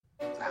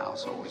the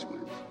house always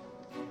wins.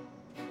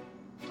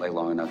 Play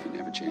long enough, you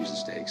never change the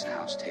stakes, the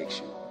house takes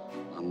you.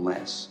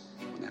 Unless,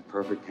 when that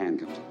perfect hand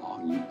comes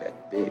along, you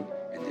bet big,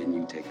 and then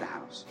you take the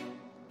house.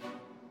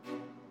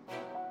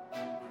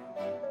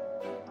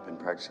 I've been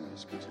practicing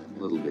this pitch a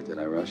little bit. Did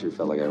I rush it?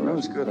 Felt like I rushed. That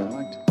was good. I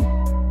liked it.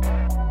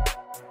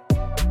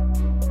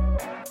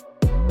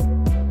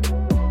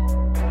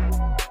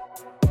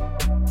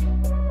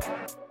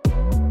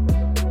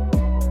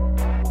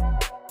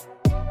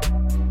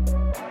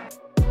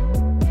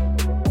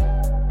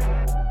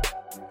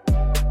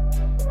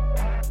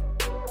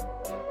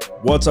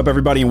 What's up,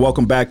 everybody, and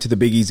welcome back to the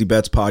Big Easy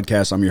Bets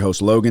podcast. I'm your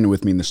host, Logan, and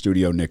with me in the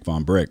studio, Nick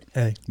Von Brick.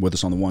 Hey. With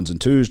us on the ones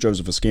and twos,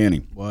 Joseph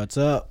Ascani. What's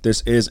up?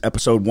 This is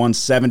episode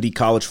 170,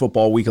 college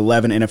football, week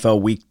 11,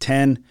 NFL week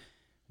 10.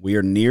 We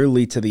are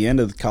nearly to the end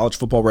of the college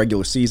football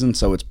regular season,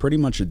 so it's pretty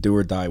much a do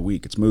or die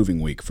week. It's moving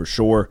week for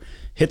sure.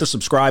 Hit the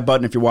subscribe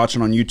button if you're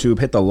watching on YouTube.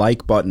 Hit the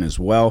like button as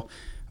well.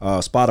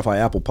 Spotify,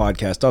 Apple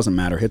Podcast, doesn't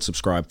matter. Hit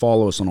subscribe.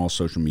 Follow us on all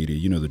social media.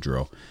 You know the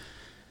drill.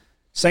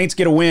 Saints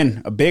get a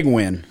win, a big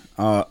win,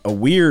 a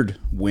weird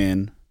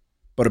win,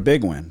 but a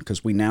big win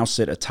because we now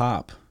sit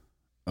atop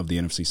of the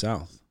NFC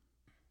South.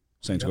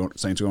 Saints going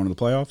to the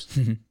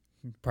playoffs?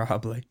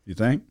 Probably. You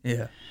think?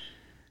 Yeah.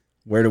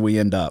 Where do we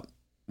end up?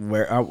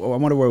 I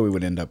wonder where we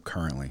would end up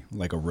currently,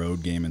 like a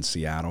road game in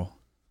Seattle,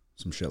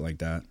 some shit like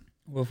that.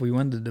 Well, if we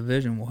win the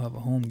division, we'll have a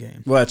home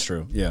game. Well, that's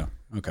true. Yeah.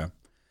 Okay.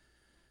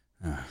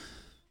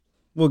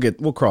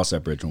 We'll cross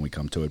that bridge when we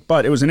come to it.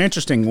 But it was an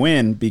interesting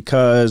win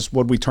because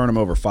would we turn them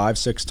over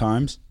 5-6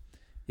 times?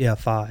 Yeah,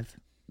 5.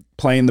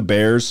 Playing the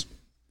Bears,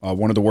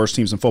 one of the worst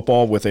teams in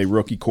football, with a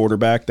rookie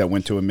quarterback that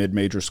went to a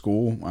mid-major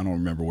school. I don't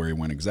remember where he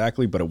went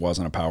exactly, but it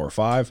wasn't a Power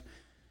 5.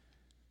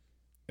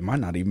 It might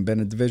not even been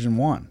a Division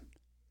 1. I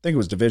think it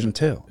was Division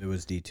 2. It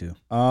was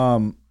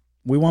D2.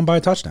 We won by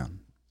a touchdown.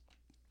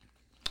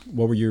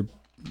 What were you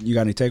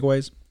got any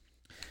takeaways?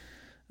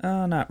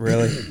 Not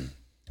really.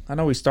 I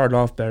know we started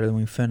off better than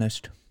we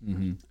finished.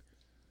 Mm-hmm.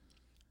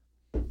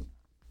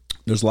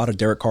 There's a lot of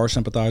Derek Carr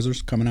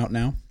sympathizers coming out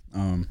now,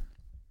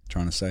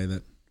 trying to say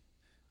that.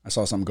 I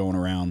saw something going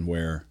around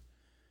where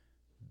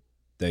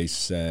they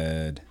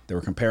said they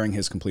were comparing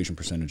his completion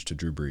percentage to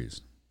Drew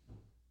Brees.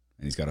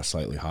 And he's got a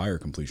slightly higher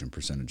completion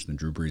percentage than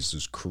Drew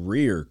Brees'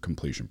 career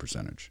completion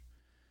percentage,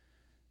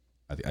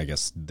 I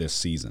guess, this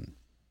season.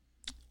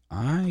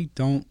 I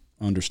don't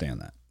understand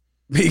that.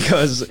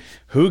 Because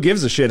who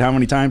gives a shit how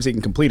many times he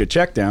can complete a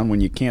check down when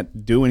you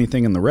can't do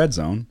anything in the red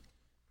zone?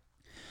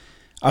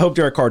 I hope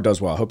Derek Carr does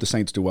well. I hope the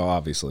Saints do well,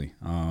 obviously.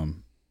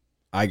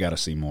 I got to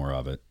see more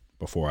of it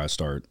before I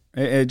start.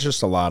 It's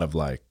just a lot of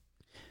like,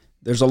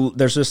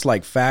 there's this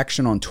like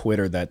faction on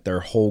Twitter that their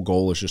whole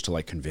goal is just to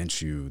like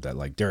convince you that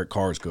like Derek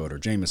Carr is good or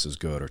Jameis is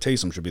good or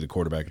Taysom should be the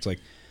quarterback. It's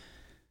like,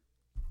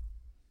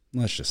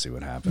 let's just see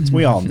what happens.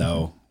 We all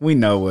know. We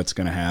know what's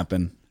going to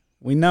happen.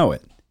 We know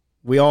it.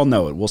 We all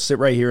know it. We'll sit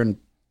right here in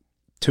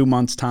 2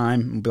 months'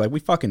 time and be like,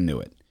 we fucking knew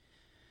it.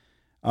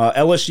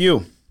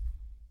 LSU.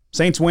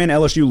 Saints win,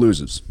 LSU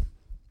loses.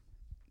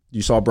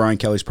 You saw Brian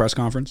Kelly's press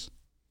conference?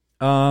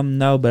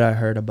 No, but I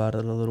heard about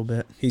it a little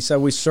bit. He said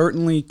we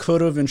certainly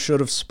could have and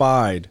should have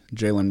spied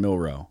Jalen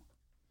Milroe.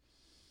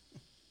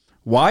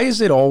 Why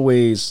is it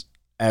always,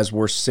 as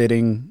we're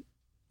sitting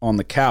on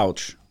the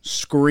couch,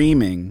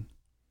 screaming,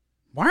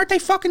 why aren't they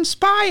fucking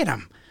spying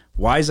him?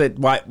 Why is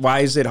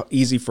it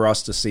easy for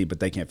us to see, but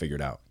they can't figure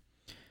it out?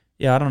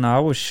 Yeah, I don't know. I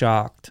was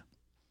shocked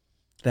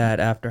that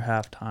after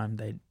halftime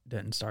they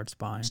didn't start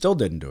spying. Still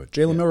didn't do it.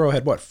 Jalen Milroe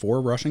had, 4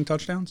 rushing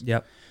touchdowns?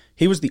 Yep.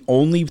 He was the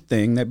only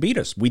thing that beat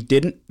us. We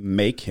didn't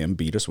make him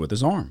beat us with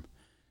his arm.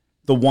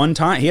 The one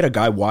time, he had a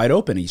guy wide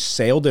open. He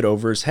sailed it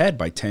over his head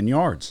by 10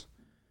 yards.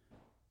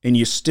 And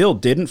you still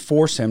didn't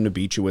force him to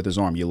beat you with his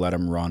arm. You let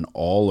him run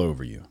all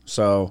over you.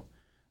 So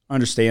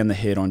understand the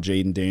hit on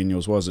Jaden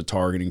Daniels. Was it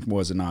targeting?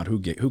 Was it not?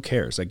 Who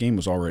cares? That game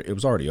was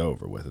already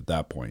over with at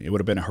that point. It would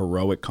have been a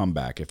heroic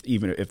comeback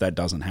even if that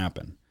doesn't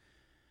happen.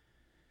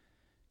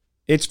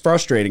 It's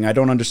frustrating. I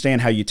don't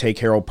understand how you take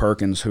Harold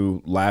Perkins,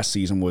 who last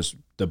season was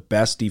the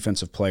best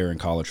defensive player in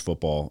college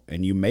football,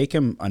 and you make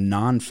him a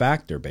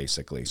non-factor,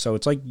 basically. So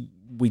it's like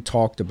we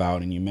talked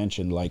about and you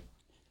mentioned, like,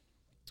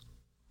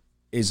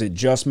 is it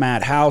just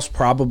Matt House?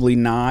 Probably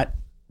not,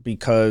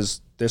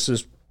 because this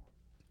is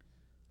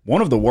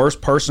one of the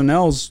worst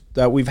personnels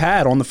that we've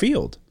had on the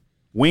field.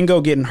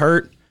 Wingo getting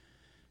hurt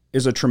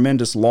is a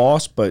tremendous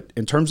loss, but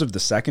in terms of the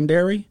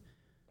secondary,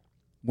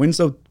 what's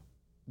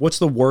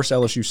the worst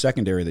LSU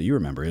secondary that you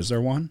remember? Is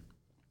there one?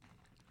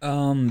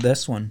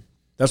 This one.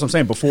 That's what I'm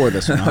saying, before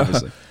this one,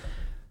 obviously.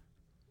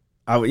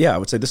 I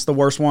would say this is the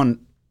worst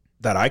one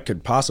that I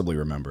could possibly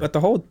remember. But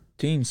the whole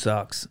team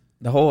sucks.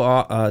 The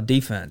whole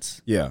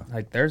defense. Yeah.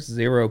 Like, there's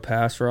zero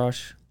pass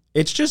rush.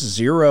 It's just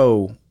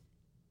zero.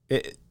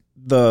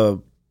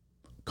 The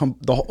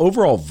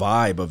overall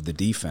vibe of the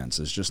defense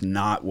is just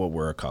not what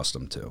we're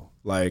accustomed to.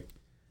 Like,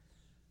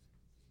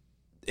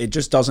 it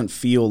just doesn't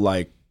feel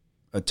like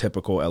a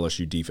typical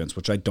LSU defense,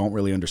 which I don't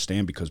really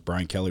understand because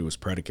Brian Kelly was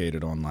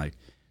predicated on, like,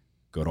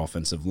 good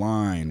offensive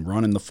line,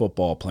 running the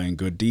football, playing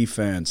good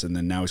defense, and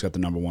then now he's got the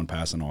number one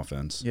passing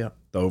offense. Yeah.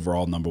 The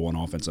overall number one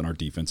offense, and our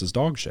defense is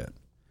dog shit.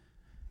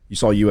 You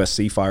saw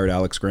USC fired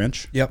Alex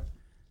Grinch? Yep.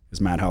 Is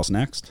Matt House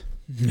next?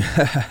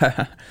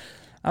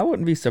 I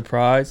wouldn't be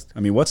surprised. I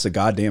mean, what's the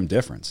goddamn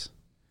difference?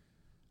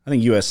 I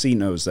think USC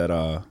knows that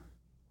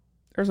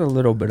There's a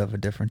little bit of a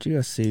difference.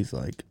 USC's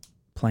like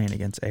playing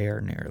against air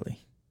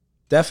nearly.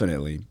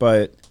 Definitely.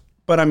 But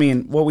I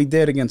mean, what we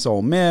did against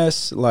Ole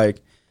Miss,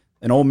 like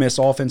an Ole Miss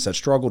offense that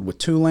struggled with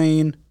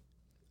Tulane,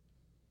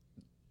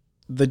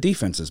 the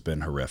defense has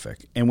been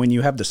horrific. And when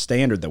you have the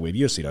standard that we have,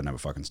 USC doesn't have a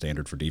fucking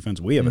standard for defense.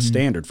 We have a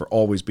standard for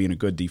always being a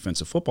good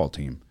defensive football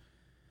team.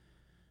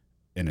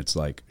 And it's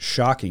like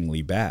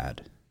shockingly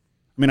bad.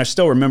 I mean, I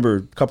still remember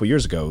a couple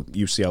years ago,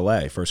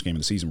 UCLA, first game of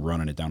the season,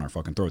 running it down our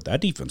fucking throat.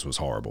 That defense was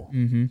horrible.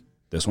 Mm-hmm.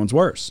 This one's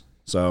worse.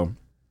 So,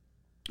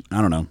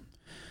 I don't know.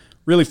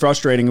 Really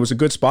frustrating. It was a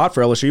good spot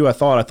for LSU, I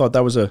thought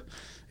that was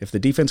if the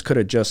defense could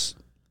have just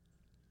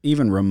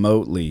even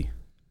remotely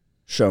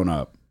shown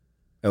up,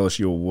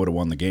 LSU would have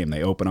won the game.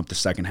 They open up the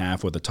second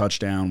half with a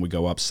touchdown. We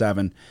go up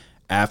 7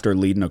 after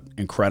leading an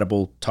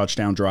incredible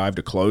touchdown drive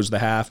to close the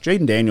half.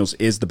 Jaden Daniels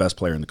is the best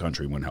player in the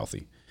country when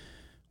healthy.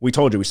 We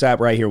told you, we sat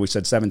right here, we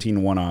said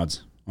 17-1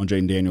 odds on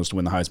Jaden Daniels to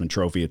win the Heisman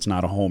Trophy. It's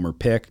not a homer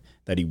pick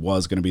that he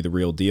was going to be the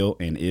real deal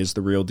and is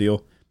the real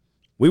deal.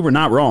 We were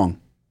not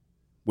wrong.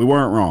 We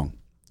weren't wrong.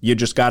 You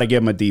just got to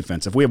give him a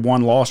defense. If we had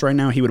one loss right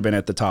now, he would have been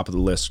at the top of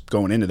the list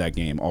going into that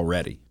game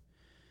already.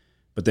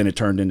 But then it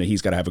turned into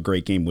he's got to have a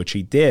great game, which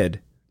he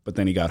did, but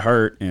then he got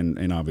hurt,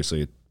 and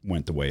obviously it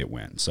went the way it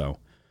went. So,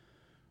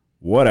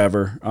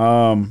 whatever.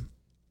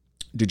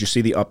 Did you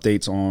see the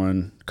updates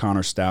on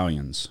Connor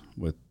Stallions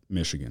with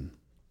Michigan?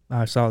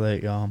 I saw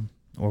that,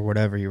 or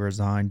whatever, he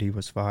resigned. He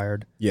was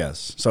fired.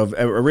 Yes. So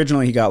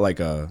originally he got like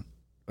a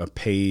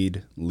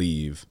paid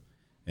leave,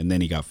 and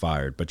then he got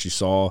fired. But you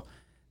saw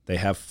they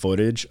have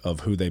footage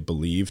of who they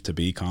believe to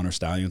be Connor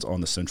Stallions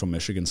on the Central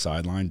Michigan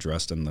sideline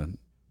dressed in the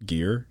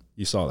gear.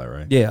 You saw that,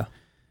 right? Yeah.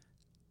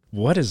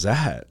 What is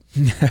that?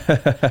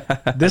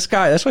 This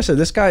guy, that's why I said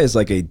this guy is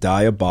like a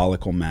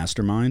diabolical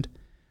mastermind,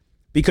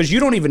 because you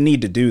don't even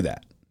need to do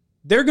that.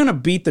 They're going to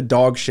beat the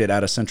dog shit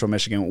out of Central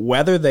Michigan,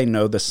 whether they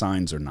know the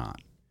signs or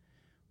not.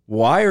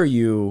 Why are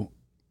you,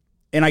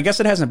 and I guess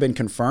it hasn't been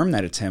confirmed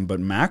that it's him, but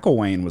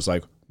McElwain was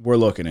like, we're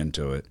looking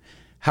into it.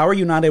 How are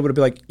you not able to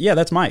be like, yeah,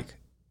 that's Mike?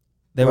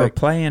 They were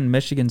playing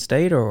Michigan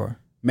State, or?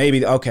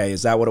 Maybe, okay,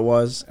 is that what it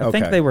was? I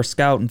think they were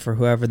scouting for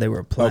whoever they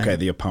were playing. Okay,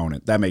 the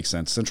opponent. That makes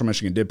sense. Central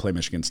Michigan did play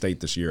Michigan State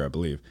this year, I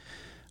believe.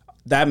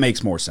 That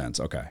makes more sense.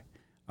 Okay.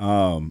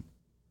 I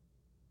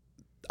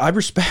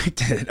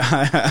respect it.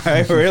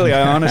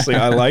 I honestly,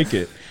 I like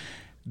it.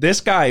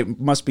 This guy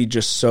must be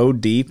just so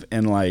deep,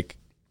 and like,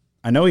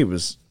 I know he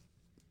was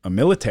a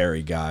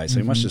military guy, so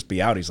he must just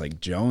be out. He's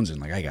like Jones,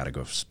 and like, I got to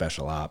go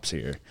special ops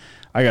here.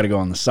 I got to go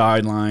on the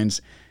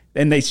sidelines.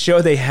 And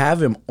they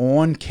have him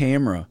on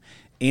camera.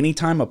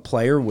 Anytime a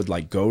player would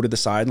like go to the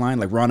sideline,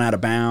 like run out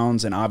of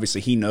bounds, and obviously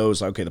he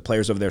knows, okay, the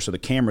player's over there, so the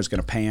camera's going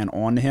to pan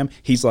onto him.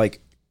 He's like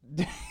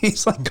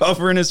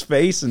covering his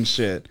face and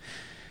shit.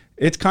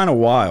 It's kind of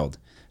wild.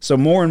 So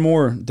more and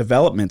more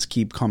developments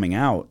keep coming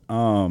out.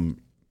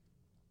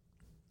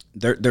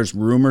 There's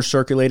rumors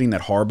circulating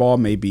that Harbaugh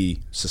may be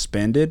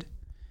suspended,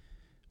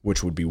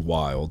 which would be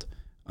wild.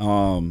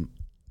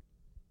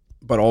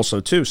 But also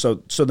too, so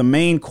the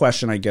main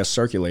question I guess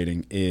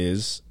circulating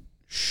is,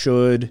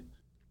 should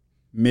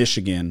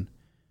Michigan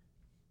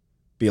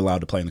be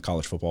allowed to play in the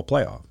college football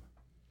playoff?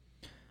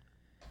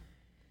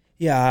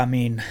 Yeah, I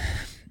mean,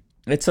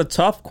 it's a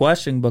tough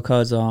question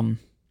because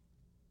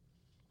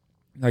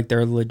like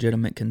they're a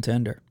legitimate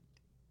contender.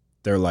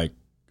 They're like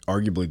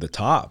arguably the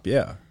top,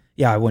 yeah.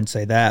 Yeah, I wouldn't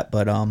say that,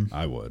 but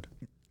I would.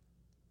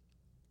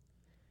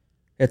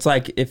 It's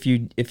like if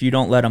you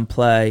don't let them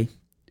play,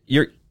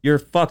 you're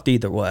fucked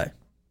either way.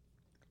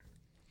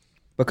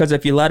 Because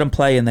if you let them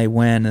play and they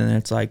win, then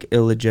it's like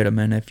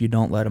illegitimate. If you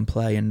don't let them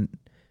play and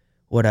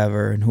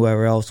whatever, and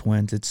whoever else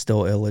wins, it's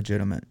still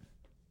illegitimate.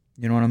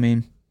 You know what I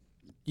mean?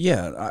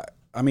 Yeah,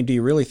 I mean, do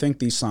you really think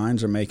these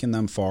signs are making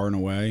them far and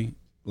away?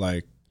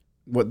 Like,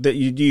 do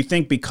you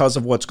think because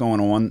of what's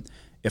going on,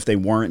 if they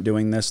weren't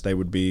doing this, they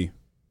would be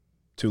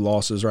 2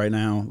 losses right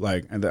now?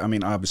 Like, I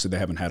mean, obviously they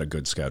haven't had a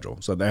good schedule,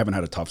 so they haven't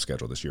had a tough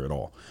schedule this year at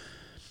all.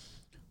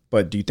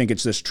 But do you think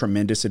it's this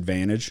tremendous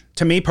advantage?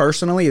 To me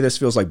personally, this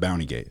feels like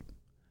Bountygate.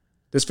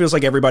 This feels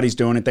like everybody's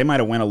doing it. They might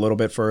have went a little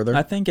bit further.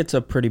 I think it's a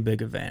pretty big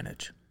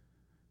advantage.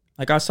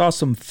 Like, I saw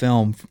some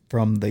film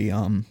from the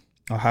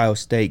Ohio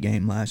State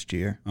game last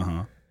year.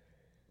 Uh-huh.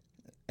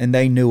 And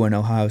they knew when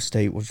Ohio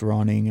State was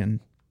running and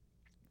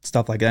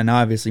stuff like that. And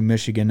obviously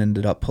Michigan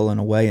ended up pulling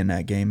away in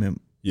that game and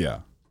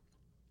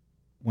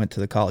went to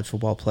the college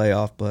football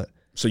playoff. But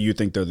so you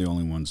think they're the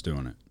only ones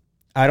doing it?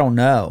 I don't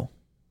know.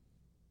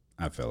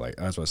 I feel like,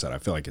 that's what I said, I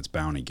feel like it's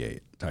Bountygate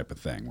type of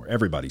thing where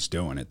everybody's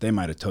doing it. They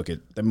might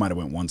have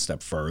went one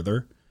step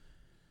further.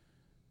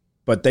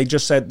 But they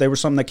just said there was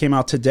something that came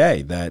out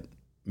today that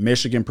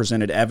Michigan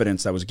presented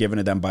evidence that was given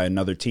to them by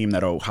another team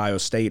that Ohio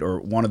State or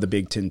one of the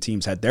Big Ten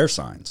teams had their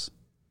signs.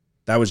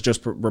 That was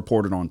just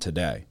reported on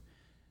today.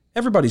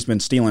 Everybody's been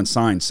stealing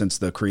signs since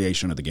the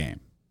creation of the game,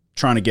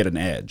 trying to get an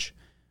edge.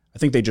 I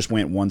think they just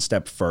went one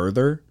step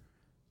further,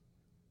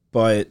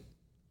 but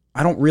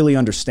I don't really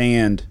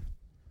understand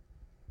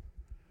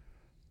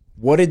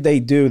what did they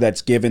do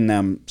that's given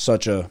them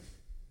such a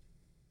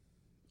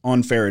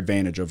unfair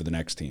advantage over the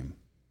next team.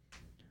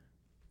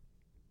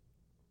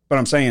 But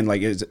I'm saying,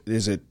 like, is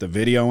it the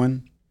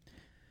videoing?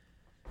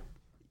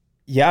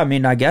 Yeah, I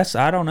mean, I guess.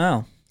 I don't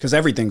know. Because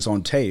everything's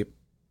on tape.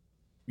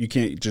 You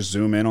can't just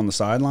zoom in on the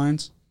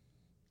sidelines.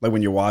 Like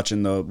when you're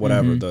watching the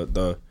whatever,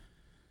 the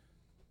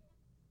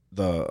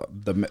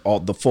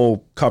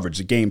full coverage,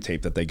 the game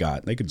tape that they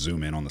got. They could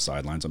zoom in on the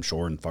sidelines, I'm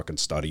sure, and fucking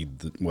study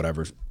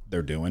whatever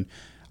they're doing.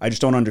 I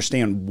just don't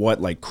understand what,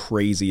 like,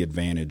 crazy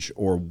advantage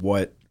or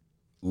what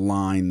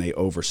line they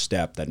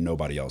overstep that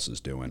nobody else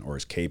is doing or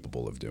is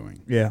capable of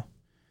doing. Yeah.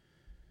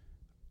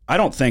 I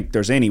don't think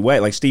there's any way.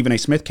 Like Stephen A.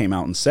 Smith came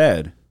out and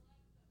said,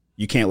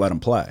 you can't let him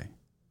play.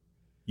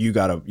 You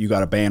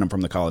gotta ban him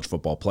from the college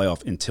football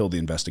playoff until the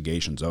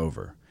investigation's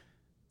over.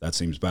 That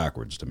seems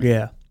backwards to me.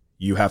 Yeah.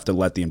 You have to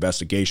let the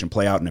investigation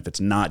play out, and if it's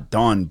not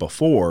done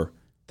before,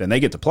 then they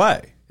get to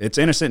play. It's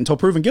innocent until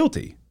proven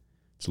guilty.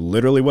 It's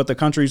literally what the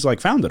country's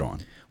like founded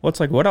on. Well, it's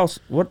like, what else?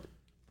 What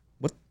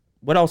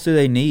else do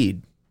they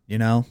need? You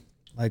know,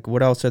 like,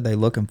 what else are they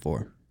looking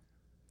for?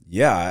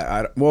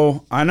 Yeah,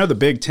 I know the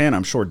Big Ten,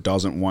 I'm sure,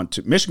 doesn't want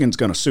to. Michigan's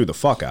going to sue the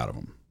fuck out of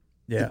them.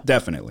 Yeah.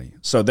 Definitely.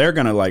 So they're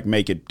going to, like,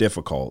 make it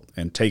difficult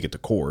and take it to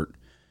court.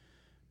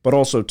 But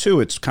also, too,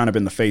 it's kind of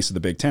been the face of the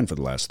Big Ten for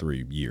the last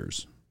 3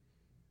 years.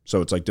 So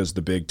it's like, does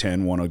the Big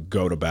Ten want to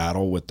go to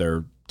battle with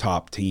their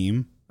top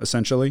team,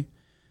 essentially?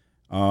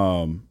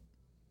 And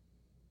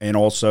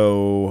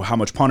also, how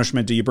much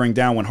punishment do you bring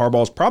down when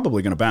Harbaugh's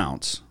probably going to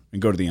bounce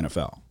and go to the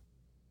NFL?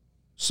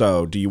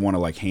 So do you want to,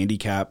 like,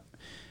 handicap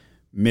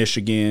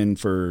Michigan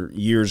for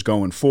years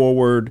going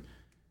forward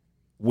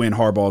when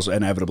Harbaugh's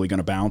inevitably going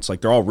to bounce?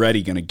 Like, they're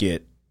already going to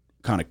get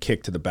kind of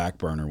kicked to the back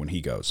burner when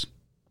he goes.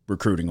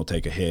 Recruiting will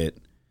take a hit.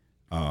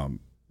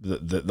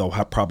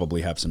 They'll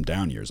probably have some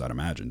down years, I'd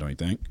imagine, don't you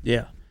think?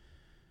 Yeah.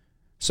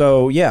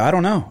 So, yeah, I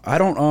don't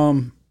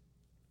know.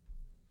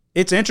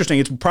 It's interesting.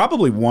 It's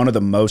probably one of the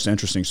most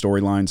interesting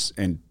storylines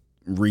in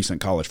recent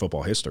college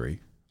football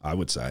history, I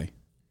would say.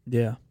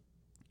 Yeah.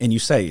 And you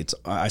say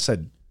I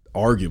said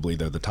arguably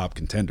they're the top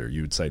contender.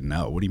 You would say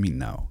no. What do you mean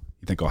no?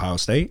 You think Ohio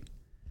State?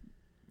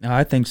 No,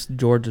 I think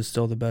Georgia's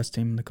still the best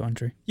team in the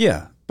country.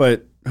 Yeah,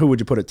 but who would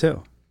you put it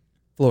to?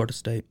 Florida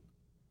State.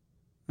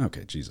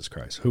 Okay, Jesus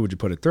Christ. Who would you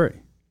put it 3?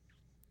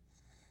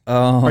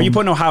 Are you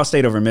putting Ohio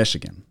State over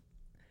Michigan?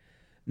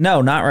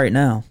 No, not right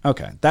now.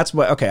 Okay, that's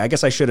what. Okay, I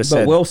guess I should have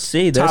said. But we'll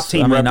see. Top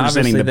team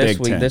representing the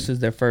Big Ten. This is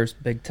their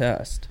first big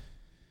test.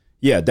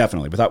 Yeah,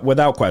 definitely,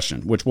 without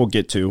question, which we'll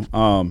get to.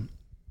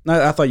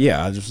 I thought,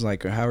 I was just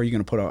like, how are you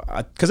going to put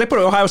because they put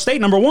Ohio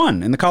State number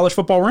 1 in the college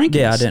football rankings.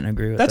 Yeah, I didn't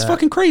agree with that. That's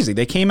fucking crazy.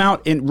 They came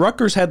out and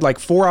Rutgers had like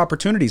 4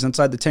 opportunities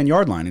inside the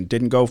 10-yard line and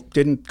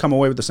didn't come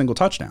away with a single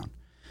touchdown,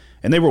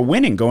 and they were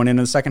winning going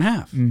into the second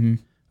half. Mm-hmm.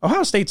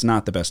 Ohio State's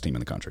not the best team in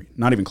the country,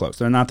 not even close.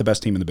 They're not the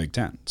best team in the Big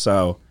Ten.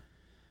 So,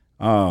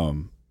 I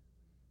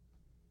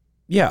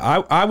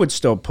would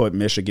still put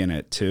Michigan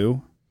at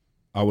 2.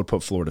 I would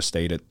put Florida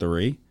State at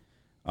 3,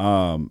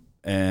 and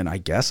I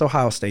guess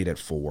Ohio State at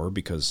 4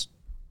 because.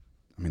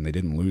 I mean, they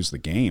didn't lose the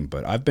game,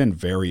 but I've been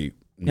very.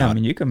 Yeah, I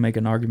mean, you can make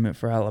an argument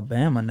for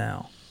Alabama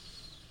now.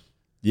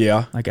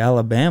 Yeah, like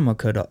Alabama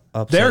could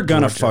upset. They're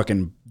gonna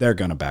Georgia. They're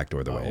gonna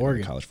backdoor the way into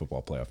the college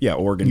football playoff. Yeah,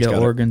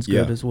 Oregon's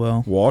good as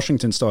well.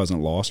 Washington still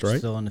hasn't lost, right?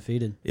 Still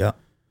undefeated. Yeah.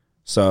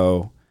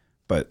 So,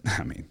 but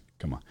I mean,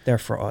 come on, they're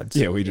frauds.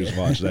 Yeah, we just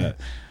watched that.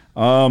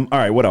 All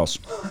right, what else?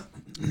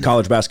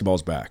 College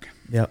basketball's back.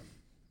 Yep.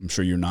 I'm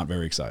sure you're not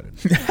very excited.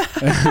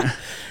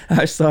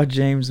 I saw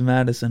James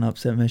Madison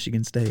upset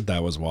Michigan State.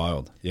 That was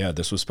wild. Yeah,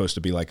 this was supposed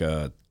to be like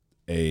a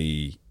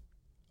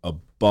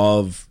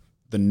above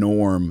the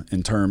norm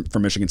for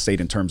Michigan State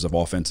in terms of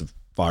offensive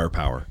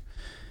firepower.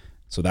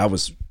 So that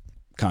was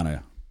kind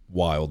of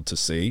wild to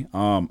see.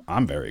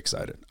 I'm very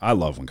excited. I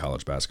love when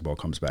college basketball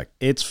comes back.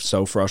 It's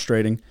so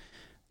frustrating.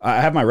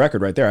 I have my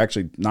record right there.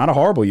 Actually, not a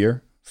horrible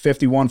year.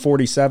 51,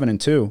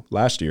 47-2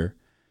 last year.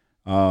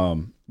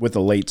 With a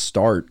late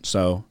start,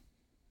 so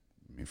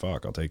I mean,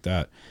 fuck, I'll take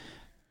that.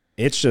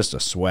 It's just a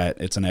sweat.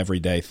 It's an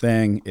everyday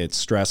thing. It's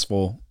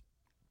stressful,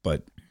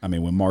 but I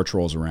mean, when March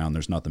rolls around,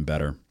 there's nothing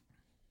better.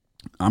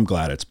 I'm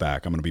glad it's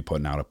back. I'm going to be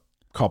putting out a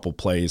couple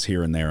plays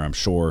here and there, I'm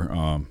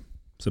sure.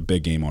 It's a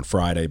big game on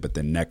Friday, but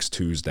then next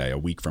Tuesday, a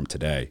week from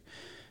today,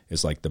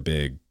 is like the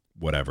big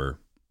whatever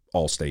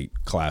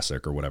All-State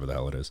Classic or whatever the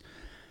hell it is.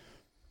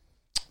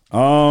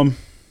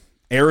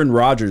 Aaron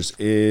Rodgers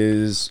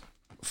is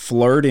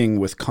flirting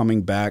with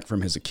coming back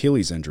from his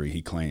Achilles injury,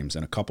 he claims,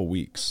 in a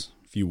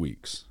few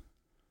weeks.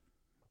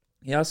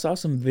 Yeah, I saw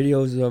some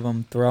videos of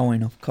him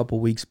throwing a couple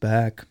weeks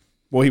back.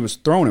 Well, he was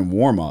throwing in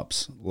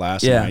warm-ups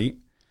last night,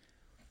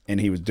 and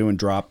he was doing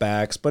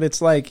dropbacks, but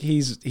it's like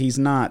he's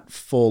not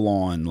full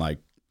on like,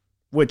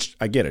 which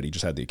I get it. He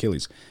just had the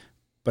Achilles,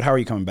 but how are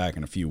you coming back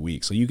in a few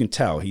weeks? So you can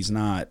tell he's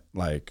not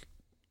like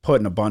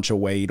putting a bunch of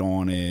weight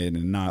on it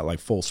and not like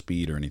full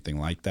speed or anything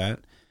like that.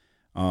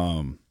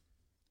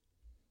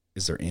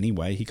 Is there any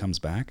way he comes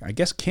back? I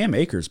guess Cam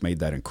Akers made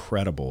that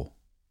incredible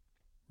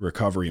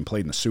recovery and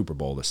played in the Super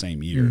Bowl the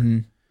same year. Mm-hmm.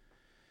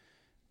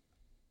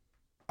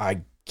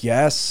 I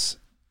guess,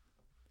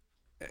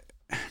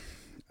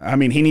 I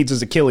mean, he needs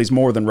his Achilles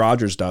more than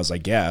Rodgers does, I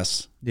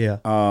guess. Yeah.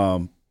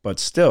 But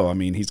still, I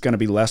mean, he's going to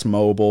be less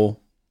mobile,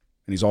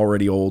 and he's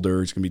already older.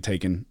 He's going to be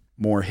taking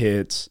more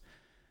hits.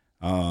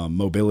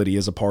 Mobility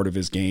is a part of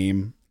his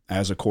game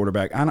as a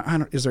quarterback.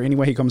 Is there any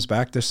way he comes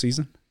back this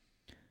season?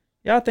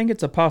 Yeah, I think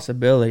it's a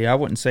possibility. I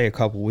wouldn't say a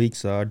couple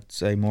weeks, though. I'd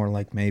say more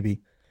like maybe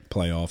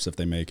playoffs if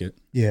they make it.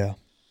 Yeah.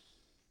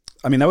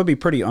 I mean, that would be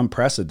pretty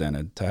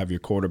unprecedented to have your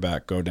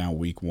quarterback go down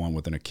week 1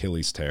 with an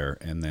Achilles tear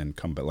and then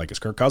come back. Like, is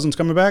Kirk Cousins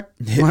coming back?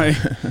 Like,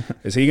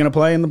 is he going to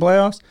play in the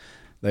playoffs?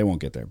 They won't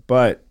get there.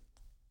 But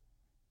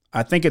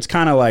I think it's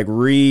kind of like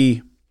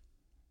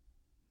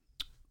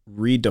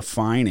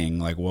redefining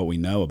like what we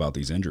know about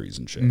these injuries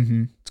and shit.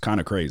 Mm-hmm. It's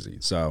kind of crazy.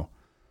 So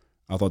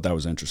I thought that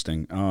was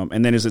interesting.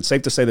 And then is it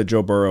safe to say that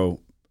Joe Burrow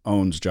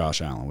owns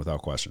Josh Allen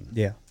without question?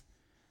 Yeah.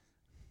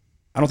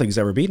 I don't think he's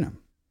ever beaten him.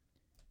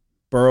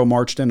 Burrow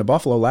marched into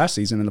Buffalo last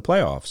season in the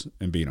playoffs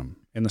and beat him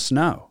in the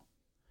snow.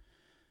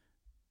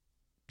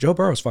 Joe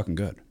Burrow's fucking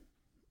good.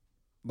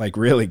 Like,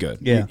 really good.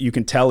 Yeah. You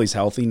can tell he's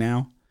healthy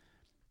now.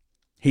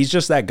 He's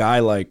just that guy,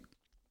 like,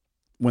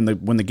 when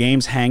the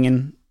game's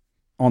hanging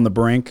on the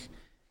brink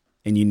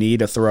and you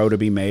need a throw to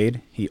be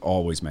made, he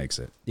always makes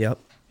it. Yep.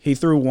 He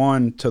threw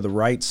one to the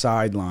right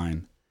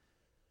sideline.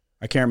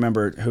 I can't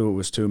remember who it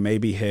was to,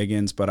 maybe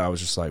Higgins, but I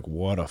was just like,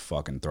 what a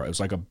fucking throw. It was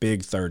like a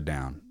big third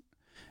down.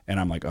 And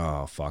I'm like,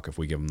 oh, fuck, if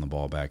we give him the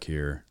ball back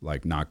here,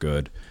 like, not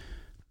good.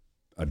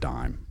 A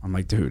dime. I'm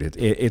like, dude,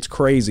 it's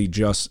crazy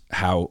just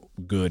how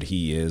good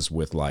he is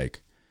with,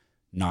 like,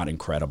 not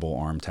incredible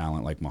arm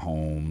talent like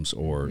Mahomes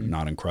or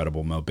not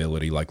incredible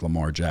mobility like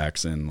Lamar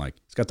Jackson. Like,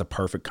 he's got the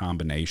perfect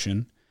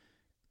combination,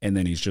 and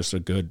then he's just a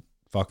good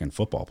fucking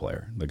football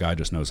player. The guy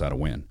just knows how to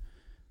win.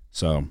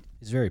 So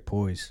he's very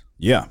poised.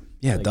 Yeah.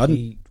 Yeah,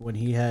 like when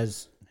he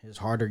has his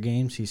harder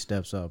games, he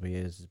steps up. He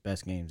has his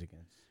best games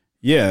against.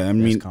 Yeah, I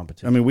mean,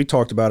 competition. we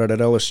talked about it at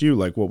LSU,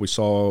 like what we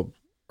saw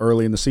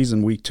early in the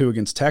season, week 2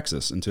 against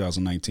Texas in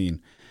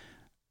 2019.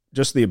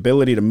 Just the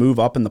ability to move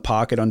up in the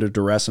pocket under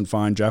duress and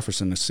find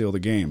Jefferson to seal the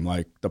game.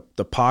 Like,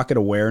 the pocket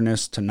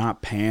awareness, to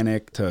not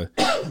panic, to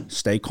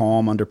stay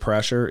calm under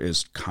pressure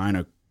is kind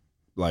of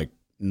like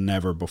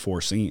never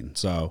before seen.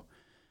 So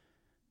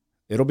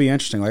it'll be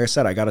interesting. Like I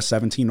said, I got a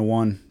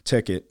 17-1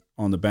 ticket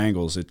on the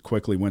Bengals. It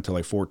quickly went to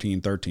like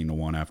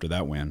 13-1 after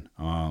that win.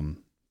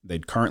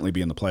 They'd currently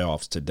be in the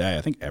playoffs today.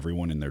 I think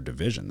everyone in their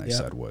division, they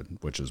said would,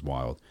 which is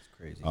wild.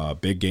 It's crazy.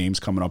 Big games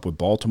coming up with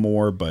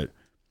Baltimore, but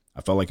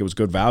I felt like it was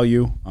good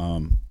value.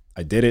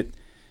 I did it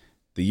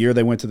the year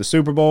they went to the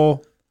Super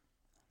Bowl,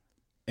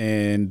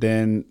 and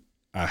then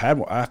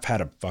I've had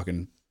a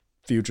fucking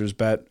futures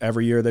bet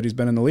every year that he's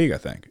been in the league, I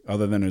think,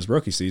 other than his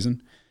rookie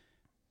season,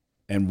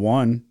 and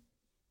won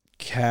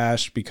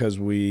cash because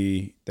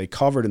they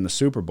covered in the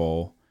Super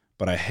Bowl,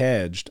 but I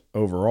hedged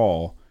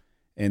overall,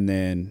 and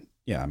then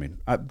yeah, I mean,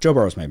 Joe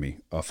Burrow's made me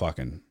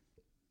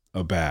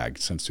a bag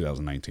since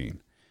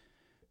 2019.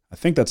 I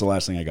think that's the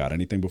last thing I got.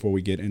 Anything before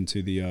we get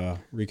into the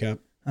recap?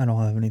 I don't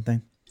have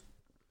anything.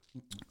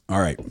 All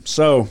right.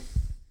 So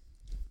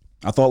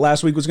I thought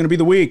last week was going to be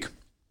the week.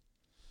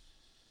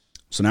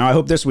 So now I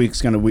hope this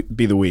week's going to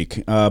be the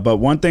week. But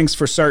one thing's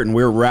for certain,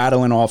 we're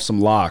rattling off some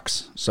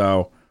locks.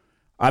 So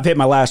I've hit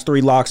my last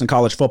 3 locks in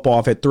college football.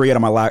 I've hit 3 out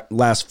of my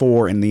last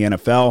 4 in the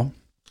NFL.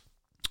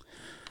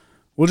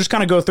 We'll just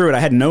kind of go through it. I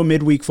had no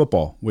midweek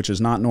football, which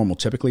is not normal.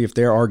 Typically, if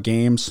there are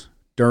games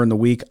during the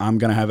week, I'm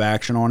going to have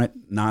action on it.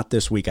 Not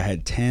this week. I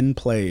had 10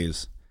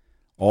 plays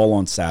all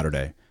on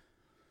Saturday.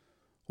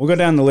 We'll go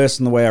down the list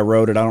in the way I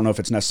wrote it. I don't know if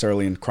it's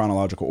necessarily in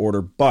chronological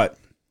order, but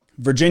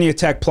Virginia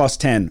Tech plus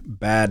 10,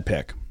 bad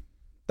pick.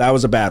 That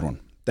was a bad one.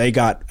 They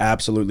got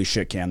absolutely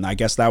shit canned. I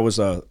guess that was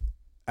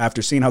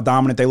after seeing how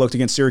dominant they looked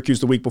against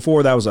Syracuse the week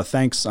before, that was a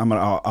thanks.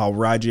 I'll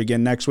ride you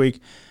again next week.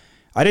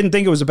 I didn't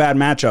think it was a bad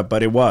matchup,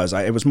 but it was.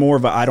 It was more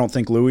of I don't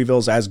think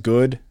Louisville's as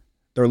good.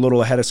 They're a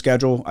little ahead of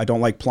schedule. I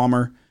don't like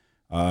Plummer.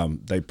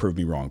 They proved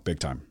me wrong big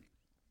time.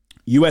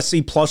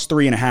 USC plus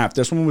 3.5.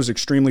 This one was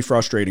extremely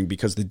frustrating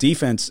because the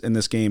defense in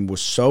this game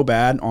was so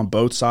bad on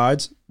both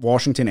sides,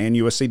 Washington and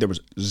USC. There was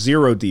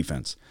zero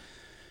defense.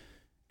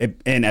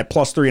 And at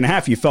plus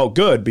 3.5, you felt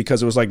good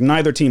because it was like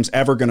neither team's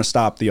ever going to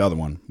stop the other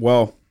one.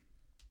 Well,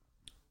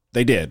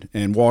 they did.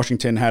 And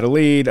Washington had a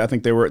lead. I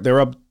think they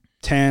were up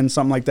 10,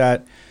 something like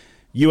that.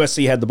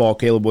 USC had the ball.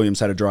 Caleb Williams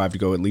had a drive to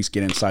go at least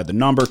get inside the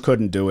number.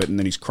 Couldn't do it. And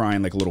then he's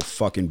crying like a little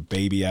fucking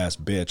baby-ass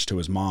bitch to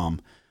his mom.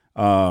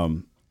 I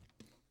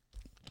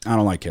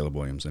don't like Caleb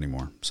Williams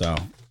anymore. So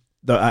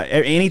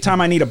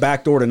anytime I need a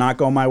backdoor to not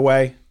go my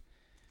way,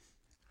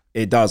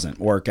 it doesn't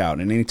work out.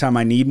 And anytime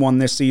I need one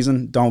this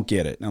season, don't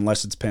get it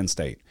unless it's Penn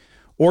State.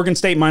 Oregon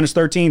State minus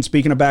 13.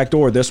 Speaking of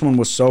backdoor, this one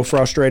was so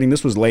frustrating.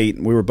 This was late.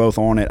 We were both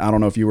on it. I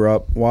don't know if you were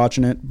up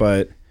watching it,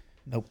 but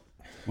Nope.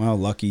 well,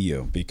 lucky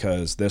you,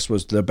 because this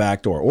was the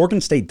backdoor.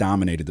 Oregon State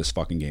dominated this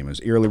fucking game. It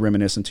was eerily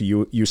reminiscent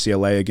to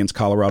UCLA against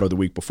Colorado the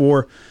week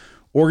before.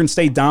 Oregon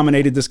State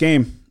dominated this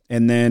game,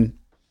 and then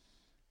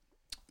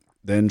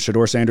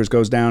Shedeur Sanders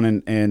goes down,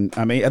 and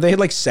I mean, they had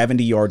like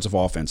 70 yards of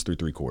offense through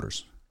 3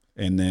 quarters.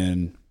 And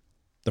then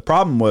the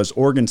problem was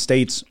Oregon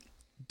State's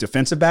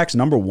defensive backs,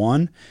 number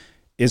one,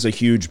 is a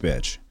huge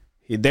bitch.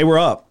 They were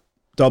up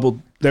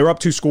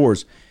 2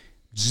 scores,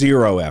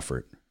 0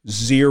 effort.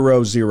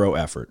 0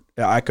 effort.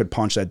 I could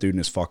punch that dude in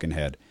his fucking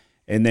head.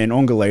 And then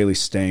Ongalele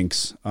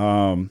stinks.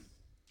 I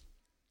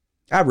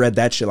read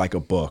that shit like a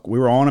book. We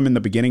were on him in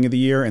the beginning of the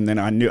year, and then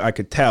I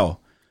could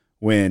tell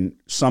when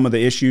some of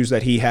the issues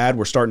that he had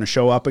were starting to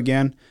show up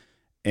again,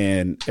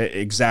 and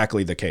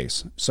exactly the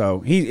case. So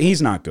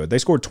he's not good. They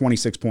scored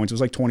 26 points. It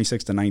was like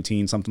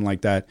 26-19, something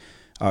like that.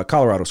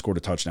 Colorado scored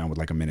a touchdown with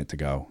like a minute to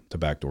go to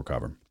backdoor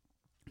cover.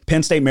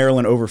 Penn State,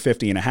 Maryland over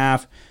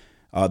 50.5.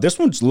 This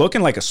one's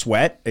looking like a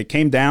sweat. It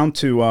came down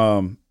to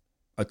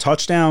a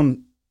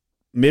touchdown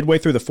midway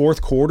through the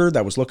 4th quarter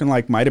that was looking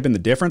like might have been the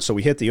difference. So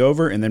we hit the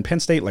over, and then Penn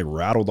State like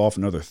rattled off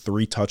another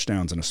 3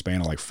 touchdowns in a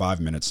span of like 5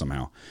 minutes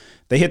somehow.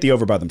 They hit the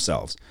over by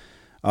themselves.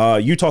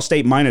 Utah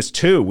State minus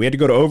 2. We had to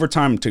go to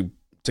overtime to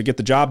get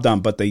the job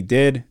done, but they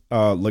did.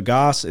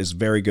 Lagasse is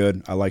very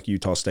good. I like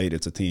Utah State.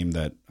 It's a team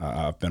that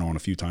I've been on a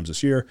few times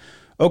this year.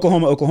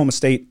 Oklahoma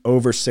State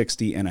over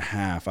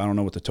 60.5. I don't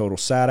know what the total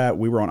sat at.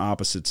 We were on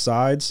opposite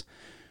sides.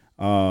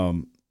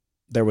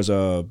 There was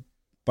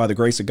by the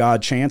grace of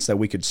God, chance that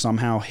we could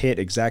somehow hit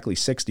exactly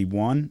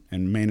 61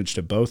 and manage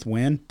to both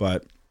win,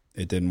 but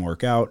it didn't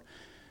work out.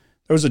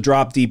 There was a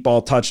drop deep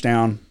ball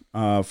touchdown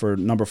for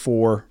number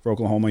 4 for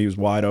Oklahoma. He was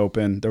wide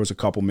open. There was a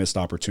couple missed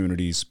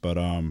opportunities, but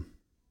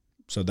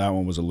so that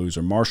one was a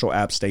loser. Marshall,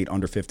 App State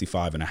under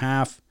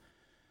 55.5.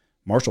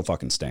 Marshall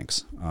fucking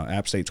stinks.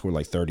 App State scored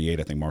like 38.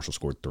 I think Marshall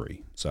scored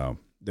 3. So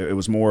it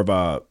was more of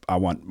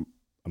I'm going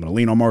to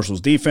lean on Marshall's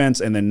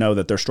defense and then know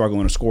that they're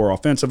struggling to score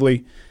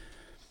offensively.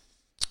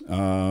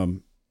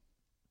 Thank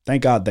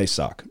God they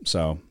suck.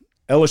 So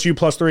LSU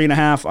plus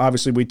 3.5.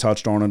 Obviously, we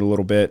touched on it a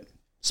little bit.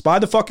 Spy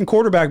the fucking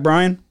quarterback,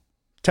 Brian.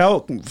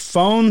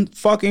 Phone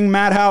fucking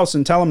Matt House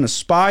and tell him to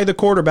spy the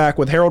quarterback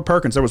with Harold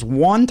Perkins. There was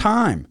one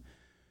time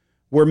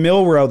where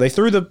Milroe, they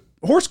threw the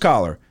horse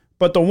collar,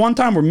 but the one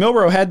time where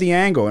Milroe had the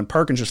angle and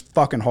Perkins just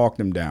fucking hawked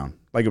him down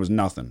like it was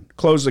nothing.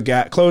 Closed the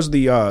gap, closed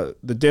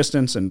the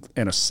distance in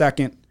a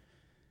second.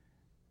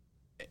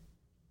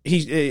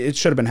 It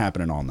should have been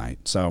happening all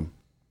night. So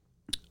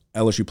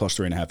LSU plus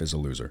 3.5 is a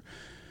loser.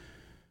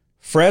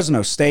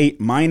 Fresno State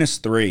minus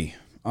 3.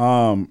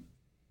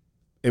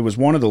 It was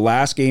one of the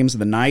last games of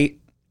the night,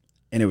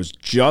 and it was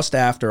just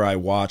after I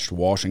watched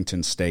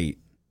Oregon State.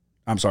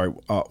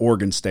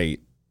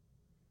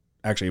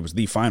 Actually, it was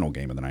the final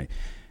game of the night.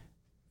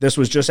 This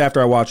was just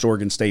after I watched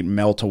Oregon State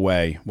melt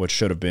away what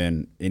should have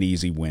been an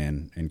easy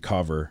win and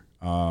cover.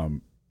 Well,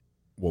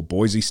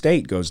 Boise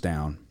State goes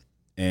down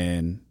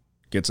and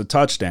gets a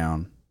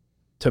touchdown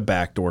to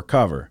backdoor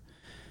cover.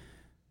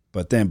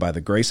 But then, by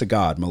the grace of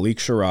God, Malik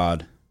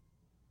Sherrod,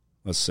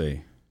 let's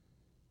see.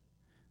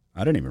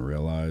 I didn't even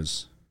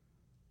realize.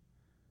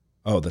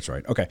 Oh, that's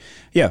right. Okay.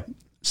 Yeah.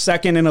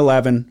 2nd and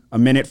 11, a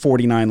minute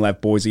 49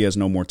 left. Boise has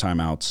no more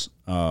timeouts.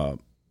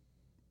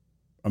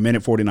 A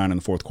minute 49 in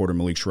the 4th quarter,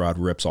 Malik Sherrod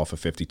rips off a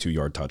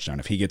 52-yard touchdown.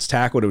 If he gets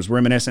tackled, it was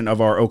reminiscent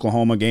of our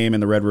Oklahoma game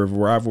in the Red River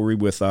rivalry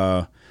with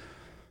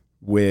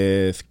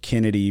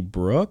Kennedy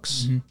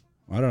Brooks. Mm-hmm.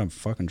 Why did I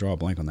fucking draw a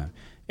blank on that?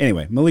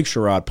 Anyway, Malik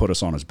Sherrod put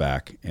us on his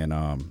back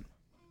and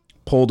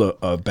pulled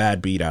a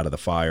bad beat out of the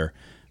fire.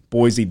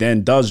 Boise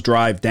then does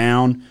drive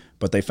down,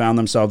 but they found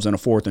themselves in a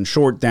 4th and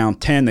short, down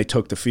 10. They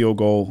took the field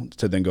goal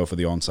to then go for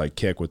the onside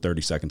kick with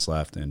 30 seconds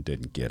left and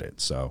didn't get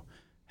it. So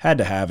had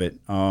to have it.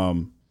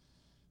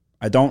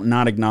 I don't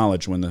not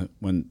acknowledge when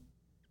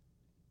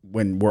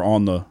we're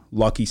on the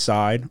lucky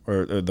side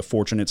or the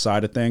fortunate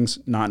side of things.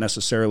 Not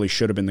necessarily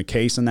should have been the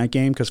case in that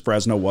game because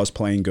Fresno was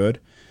playing good.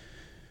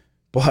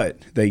 But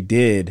they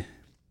did.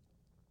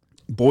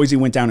 Boise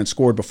went down and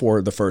scored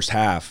before the first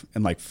half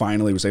and like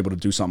finally was able to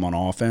do something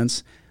on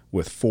offense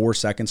with 4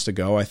 seconds to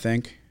go, I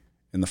think,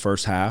 in the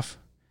first half.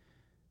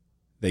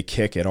 They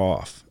kick it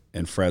off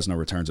and Fresno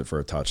returns it for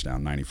a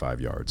touchdown,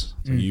 95 yards.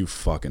 So you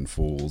fucking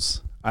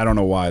fools. I don't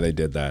know why they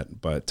did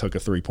that, but took a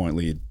 3-point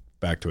lead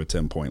back to a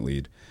 10-point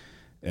lead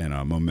and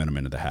momentum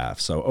into the half.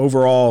 So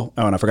overall,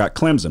 and I forgot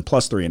Clemson,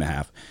 plus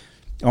 3.5.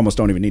 Almost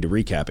don't even need to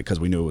recap it because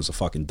we knew it was a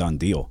fucking done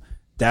deal.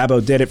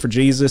 Dabo did it for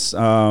Jesus.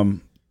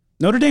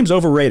 Notre Dame's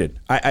overrated.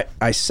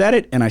 I said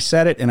it, and I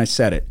said it, and I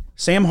said it.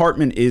 Sam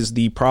Hartman is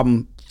the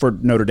problem for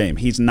Notre Dame.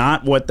 He's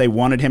not what they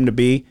wanted him to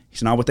be.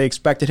 He's not what they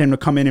expected him to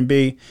come in and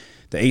be.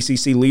 The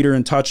ACC leader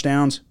in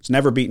touchdowns. He's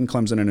never beaten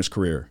Clemson in his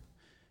career,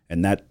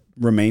 and that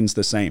remains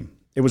the same.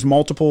 It was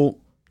multiple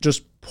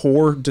just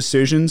poor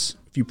decisions.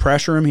 If you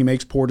pressure him, he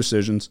makes poor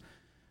decisions.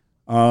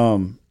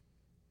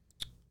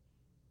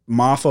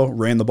 Maffa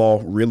ran the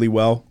ball really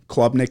well.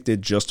 Klubnik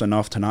did just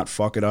enough to not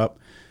fuck it up.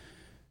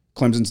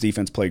 Clemson's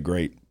defense played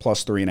great.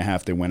 Plus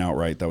 3.5, they went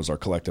outright. That was our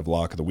collective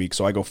lock of the week.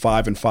 So I go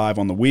 5-5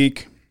 on the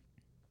week.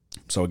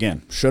 So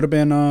again, should have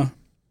been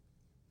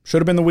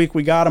the week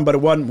we got them, but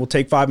it wasn't. We'll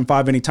take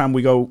 5-5 anytime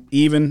we go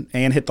even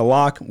and hit the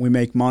lock. We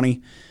make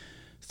money.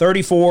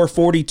 34,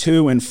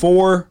 42, and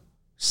 4,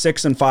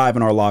 6-5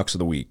 in our locks of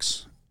the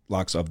weeks.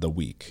 Locks of the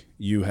week.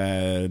 You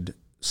had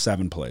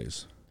 7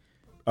 plays.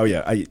 Oh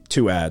yeah,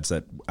 2 ads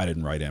that I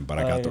didn't write in, but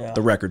I got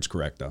the record's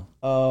correct though.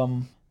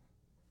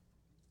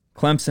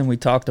 Clemson, we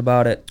talked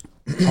about it.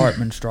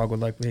 Hartman struggled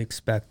like we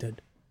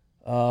expected.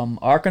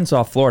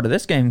 Arkansas, Florida.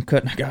 This game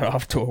couldn't have got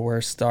off to a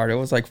worse start. It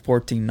was like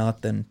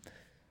 14-0,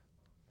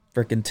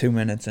 freaking 2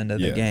 minutes into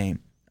the game.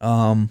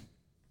 But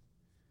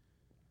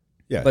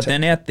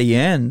then at the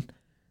end,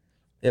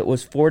 it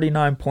was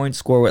 49-point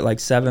score with like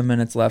 7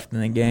 minutes left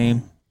in the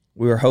game.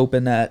 We were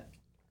hoping that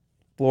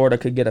Florida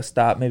could get a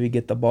stop, maybe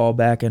get the ball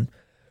back and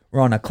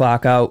run a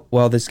clock out.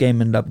 Well, this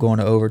game ended up going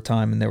to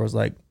overtime, and there was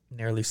like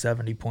nearly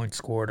 70 points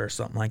scored or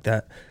something like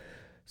that.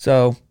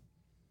 So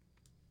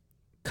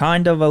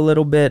kind of a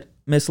little bit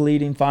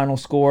misleading final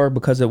score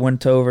because it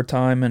went to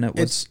overtime, and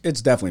it's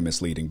definitely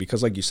misleading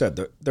because, like you said,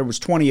 there was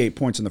 28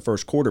 points in the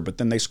first quarter, but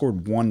then they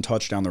scored 1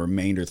 touchdown the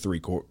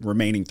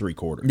remaining 3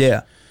 quarters.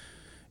 Yeah.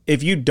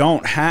 If you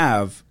don't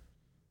have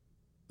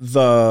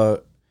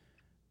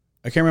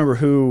I can't remember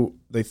who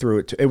they threw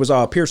it to. It was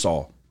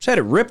Pearsall. Just had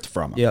it ripped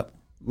from him. Yep.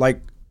 Like,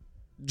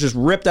 just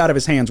ripped out of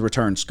his hands,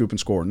 return, scoop, and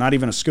score. Not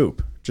even a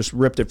scoop. Just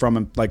ripped it from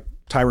him like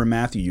Tyrann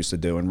Mathieu used to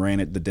do and ran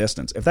it the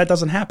distance. If that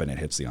doesn't happen, it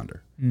hits the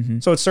under. Mm-hmm.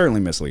 So it's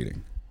certainly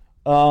misleading.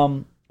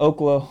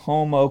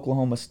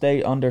 Oklahoma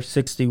State under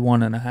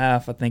 61.5. I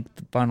think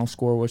the final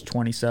score was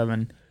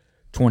 27-24.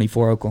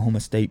 Oklahoma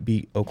State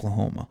beat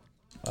Oklahoma.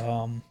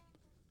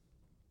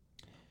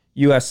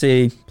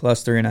 USC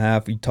plus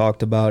 3.5. We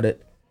talked about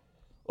it.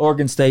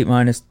 Oregon State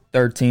minus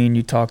 13.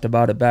 You talked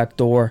about it.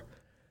 Backdoor.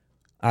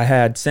 I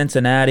had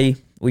Cincinnati.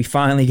 We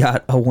finally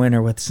got a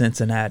winner with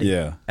Cincinnati.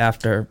 Yeah.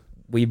 After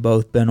we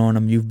both been on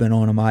them, you've been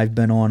on them, I've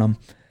been on them.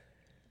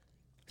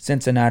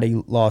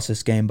 Cincinnati lost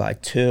this game by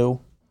 2.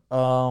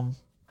 And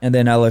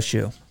then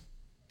LSU.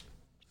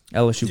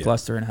 LSU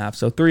plus 3.5.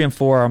 So 3 and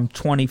 4. I'm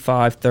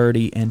 25,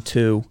 30, and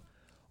 2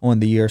 on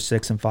the year.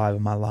 6 and 5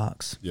 of my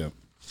locks. Yep.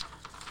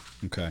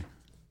 Okay.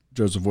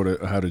 Joseph,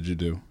 how did you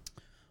do?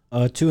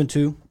 2 and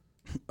 2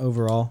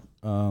 overall.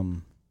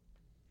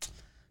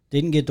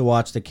 Didn't get to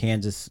watch the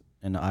Kansas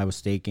and the Iowa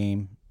State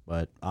game,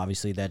 but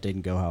obviously that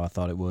didn't go how I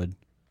thought it would.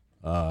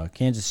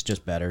 Kansas is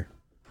just better.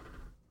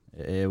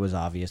 It was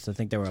obvious. I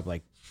think they were up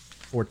like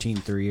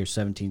 14-3 or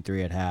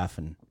 17-3 at half,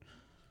 and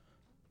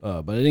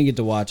but I didn't get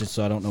to watch it,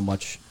 so I don't know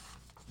much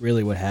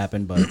really what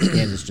happened, but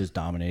Kansas just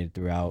dominated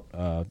throughout.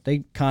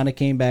 They kind of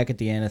came back at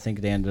the end. I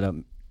think they ended up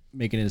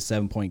making it a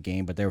 7-point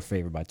game, but they were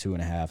favored by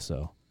 2.5,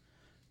 so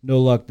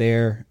no luck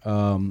there.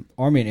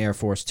 Army and Air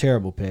Force,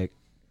 terrible pick.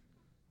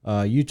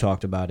 You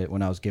talked about it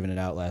when I was giving it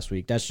out last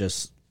week. That's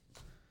just,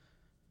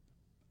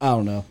 I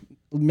don't know.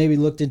 Maybe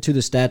looked into the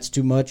stats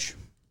too much.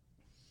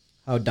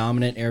 How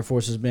dominant Air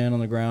Force has been on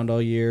the ground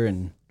all year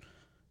and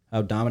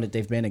how dominant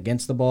they've been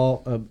against the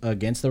ball,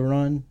 against the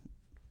run.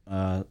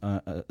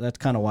 That's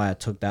kind of why I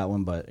took that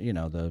one. But, you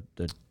know,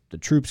 the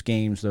troops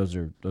games, those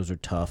are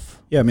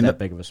tough. Yeah, I mean, that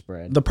big of a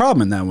spread. The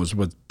problem in that was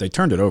they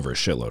turned it over a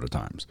shitload of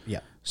times.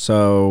 Yeah.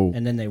 So.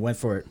 And then they went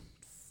for it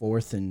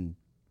 4th and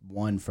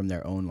 1 from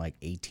their own like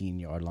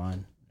 18-yard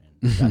line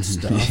and got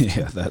stuffed.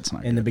 Yeah, that's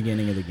not in good. The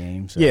beginning of the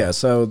game. So. Yeah,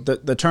 so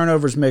the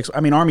turnovers mix.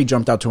 I mean, Army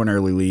jumped out to an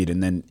early lead,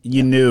 and then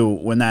you knew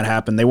when that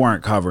happened they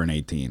weren't covering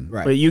 18.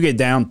 Right. But you get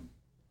down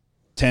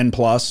 10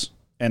 plus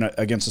and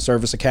against the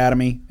service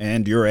academy,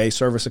 and you're a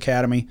service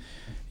academy.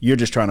 You're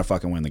just trying to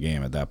fucking win the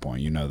game at that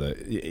point. You know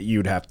that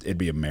it'd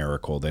be a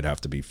miracle. They'd have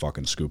to be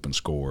fucking scooping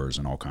scores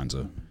and all kinds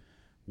of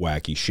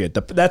wacky shit.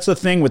 That's the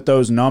thing with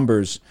those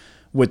numbers,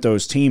 with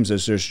those teams,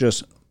 is there's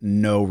just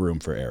no room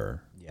for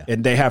error. Yeah.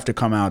 And they have to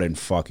come out and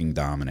fucking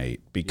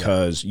dominate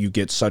because you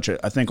get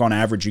I think on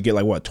average you get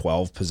like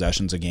 12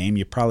 possessions a game.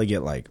 You probably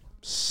get like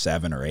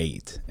 7 or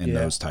 8 in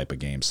those type of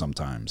games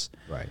sometimes.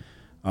 Right.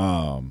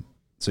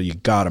 So you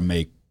got to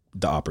make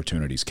the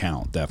opportunities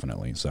count,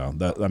 definitely. So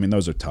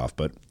those are tough,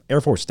 but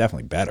Air Force is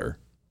definitely better.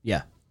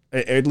 Yeah.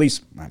 At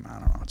least, I don't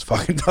know. It's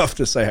fucking tough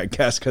to say, I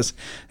guess, because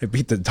it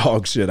beat the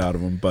dog shit out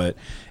of them. But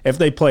if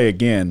they play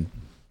again,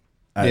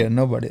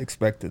 nobody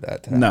expected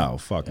that to happen. No,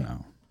 fuck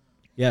no.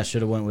 Yeah,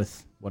 should have went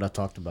with what I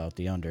talked about,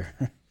 the under.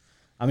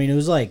 I mean, it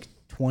was like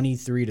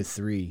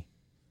 23-3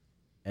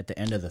 at the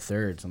end of the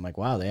third. So I'm like,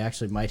 wow, they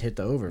actually might hit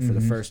the over for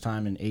the first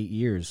time in 8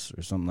 years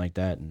or something like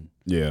that. And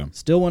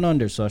still went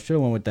under, so I should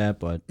have went with that.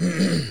 But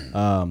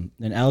then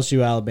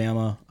LSU,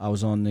 Alabama, I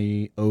was on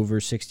the over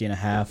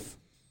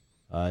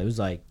 60.5. It was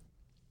like,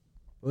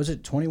 what was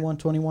it,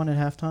 21-21 at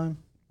halftime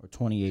or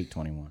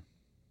 28-21?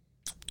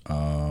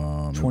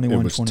 21,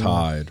 it was 21.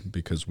 Tied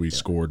because we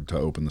scored to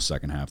open the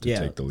second half to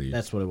take the lead.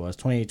 That's what it was.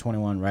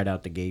 28-21 right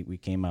out the gate. We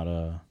came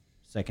out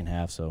second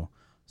half, so I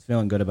was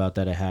feeling good about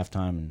that at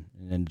halftime and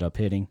it ended up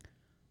hitting.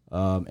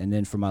 And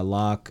then for my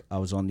lock, I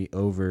was on the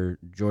over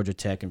Georgia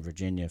Tech and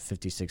Virginia,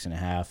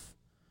 56.5.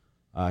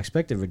 I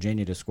expected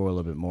Virginia to score a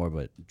little bit more,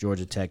 but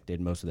Georgia Tech did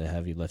most of the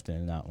heavy lifting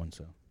in that one,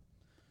 so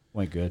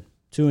went good.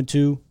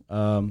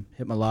 2-2,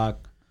 hit my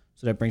lock.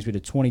 So that brings me to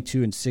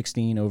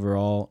 22-16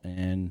 overall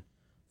and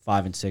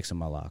 5-6 on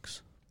my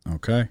locks.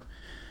 Okay.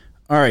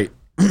 All right.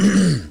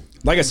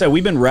 Like I said,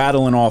 we've been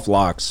rattling off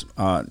locks,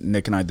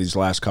 Nick and I, these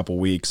last couple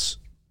weeks.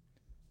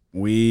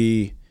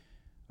 I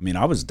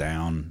was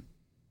down.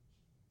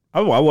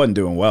 I wasn't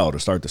doing well to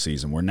start the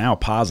season. We're now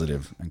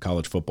positive in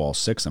college football,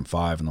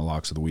 6-5 in the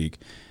locks of the week.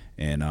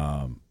 And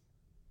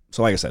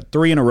so like I said,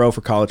 3 in a row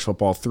for college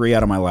football, 3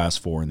 out of my last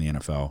 4 in the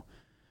NFL.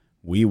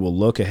 We will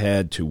look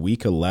ahead to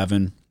week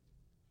 11.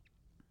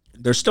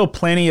 There's still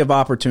plenty of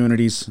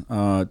opportunities,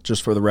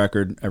 just for the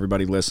record,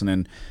 everybody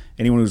listening.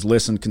 Anyone who's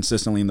listened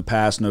consistently in the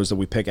past knows that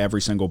we pick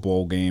every single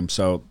bowl game.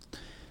 So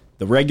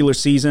the regular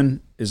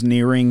season is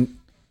nearing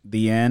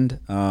the end,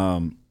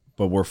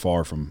 but we're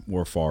far from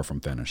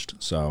finished.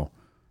 So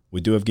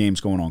we do have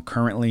games going on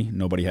currently.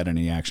 Nobody had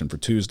any action for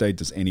Tuesday.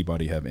 Does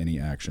anybody have any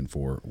action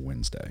for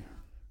Wednesday?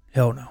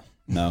 Hell no.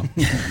 No?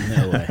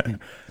 No way.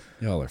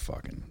 Y'all are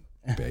fucking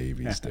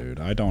babies, dude.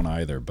 I don't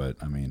either, but,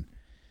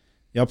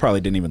 y'all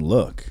probably didn't even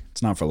look.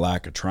 It's not for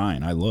lack of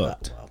trying. I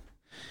looked. Well,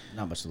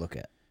 not much to look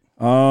at.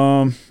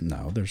 No,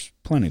 there's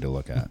plenty to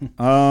look at.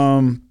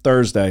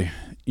 Thursday,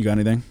 you got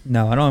anything?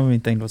 No, I don't have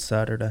anything till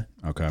Saturday.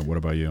 Okay, what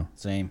about you?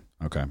 Same.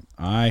 Okay,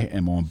 I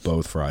am on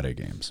both Friday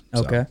games.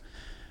 So, Okay.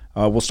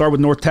 we'll start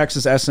with North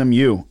Texas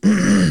SMU.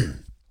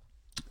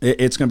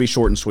 It's going to be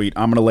short and sweet.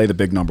 I'm going to lay the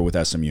big number with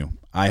SMU.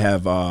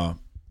 I've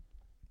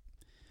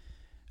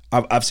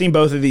seen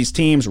both of these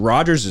teams.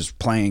 Rogers is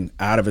playing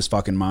out of his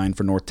fucking mind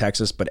for North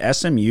Texas, but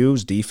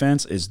SMU's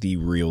defense is the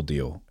real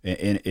deal.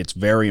 It's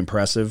very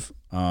impressive,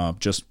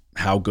 just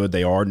how good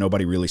they are.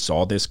 Nobody really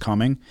saw this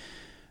coming.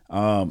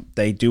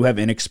 They do have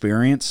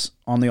inexperience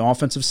on the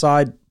offensive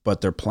side, but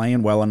they're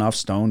playing well enough.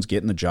 Stone's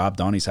getting the job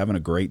done. He's having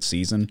a great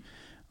season.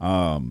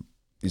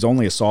 He's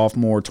only a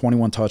sophomore,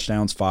 21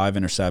 touchdowns, 5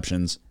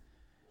 interceptions,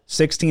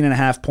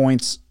 16.5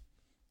 points.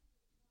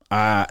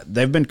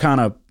 They've been kind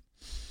of,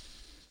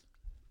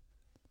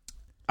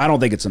 I don't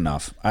think it's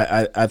enough.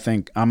 I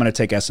think I'm going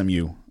to take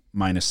SMU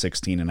minus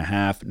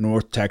 16.5.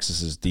 North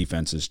Texas's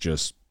defense is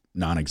just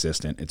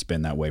non-existent. It's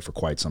been that way for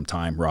quite some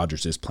time.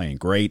 Rogers is playing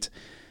great,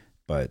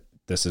 but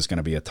this is going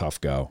to be a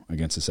tough go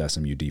against this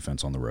SMU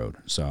defense on the road.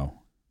 So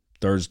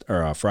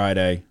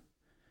Friday,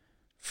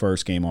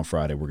 first game on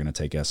Friday, we're going to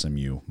take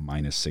SMU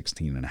minus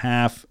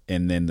 16.5.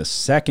 And then the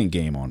second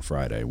game on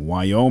Friday,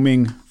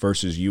 Wyoming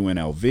versus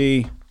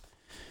UNLV.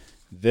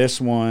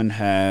 This one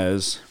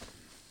has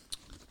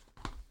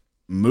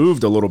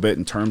moved a little bit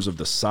in terms of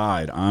the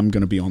side. I'm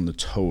going to be on the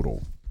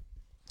total.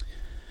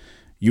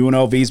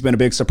 UNLV's been a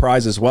big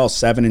surprise as well,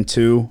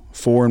 7-2,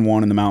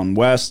 4-1 in the Mountain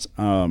West.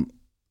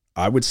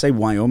 I would say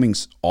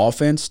Wyoming's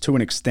offense, to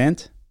an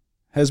extent,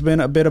 has been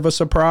a bit of a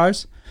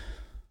surprise.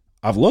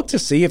 I've looked to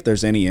see if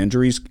there's any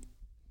injuries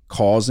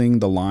causing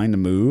the line to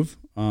move.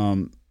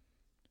 I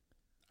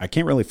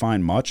can't really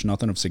find much,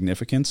 nothing of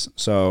significance.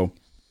 So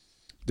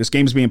this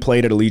game's being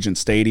played at Allegiant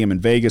Stadium in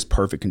Vegas,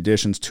 perfect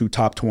conditions, 2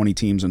 top 20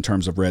 teams in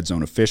terms of red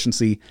zone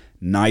efficiency.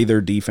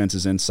 Neither defense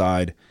is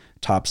inside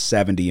top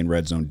 70 in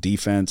red zone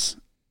defense.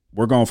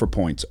 We're going for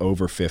points,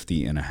 over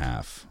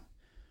 50.5.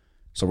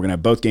 So we're going to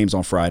have both games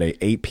on Friday,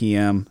 8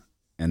 p.m.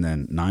 and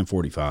then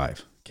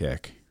 9:45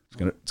 kick.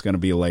 It's going to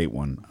be a late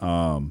one.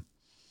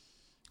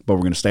 But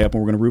we're going to stay up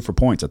and we're going to root for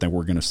points. I think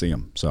we're going to see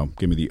them. So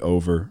give me the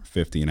over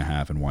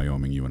 50.5 in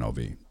Wyoming UNLV.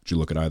 Did you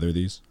look at either of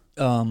these?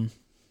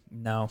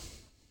 No.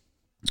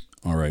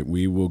 All right,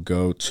 we will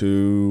go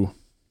to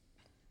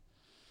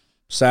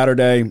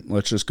Saturday.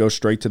 Let's just go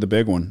straight to the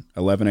big one.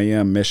 11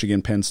 a.m.,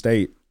 Michigan, Penn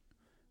State.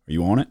 Are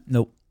you on it?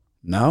 Nope.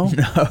 No?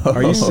 No.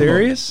 Are you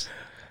serious?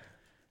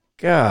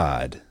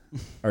 God.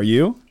 Are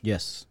you?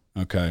 Yes.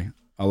 Okay.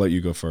 I'll let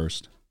you go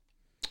first.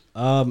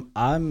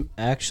 I'm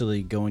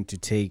actually going to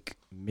take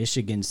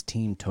Michigan's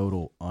team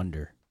total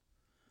under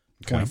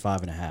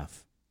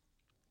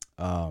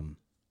 25.5.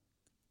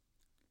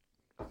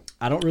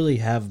 I don't really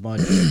have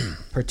much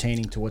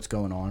pertaining to what's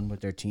going on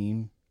with their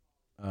team.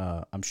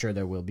 I'm sure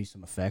there will be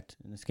some effect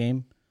in this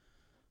game.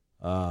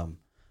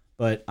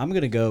 But I'm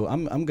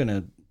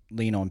gonna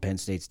lean on Penn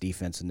State's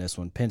defense in this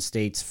one. Penn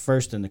State's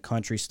first in the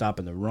country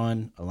stopping the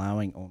run,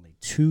 allowing only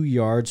 2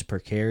 yards per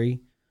carry.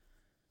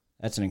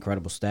 That's an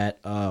incredible stat.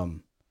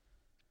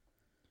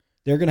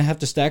 They're going to have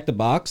to stack the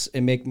box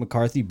and make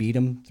McCarthy beat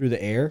them through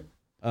the air.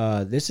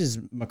 This is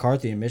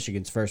McCarthy and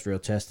Michigan's first real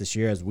test this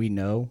year, as we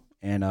know.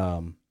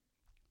 And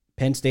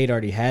Penn State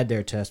already had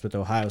their test with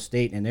Ohio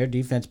State, and their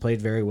defense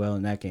played very well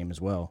in that game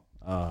as well.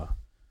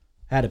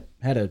 Had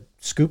a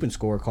scoop and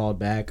score called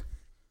back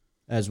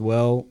as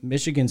well.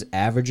 Michigan's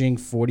averaging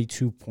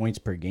 42 points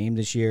per game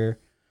this year,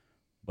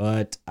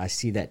 but I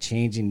see that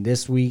changing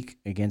this week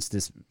against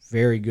this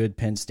very good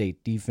Penn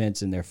State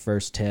defense in their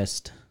first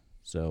test.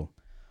 So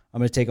I'm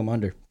going to take them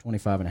under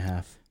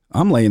 25.5.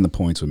 I'm laying the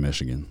points with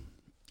Michigan.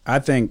 I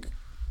think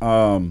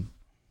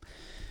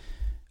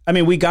I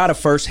mean, we got a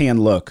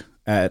firsthand look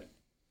at.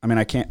 I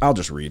mean, I'll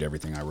just read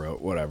everything I wrote.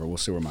 Whatever. We'll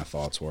see where my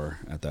thoughts were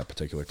at that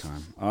particular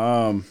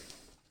time.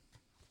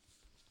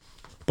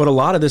 But a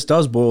lot of this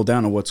does boil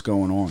down to what's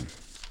going on,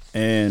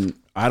 and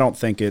I don't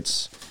think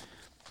it's.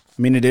 I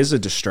mean, it is a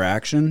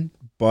distraction,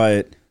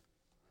 but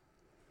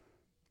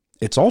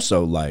it's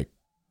also like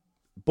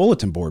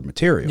bulletin board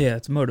material. Yeah,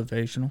 it's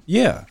motivational.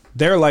 Yeah.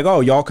 They're like, oh,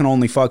 y'all can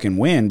only fucking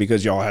win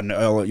because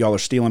y'all are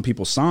stealing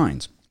people's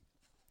signs.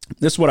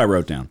 This is what I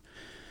wrote down.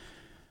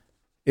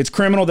 It's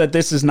criminal that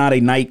this is not a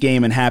night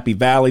game in Happy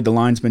Valley. The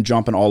line's been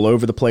jumping all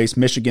over the place.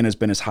 Michigan has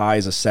been as high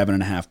as a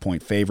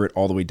 7.5-point favorite,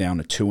 all the way down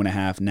to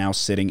 2.5, now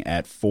sitting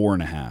at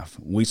 4.5.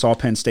 We saw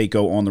Penn State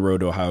go on the road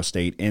to Ohio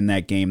State. In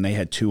that game, they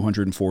had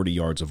 240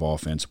 yards of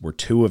offense, were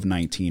 2 of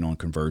 19 on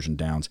conversion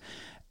downs.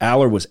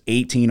 Aller was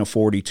 18 of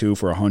 42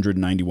 for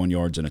 191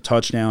 yards and a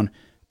touchdown.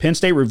 Penn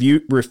State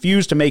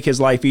refused to make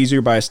his life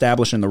easier by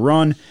establishing the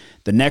run.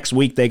 The next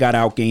week, they got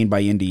outgained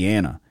by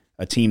Indiana,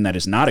 a team that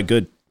is not a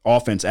good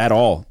offense at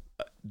all.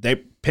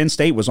 Penn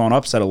State was on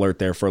upset alert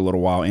there for a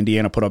little while.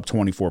 Indiana put up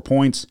 24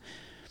 points,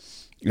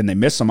 and they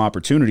missed some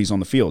opportunities on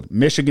the field.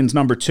 Michigan's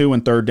number 2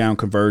 in third down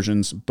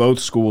conversions. Both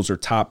schools are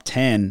top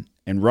 10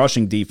 in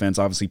rushing defense.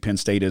 Obviously, Penn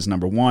State is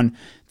number 1.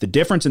 The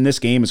difference in this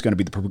game is going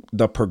to be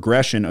the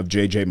progression of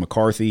J.J.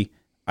 McCarthy.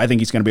 I think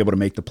he's going to be able to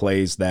make the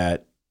plays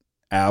that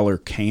Aller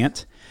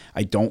can't.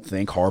 I don't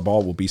think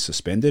Harbaugh will be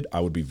suspended. I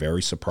would be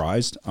very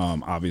surprised.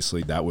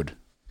 Obviously, that would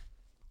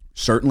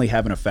certainly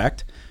have an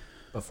effect.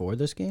 Before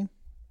this game?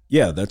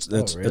 Yeah, that's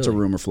really? That's a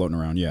rumor floating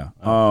around, yeah.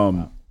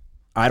 Wow.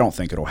 I don't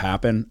think it'll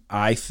happen.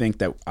 I think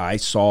that I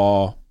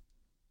saw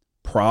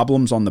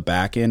problems on the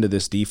back end of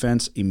this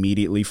defense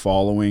immediately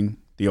following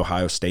the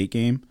Ohio State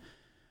game.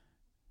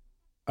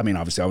 I mean,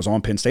 obviously, I was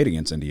on Penn State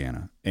against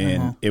Indiana,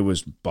 and it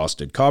was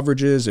busted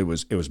coverages. It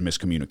was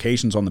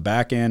miscommunications on the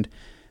back end.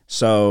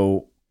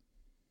 So,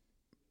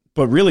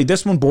 but really,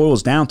 this one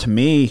boils down to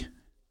me.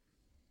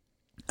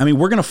 I mean,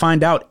 we're going to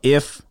find out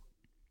if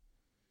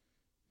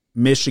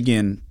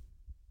Michigan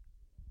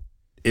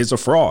is a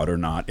fraud or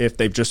not, if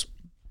they've just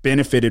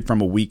benefited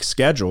from a weak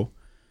schedule.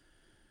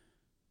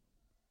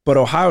 But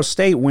Ohio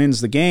State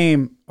wins the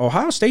game.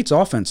 Ohio State's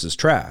offense is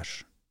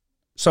trash.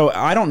 So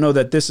I don't know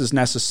that this is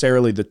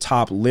necessarily the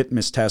top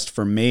litmus test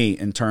for me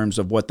in terms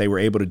of what they were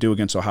able to do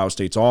against Ohio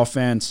State's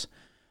offense,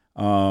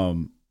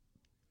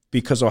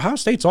 because Ohio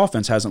State's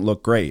offense hasn't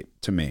looked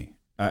great to me.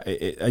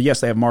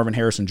 Yes, they have Marvin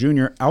Harrison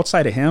Jr.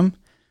 Outside of him,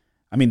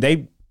 I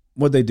mean,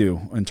 what'd they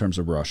do in terms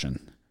of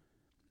rushing?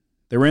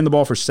 They ran the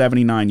ball for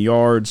 79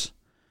 yards.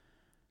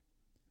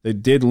 They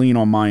did lean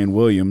on Mayan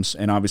Williams,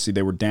 and obviously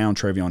they were down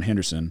Travion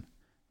Henderson.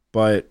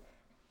 But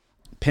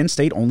Penn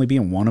State only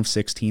being 1 of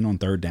 16 on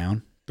third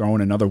down, throwing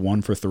another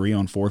 1 for 3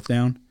 on fourth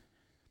down.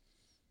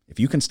 If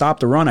you can stop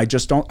the run,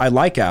 I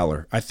like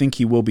Aller. I think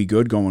he will be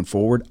good going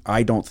forward.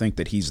 I don't think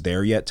that he's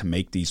there yet to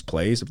make these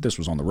plays. If this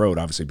was on the road,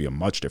 obviously it'd be a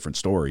much different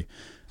story.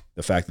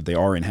 The fact that they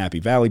are in Happy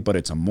Valley, but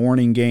it's a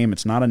morning game.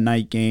 It's not a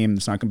night game.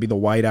 It's not going to be the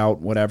whiteout,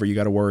 whatever you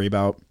got to worry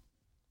about.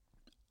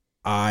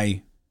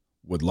 I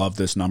would love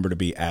this number to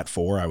be at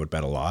 4. I would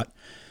bet a lot.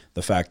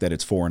 The fact that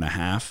it's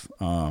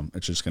 4.5,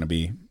 it's just going to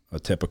be a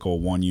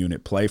typical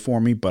 1-unit play for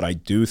me. But I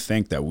do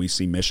think that we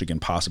see Michigan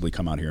possibly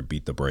come out here and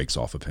beat the brakes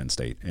off of Penn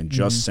State and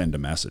just send a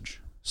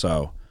message.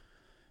 So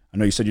I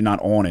know you said you're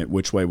not on it.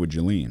 Which way would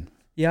you lean?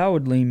 Yeah, I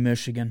would lean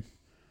Michigan.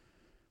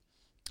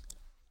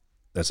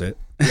 That's it?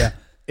 Yeah.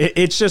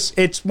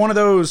 It's one of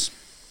those.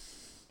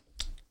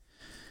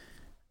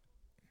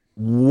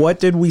 What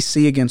did we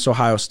see against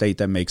Ohio State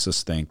that makes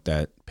us think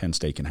that Penn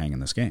State can hang in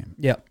this game?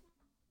 Yeah.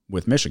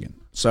 With Michigan.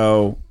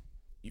 So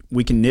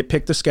we can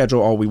nitpick the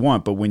schedule all we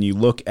want, but when you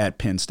look at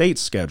Penn State's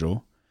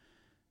schedule,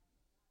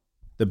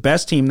 the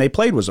best team they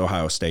played was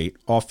Ohio State.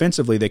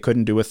 Offensively, they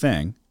couldn't do a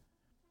thing.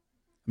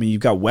 I mean,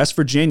 you've got West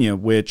Virginia,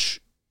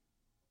 which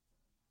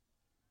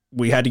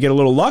we had to get a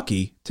little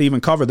lucky to even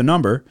cover the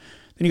number.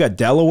 Then you got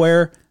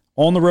Delaware,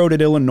 on the road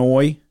at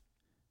Illinois,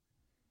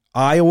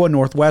 Iowa,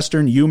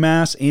 Northwestern,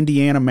 UMass,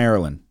 Indiana,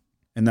 Maryland,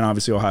 and then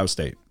obviously Ohio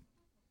State.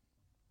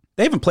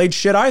 They haven't played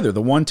shit either.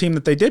 The one team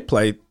that they did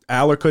play,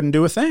 Aller couldn't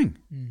do a thing.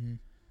 Mm-hmm.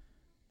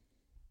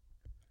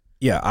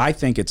 Yeah, I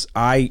think it's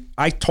I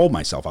told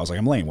myself, I was like,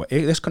 I'm laying.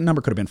 This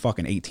number could have been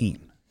fucking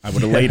 18. I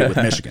would have laid it with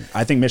Michigan.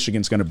 I think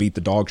Michigan's going to beat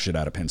the dog shit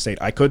out of Penn State.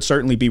 I could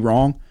certainly be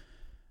wrong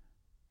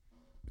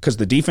because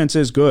the defense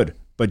is good,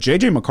 but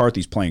J.J.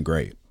 McCarthy's playing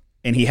great.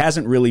 And he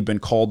hasn't really been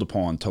called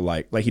upon to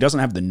like he doesn't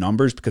have the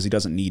numbers because he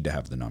doesn't need to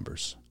have the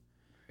numbers.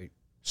 Right.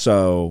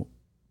 So,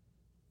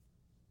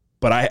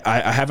 but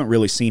I haven't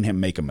really seen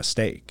him make a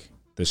mistake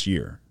this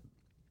year.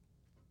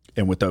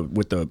 And with the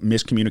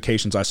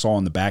miscommunications I saw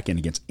in the back end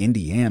against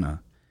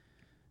Indiana,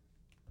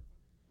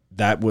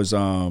 that was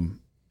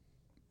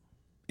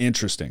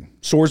interesting.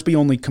 Sorsby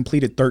only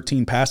completed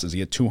 13 passes.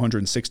 He had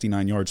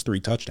 269 yards, 3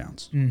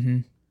 touchdowns. Mm-hmm.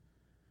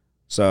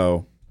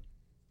 So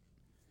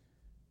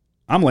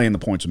I'm laying the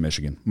points with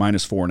Michigan,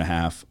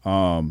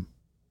 -4.5.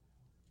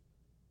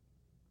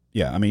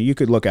 Yeah, I mean, you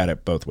could look at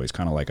it both ways,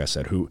 kind of like I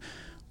said.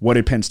 what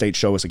did Penn State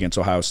show us against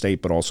Ohio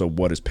State, but also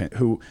what is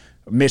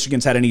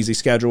Michigan's had an easy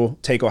schedule.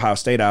 Take Ohio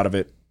State out of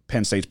it,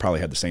 Penn State's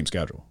probably had the same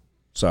schedule.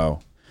 So,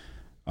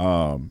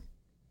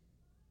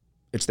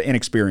 it's the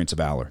inexperience of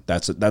Aller.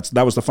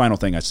 That was the final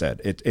thing I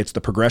said. It's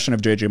the progression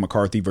of J.J.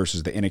 McCarthy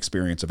versus the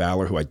inexperience of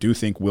Aller, who I do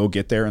think will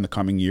get there in the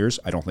coming years.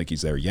 I don't think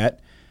he's there yet.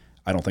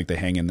 I don't think they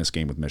hang in this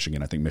game with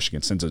Michigan. I think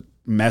Michigan sends a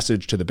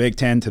message to the Big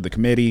Ten, to the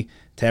committee,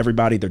 to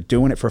everybody. They're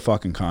doing it for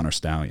fucking Connor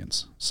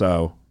Stallions.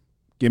 So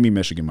give me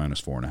Michigan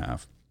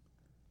 -4.5.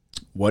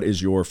 What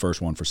is your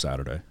first one for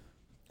Saturday?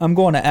 I'm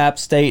going to App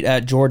State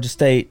at Georgia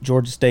State.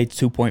 Georgia State's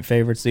 2-point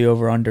favorites. The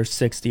over-under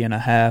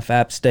 60.5.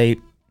 App State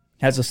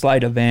has a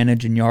slight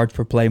advantage in yards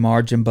per play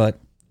margin, but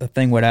the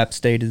thing with App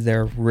State is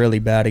they're really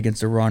bad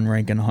against the run,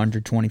 ranking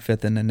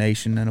 125th in the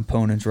nation in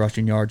opponents'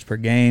 rushing yards per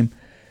game.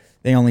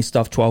 They only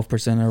stuff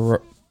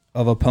 12%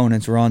 of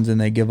opponents' runs, and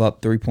they give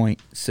up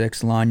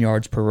 3.6 line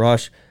yards per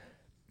rush.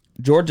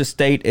 Georgia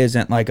State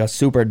isn't like a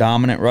super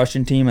dominant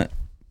rushing team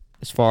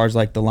as far as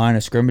like the line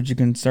of scrimmage is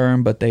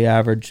concerned, but they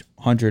average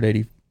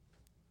 180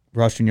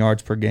 rushing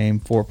yards per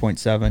game,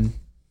 4.7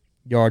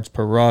 yards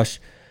per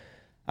rush.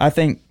 I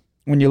think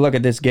when you look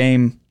at this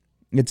game,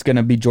 it's going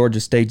to be Georgia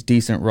State's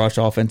decent rush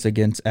offense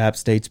against App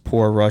State's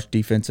poor rush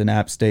defense, and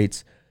App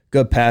State's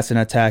good passing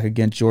attack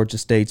against Georgia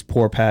State's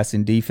poor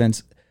passing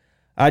defense.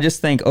 I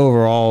just think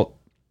overall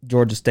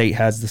Georgia State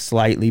has the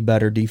slightly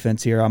better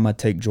defense here. I'm going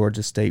to take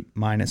Georgia State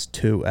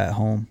 -2 at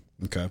home.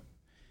 Okay.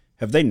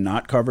 Have they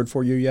not covered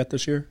for you yet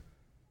this year?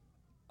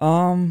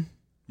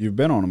 You've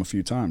been on them a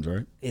few times,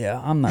 right? Yeah,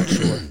 I'm not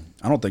sure.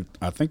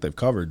 I think they've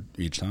covered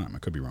each time. I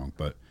could be wrong,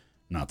 but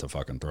not to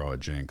fucking throw a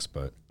jinx,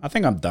 but I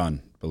think I'm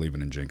done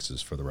believing in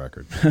jinxes for the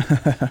record.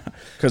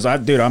 Because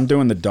I'm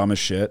doing the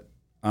dumbest shit.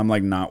 I'm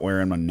like not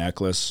wearing my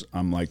necklace.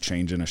 I'm like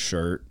changing a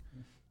shirt.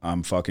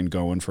 I'm fucking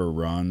going for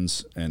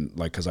runs, and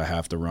like because I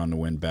have to run to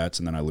win bets,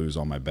 and then I lose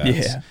all my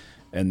bets. Yeah.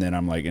 And then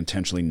I'm like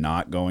intentionally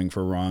not going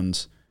for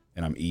runs,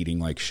 and I'm eating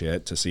like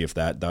shit to see if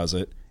that does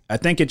it. I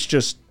think it's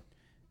just,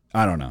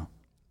 I don't know.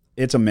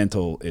 It's a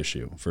mental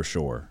issue for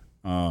sure.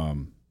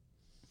 I'll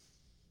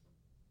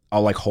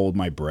like hold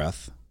my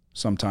breath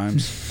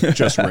sometimes,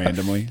 just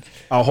randomly.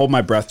 I'll hold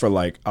my breath for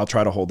I'll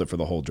try to hold it for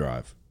the whole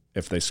drive.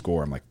 If they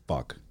score, I'm like,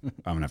 fuck, I'm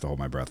going to have to hold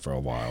my breath for a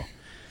while.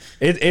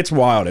 It's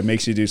wild. It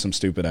makes you do some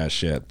stupid ass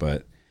shit,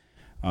 but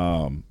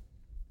I've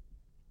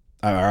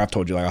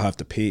told you, I'll have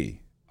to pee.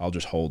 I'll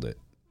just hold it.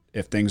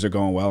 If things are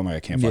going well, I'm like, I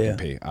can't fucking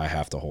pee. I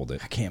have to hold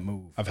it. I can't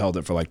move. I've held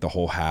it for like the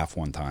whole half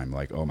one time,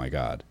 like, oh my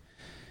God.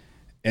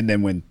 And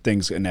then when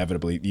things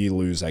inevitably, you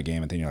lose that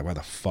game, and then you're like, why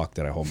the fuck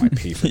did I hold my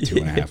pee for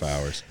 2.5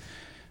 hours?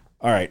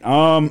 All right.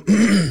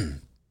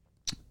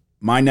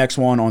 My next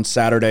one on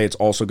Saturday, it's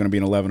also going to be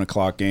an 11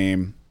 o'clock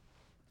game.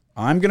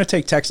 I'm going to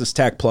take Texas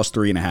Tech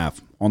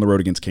 +3.5 on the road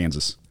against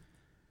Kansas.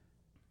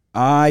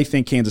 I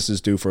think Kansas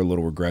is due for a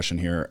little regression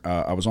here.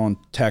 I was on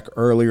Tech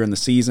earlier in the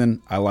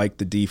season. I like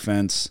the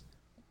defense.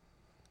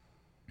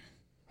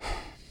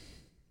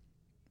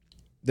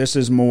 This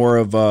is more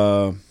of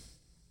a...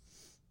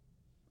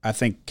 I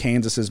think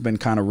Kansas has been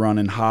kind of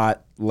running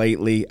hot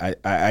lately.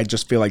 I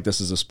just feel like this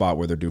is a spot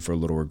where they're due for a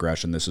little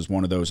regression. This is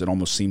one of those, it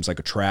almost seems like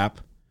a trap.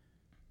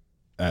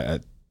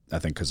 I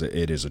think because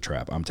it is a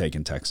trap. I'm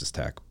taking Texas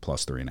Tech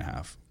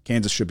 +3.5.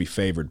 Kansas should be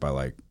favored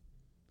by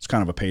it's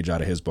kind of a page out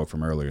of his book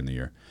from earlier in the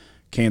year.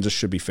 Kansas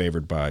should be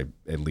favored by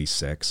at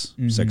least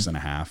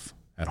 6.5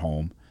 at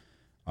home.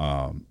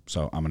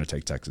 So I'm going to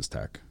take Texas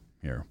Tech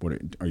here. What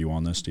are you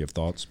on this? Do you have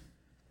thoughts?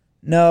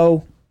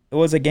 No, it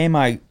was a game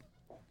I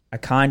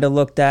kind of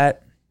looked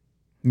at.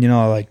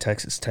 I like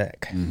Texas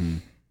Tech. Mm-hmm.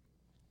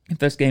 If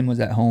this game was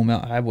at home,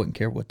 I wouldn't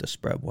care what the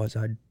spread was.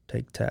 I'd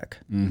take Tech.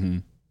 Mm-hmm.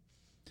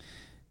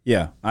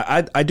 Yeah,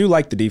 I do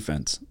like the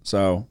defense,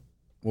 so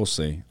we'll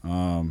see.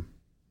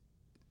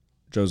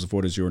 Joseph,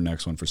 what is your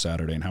next one for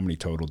Saturday, and how many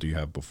total do you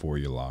have before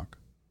you lock?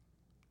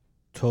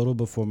 Total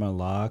before my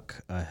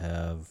lock, I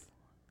have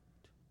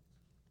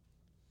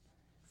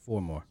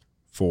 4 more.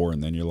 4,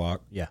 and then you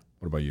lock? Yeah.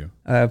 What about you?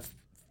 I have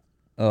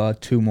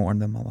 2 more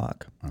than my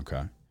lock.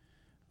 Okay.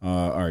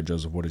 All right,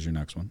 Joseph, what is your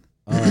next one?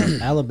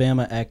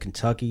 Alabama at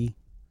Kentucky.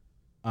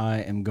 I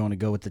am going to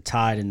go with the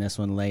Tide in this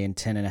one, laying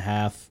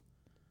 10.5.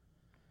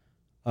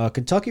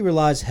 Kentucky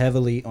relies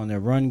heavily on their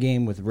run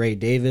game with Ray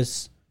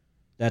Davis.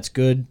 That's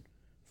good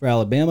for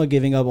Alabama,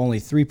 giving up only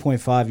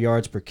 3.5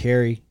 yards per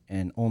carry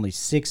and only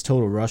 6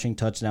 total rushing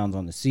touchdowns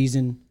on the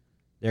season.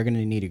 They're going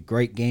to need a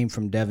great game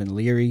from Devin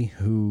Leary,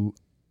 who,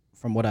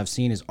 from what I've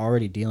seen, is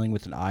already dealing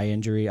with an eye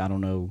injury. I don't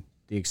know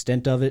the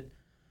extent of it.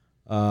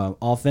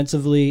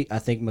 Offensively, I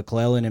think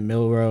McClellan and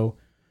Milroe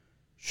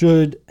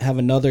should have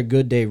another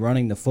good day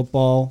running the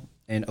football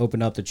and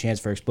open up the chance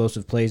for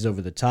explosive plays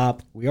over the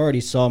top. We already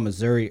saw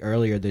Missouri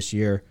earlier this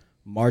year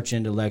march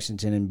into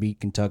Lexington and beat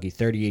Kentucky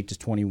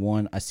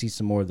 38-21. I see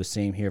some more of the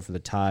same here for the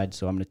Tide,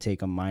 so I'm going to take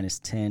them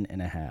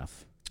 -10.5.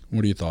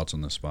 What are your thoughts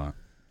on this spot?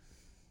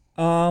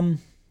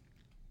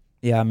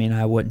 Yeah, I mean,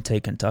 I wouldn't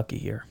take Kentucky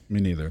here.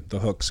 Me neither. The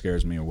hook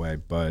scares me away,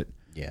 but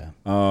yeah.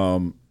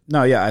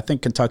 No, yeah, I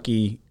think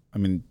Kentucky, I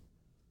mean,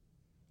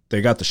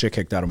 they got the shit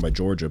kicked out of them by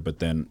Georgia, but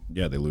then,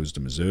 yeah, they lose to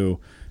Mizzou.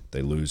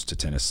 They lose to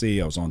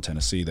Tennessee. I was on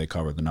Tennessee. They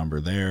covered the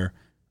number there.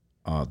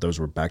 Those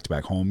were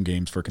back-to-back home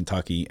games for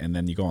Kentucky. And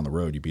then you go on the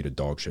road, you beat a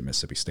dog shit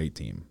Mississippi State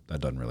team.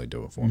 That doesn't really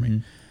do it for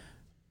me.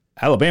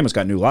 Alabama's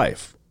got new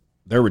life.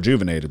 They're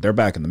rejuvenated. They're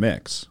back in the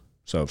mix.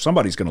 So if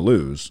somebody's going to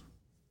lose,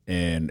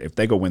 and if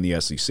they go win the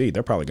SEC,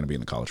 they're probably going to be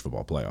in the college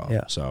football playoff.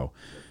 Yeah. So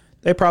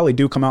they probably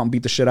do come out and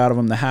beat the shit out of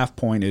them. The half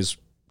point is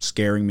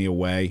scaring me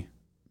away,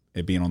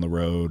 it being on the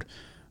road.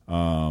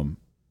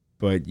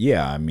 But,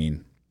 yeah, I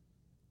mean,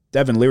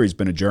 Devin Leary's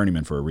been a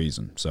journeyman for a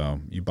reason. So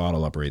you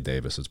bottle up Ray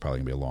Davis, it's probably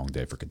going to be a long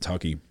day for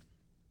Kentucky.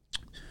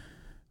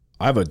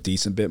 I have a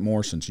decent bit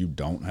more since you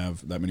don't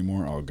have that many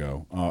more. I'll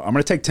go. I'm going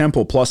to take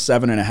Temple plus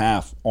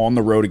 7.5 on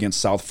the road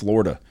against South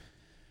Florida.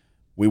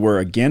 We were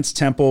against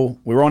Temple.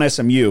 We were on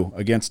SMU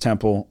against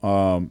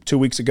Temple 2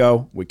 weeks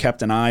ago. We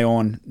kept an eye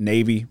on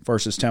Navy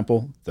versus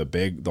Temple.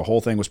 The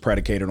whole thing was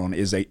predicated on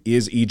is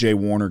E.J.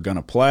 Warner going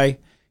to play?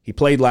 He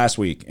played last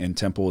week, and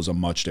Temple is a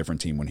much different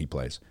team when he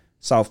plays.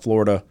 South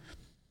Florida,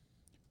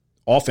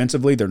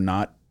 offensively, they're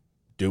not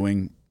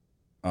doing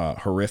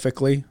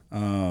horrifically.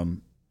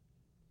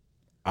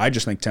 I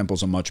just think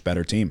Temple's a much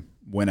better team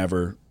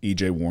whenever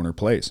E.J. Warner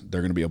plays.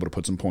 They're going to be able to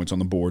put some points on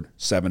the board.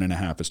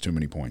 7.5 is too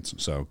many points.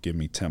 So give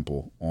me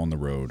Temple on the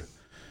road.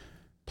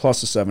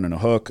 Plus a 7 and a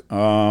hook.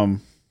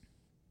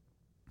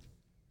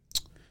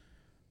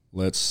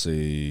 Let's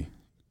see.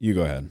 You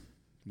go ahead.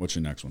 What's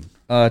your next one?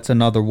 It's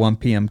another 1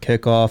 p.m.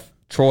 kickoff.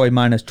 Troy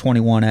minus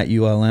 21 at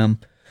ULM.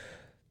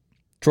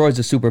 Troy's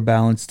a super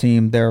balanced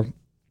team. They're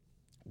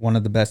one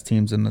of the best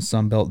teams in the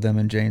Sun Belt, them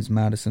and James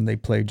Madison. They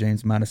played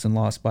James Madison,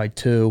 lost by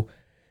 2.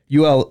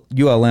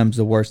 ULM's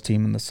the worst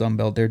team in the Sun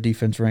Belt. Their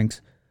defense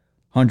ranks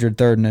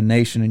 103rd in the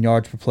nation in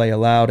yards per play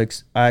allowed.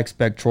 I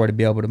expect Troy to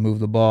be able to move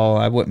the ball.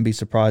 I wouldn't be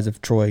surprised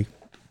if Troy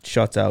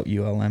shuts out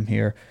ULM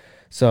here.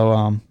 So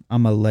I'm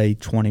going to lay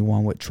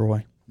 21 with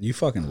Troy. You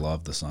fucking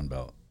love the Sun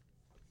Belt.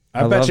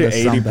 I bet you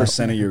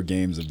 80% of your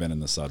games have been in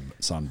the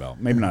Sun Belt.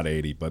 Maybe not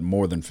 80, but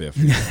more than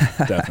 50.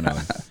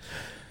 Definitely.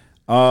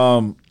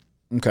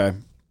 Okay.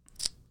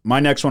 My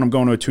next one, I'm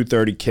going to a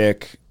 230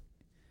 kick.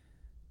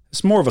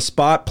 It's more of a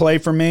spot play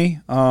for me.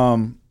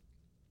 I'm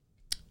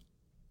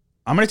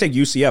going to take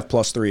UCF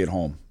plus 3 at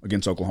home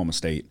against Oklahoma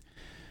State.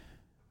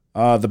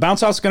 The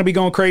bounce house is going to be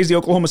going crazy.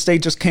 Oklahoma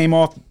State just came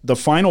off the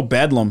final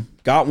bedlam,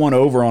 got one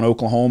over on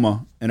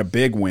Oklahoma in a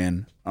big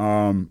win.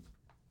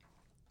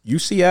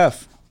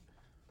 UCF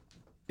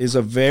is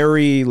a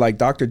very like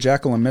Dr.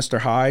 Jekyll and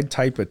Mr. Hyde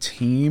type of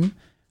team.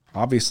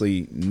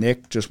 Obviously,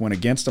 Nick just went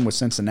against them with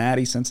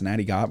Cincinnati.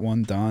 Cincinnati got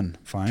one done,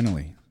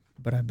 finally.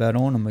 But I bet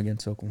on them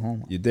against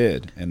Oklahoma. You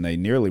did, and they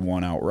nearly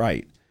won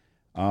outright.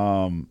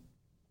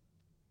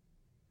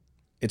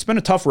 It's been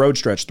a tough road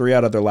stretch, 3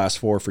 out of their last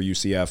 4 for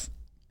UCF.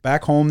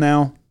 Back home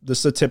now, this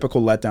is a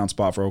typical letdown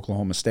spot for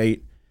Oklahoma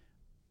State.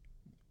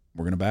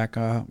 We're gonna back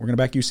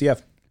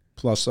UCF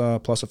plus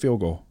a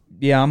field goal.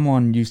 Yeah, I'm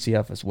on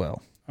UCF as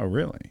well. Oh,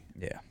 really?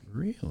 Yeah.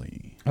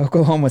 Really?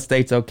 Oklahoma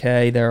State's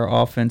okay. Their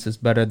offense is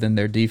better than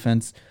their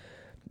defense.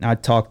 I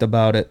talked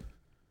about it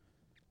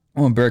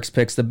on Burke's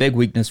picks. The big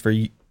weakness for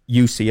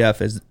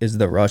UCF is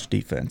the rush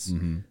defense.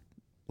 Mm-hmm.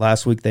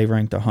 Last week they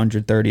ranked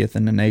 130th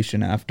in the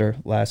nation. After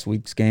last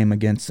week's game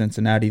against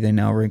Cincinnati, they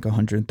now rank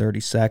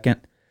 132nd.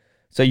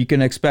 So you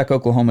can expect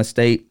Oklahoma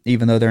State,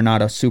 even though they're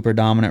not a super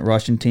dominant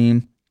rushing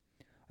team,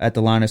 at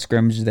the line of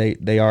scrimmage,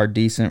 they are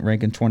decent,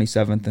 ranking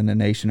 27th in the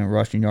nation in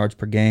rushing yards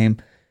per game.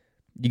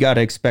 You got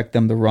to expect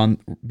them to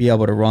be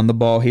able to run the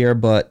ball here,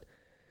 but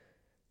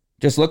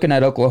just looking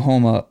at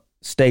Oklahoma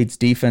State's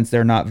defense,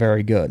 they're not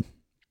very good.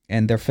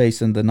 And they're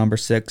facing the number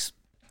 6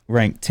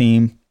 ranked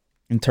team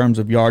in terms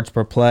of yards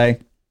per play.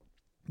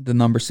 The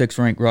number 6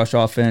 ranked rush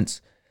offense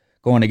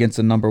going against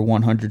the number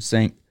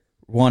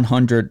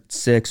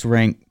 106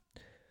 ranked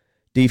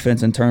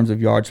defense in terms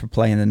of yards per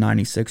play and the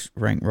 96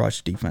 ranked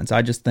rush defense.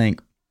 I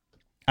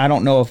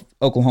don't know if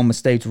Oklahoma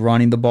State's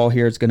running the ball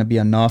here is going to be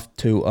enough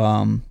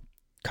to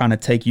kind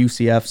of take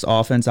UCF's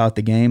offense out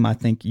the game. I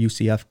think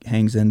UCF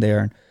hangs in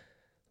there. And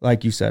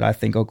like you said, I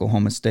think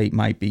Oklahoma State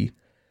might be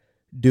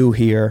due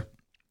here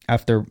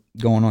after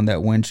going on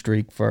that win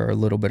streak for a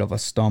little bit of a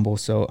stumble.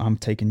 So I'm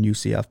taking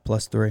UCF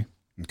plus 3.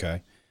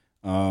 Okay.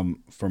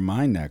 For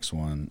my next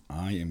one,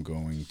 I am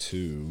going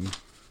to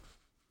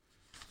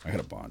 – I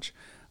got a bunch.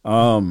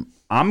 I'm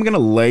going to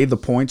lay the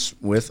points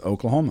with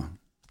Oklahoma.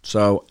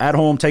 So at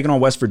home, taking on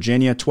West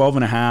Virginia,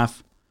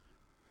 12.5.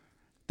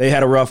 They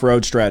had a rough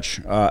road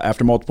stretch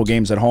after multiple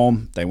games at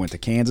home. They went to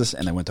Kansas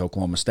and they went to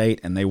Oklahoma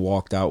State, and they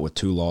walked out with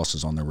 2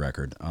 losses on their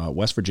record.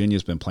 West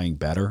Virginia's been playing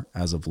better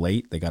as of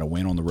late. They got a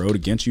win on the road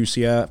against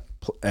UCF.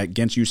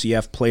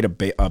 Played a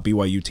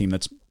BYU team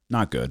that's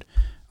not good,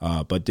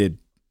 but did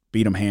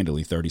beat them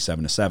handily,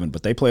 37-7.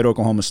 But they played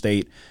Oklahoma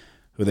State,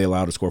 who they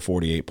allowed to score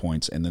 48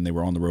 points, and then they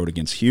were on the road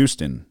against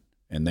Houston,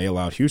 and they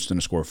allowed Houston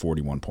to score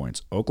 41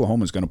 points.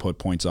 Oklahoma's going to put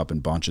points up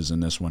in bunches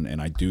in this one,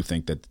 and I do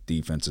think that the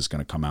defense is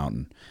going to come out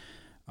and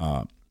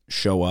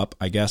show up,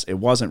 I guess. It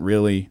wasn't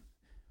really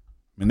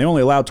 – mean, they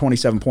only allowed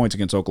 27 points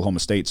against Oklahoma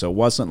State, so it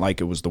wasn't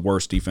like it was the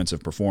worst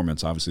defensive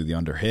performance. Obviously, the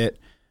under hit.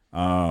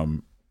 I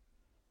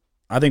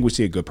think we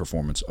see a good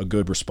performance, a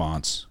good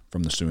response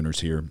from the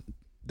Sooners here.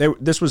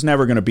 This was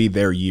never going to be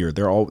their year.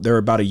 They're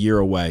about a year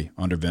away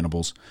under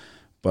Venables,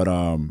 but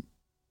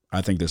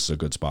I think this is a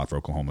good spot for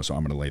Oklahoma, so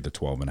I'm going to lay the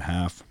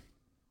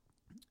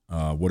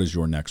 12.5. What is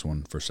your next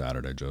one for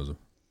Saturday, Joseph?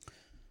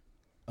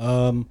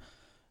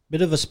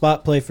 Bit of a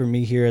spot play for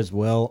me here as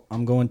well.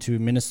 I'm going to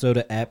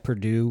Minnesota at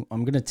Purdue.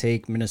 I'm going to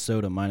take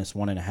Minnesota minus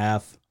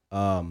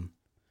 1.5.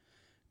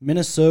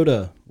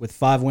 Minnesota, with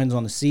 5 wins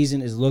on the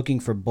season, is looking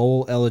for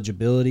bowl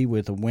eligibility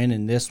with a win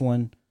in this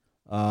one.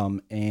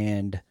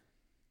 And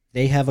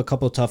they have a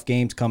couple of tough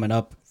games coming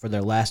up for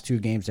their last 2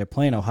 games. They're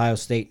playing Ohio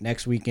State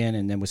next weekend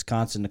and then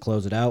Wisconsin to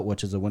close it out,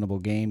 which is a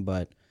winnable game,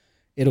 but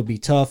it'll be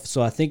tough.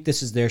 So I think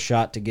this is their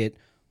shot to get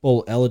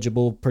bowl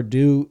eligible.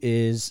 Purdue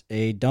is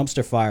a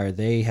dumpster fire.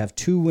 They have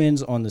 2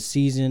 wins on the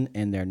season,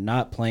 and they're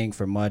not playing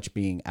for much,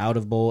 being out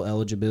of bowl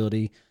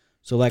eligibility.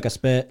 So like I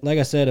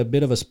said, a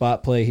bit of a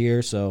spot play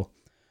here. So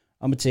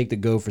I'm going to take the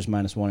Gophers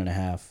minus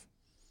 1.5.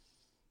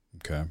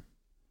 Okay.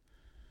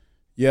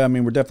 Yeah, I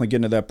mean, we're definitely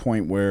getting to that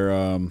point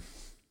where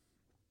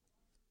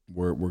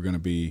we're going to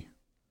be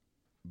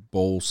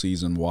bowl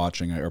season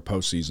watching, or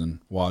postseason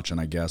watching,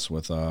 I guess,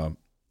 with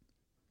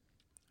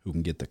who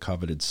can get the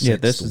coveted 6th. Yeah,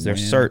 this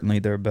is certainly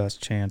their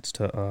best chance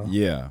to.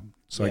 Yeah,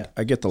 so yeah,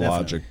 I get the definitely.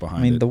 logic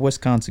behind it. I mean, the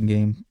Wisconsin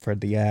game for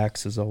the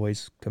Axe is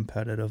always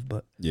competitive,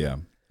 but yeah,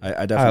 I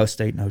definitely Ohio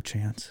State no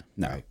chance.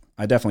 No,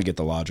 I definitely get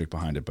the logic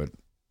behind it, but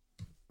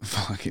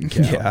fucking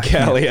Yeah,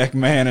 Caliac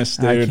Manis,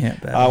 dude. I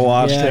can't bet I him.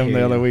 watched Yeah, I him hear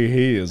the other you. week.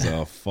 He is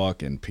a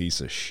fucking piece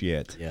of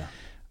shit. Yeah.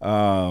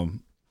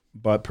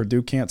 But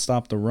Purdue can't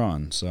stop the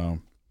run. So,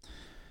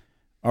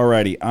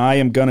 alrighty, I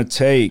am gonna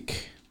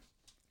take.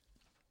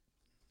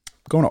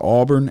 Going to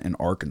Auburn and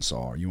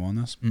Arkansas. Are you on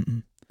this?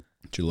 Mm-mm.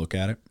 Did you look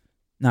at it?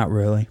 Not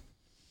really.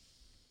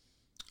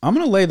 I'm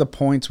going to lay the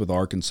points with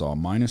Arkansas,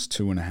 minus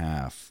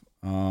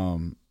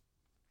 2.5.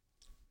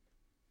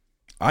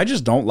 I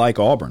just don't like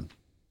Auburn.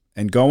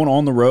 And going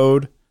on the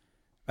road,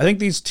 I think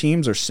these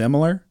teams are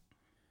similar.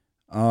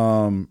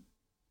 Auburn's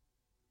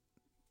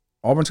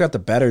got the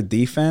better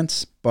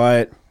defense,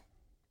 but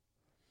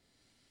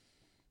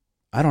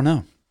I don't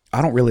know.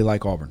 I don't really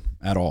like Auburn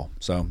at all.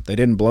 So they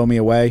didn't blow me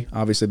away.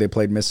 Obviously, they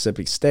played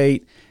Mississippi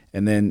State,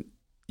 and then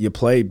you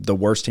played the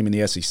worst team in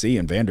the SEC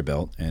in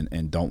Vanderbilt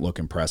and don't look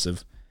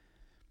impressive.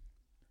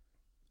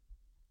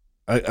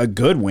 A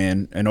good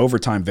win, an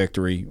overtime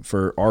victory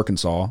for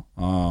Arkansas.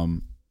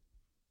 And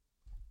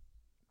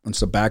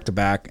so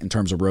back-to-back in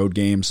terms of road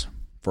games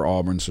for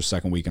Auburn, so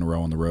second week in a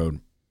row on the road.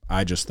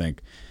 I just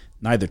think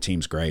neither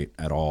team's great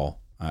at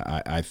all.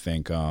 I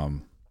think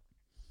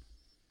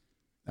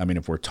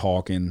if we're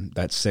talking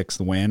that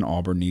 6th win,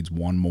 Auburn needs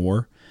one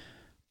more.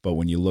 But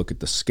when you look at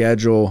the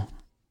schedule,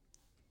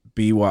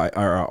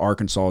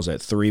 Arkansas is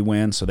at 3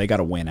 wins, so they got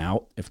to win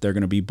out if they're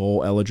going to be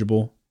bowl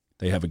eligible.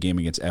 They have a game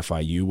against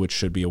FIU, which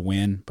should be a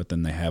win, but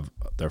then they have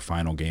their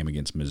final game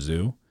against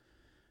Mizzou.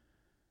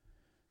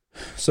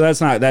 So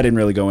that didn't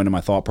really go into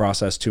my thought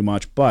process too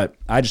much, but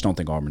I just don't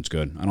think Auburn's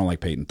good. I don't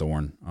like Peyton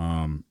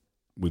Thorne.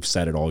 We've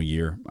said it all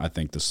year. I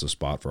think this is a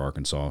spot for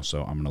Arkansas,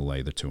 so I'm going to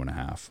lay the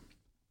 2.5.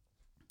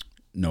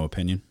 No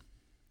opinion?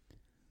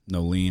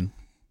 No lean?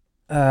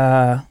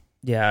 Yeah,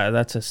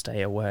 that's a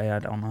stay away. I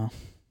don't know.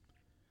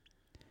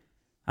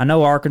 I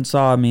know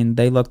Arkansas,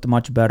 they looked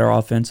much better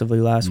offensively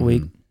last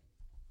week.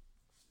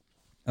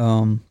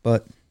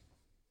 But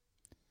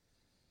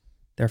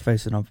they're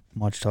facing a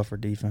much tougher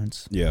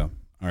defense. Yeah.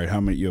 All right,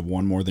 how many? You have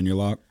one more than your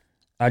lock?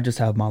 I just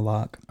have my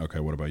lock. Okay,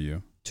 what about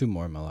you? 2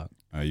 more in my lock.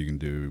 You can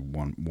do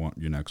one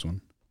your next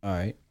one. All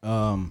right.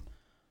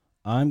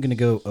 I'm going to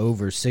go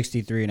over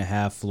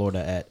 63.5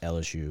 Florida at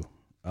LSU.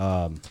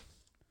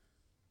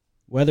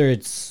 Whether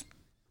it's,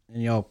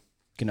 and y'all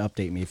can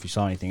update me if you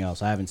saw anything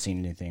else. I haven't seen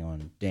anything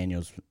on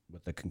Daniels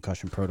with the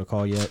concussion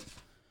protocol yet.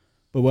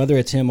 But whether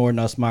it's him or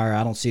Nussmeier,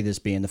 I don't see this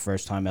being the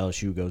first time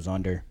LSU goes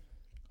under.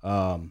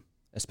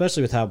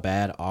 Especially with how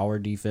bad our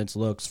defense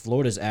looks.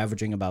 Florida's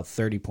averaging about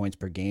 30 points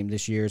per game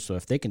this year. So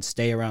if they can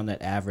stay around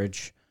that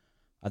average,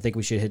 I think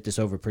we should hit this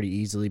over pretty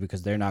easily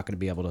because they're not going to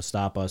be able to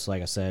stop us.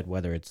 Like I said,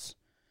 whether it's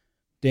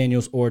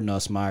Daniels or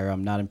Nussmeier,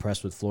 I'm not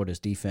impressed with Florida's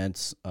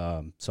defense. So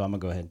I'm going to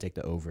go ahead and take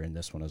the over in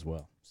this one as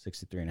well.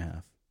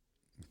 63.5.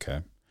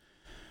 Okay.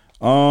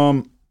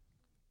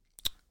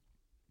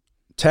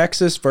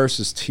 Texas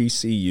versus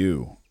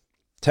TCU.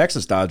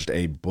 Texas dodged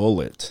a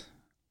bullet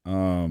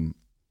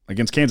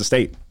against Kansas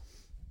State.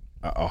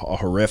 A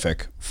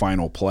horrific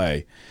final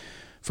play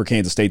for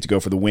Kansas State to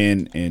go for the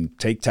win and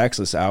take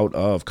Texas out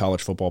of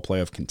college football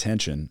playoff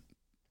contention.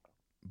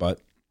 But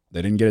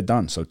they didn't get it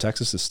done. So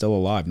Texas is still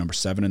alive, number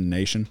 7 in the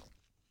nation.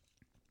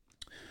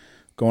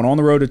 Going on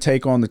the road to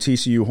take on the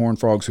TCU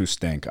Horned Frogs, who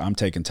stink. I'm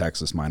taking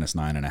Texas minus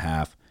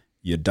 9.5.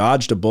 You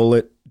dodged a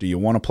bullet. Do you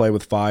want to play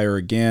with fire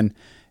again?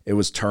 It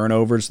was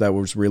turnovers that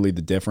was really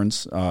the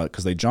difference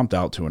because they jumped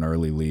out to an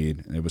early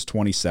lead. It was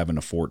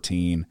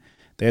 27-14.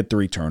 They had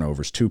 3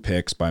 turnovers, 2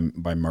 picks by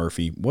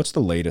Murphy. What's the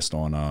latest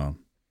on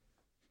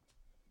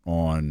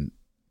on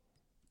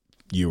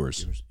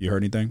Ewers. You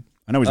heard anything?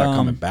 I know he's not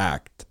coming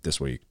back this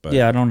week, but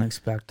yeah, I don't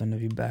expect him to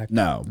be back.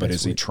 No, but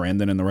is he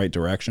trending in the right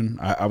direction?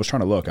 I was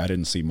trying to look. I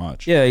didn't see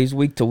much. Yeah, he's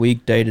week to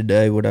week, day to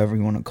day, whatever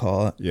you want to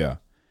call it. Yeah.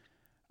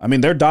 I mean,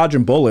 they're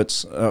dodging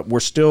bullets. We're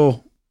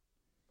still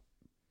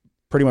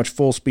pretty much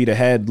full speed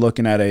ahead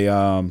looking at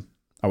I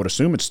would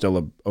assume it's still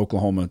a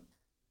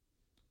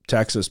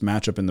Oklahoma-Texas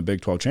matchup in the Big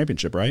 12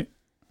 championship, right?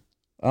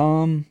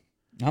 I'm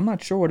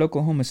not sure what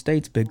Oklahoma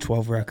State's Big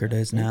 12 record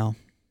is now.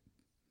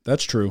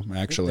 That's true,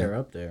 actually. They're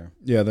up there.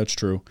 Yeah, that's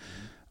true.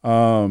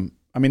 I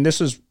mean, this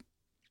is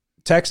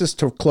Texas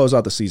to close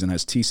out the season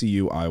has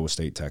TCU, Iowa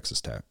State, Texas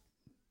Tech.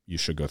 You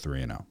should go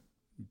 3-0.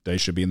 They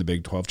should be in the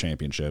Big 12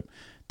 championship.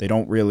 They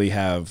don't really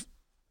have.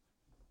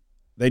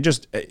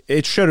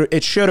 It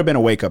should have been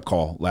a wake up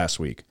call last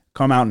week.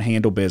 Come out and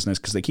handle business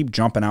because they keep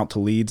jumping out to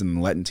leads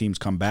and letting teams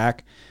come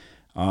back.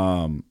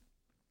 I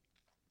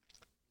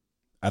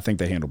think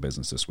they handle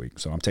business this week,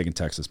 so I'm taking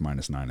Texas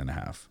minus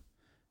 9.5.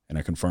 And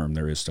I confirm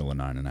there is still a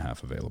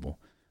 9.5 available.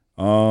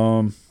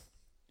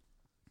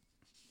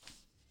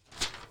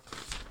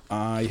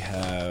 I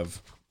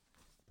have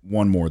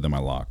one more than my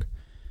lock.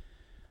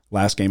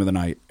 Last game of the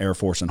night, Air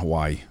Force in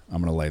Hawaii.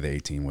 I'm going to lay the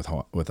 18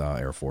 with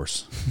Air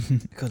Force.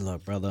 Good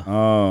luck, brother.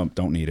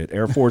 Don't need it.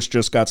 Air Force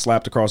just got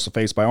slapped across the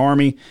face by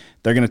Army.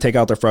 They're going to take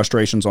out their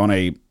frustrations on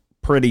a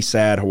pretty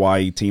sad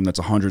Hawaii team that's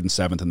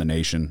 107th in the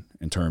nation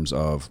in terms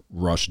of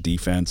rush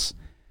defense.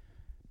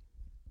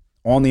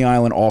 On the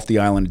island, off the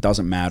island, it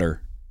doesn't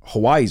matter.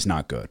 Hawaii's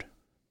not good.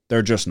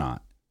 They're just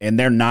not. And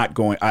they're not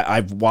going.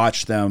 I've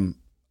watched them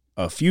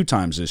a few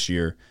times this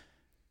year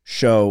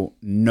show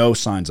no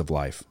signs of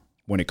life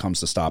when it comes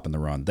to stopping the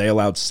run. They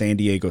allowed San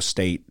Diego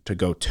State to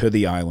go to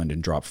the island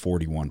and drop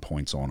 41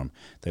 points on them.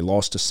 They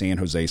lost to San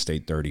Jose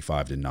State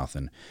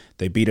 35-0.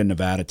 They beat a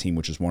Nevada team,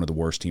 which is one of the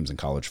worst teams in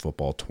college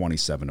football,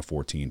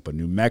 27-14. But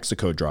New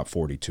Mexico dropped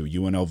 42.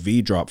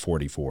 UNLV dropped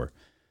 44.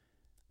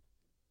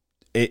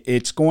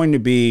 It's going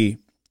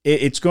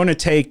to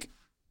take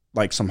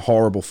like some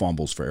horrible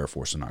fumbles for Air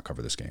Force to not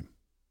cover this game,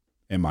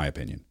 in my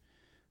opinion.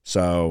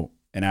 So,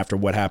 and after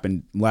what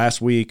happened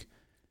last week,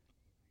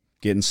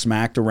 getting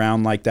smacked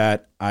around like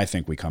that, I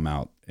think we come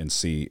out and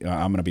see.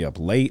 I'm going to be up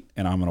late,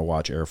 and I'm going to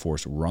watch Air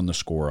Force run the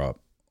score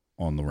up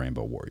on the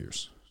Rainbow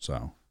Warriors.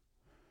 So,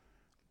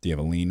 do you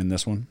have a lean in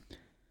this one?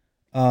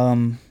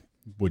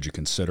 Would you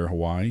consider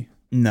Hawaii?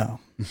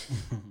 No.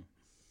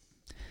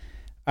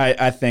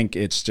 I think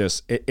it's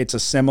just it's a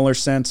similar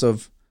sense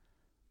of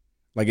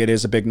like it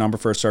is a big number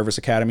for a service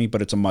academy,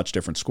 but it's a much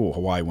different school.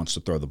 Hawaii wants to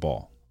throw the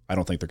ball. I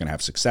don't think they're going to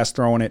have success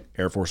throwing it.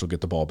 Air Force will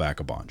get the ball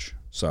back a bunch.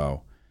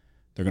 So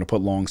they're going to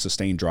put long,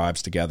 sustained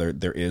drives together.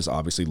 There is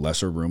obviously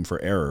lesser room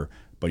for error,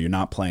 but you're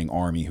not playing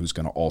Army, who's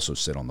going to also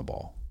sit on the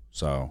ball.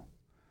 So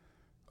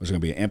there's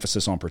going to be an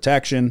emphasis on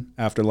protection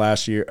after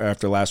last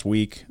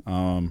week.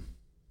 But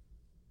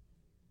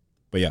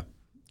yeah,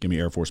 give me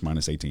Air Force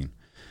minus 18.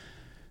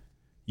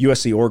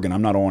 USC Oregon,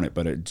 I'm not on it,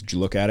 but did you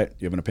look at it? Do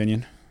you have an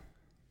opinion?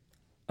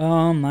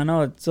 I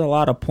know it's a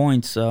lot of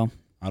points, so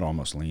I'd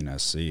almost lean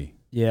SC.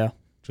 Yeah.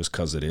 Just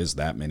because it is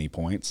that many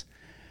points.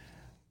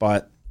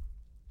 But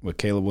with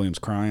Caleb Williams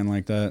crying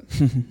like that,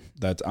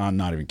 I'm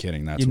not even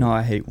kidding. That's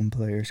I hate when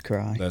players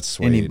cry. That's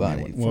swayed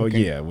anybody. Well,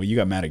 yeah. Well, you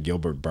got mad at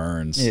Gilbert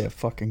Burns. Yeah,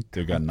 fucking.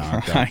 Dude got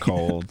knocked out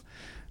cold.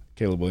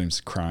 Caleb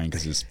Williams crying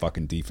because his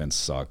fucking defense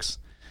sucks.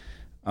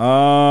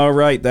 All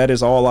right, that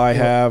is all I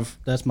have.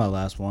 That's my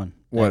last one.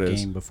 What that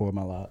is? game before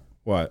my lot?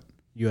 What?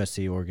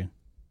 USC Oregon.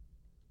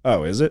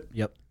 Oh, is it?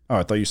 Yep. Oh,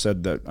 I thought you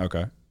said that.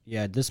 Okay.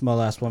 Yeah, this is my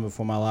last one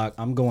before my lock.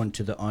 I'm going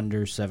to the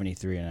under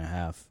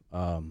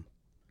 73.5.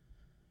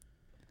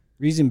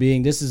 Reason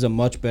being, this is a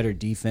much better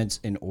defense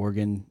in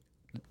Oregon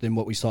than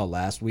what we saw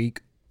last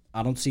week.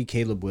 I don't see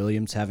Caleb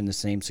Williams having the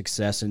same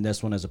success in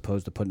this one as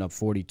opposed to putting up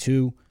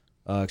 42,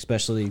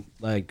 especially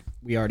like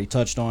we already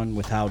touched on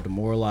with how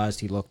demoralized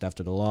he looked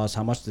after the loss.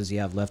 How much does he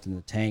have left in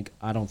the tank?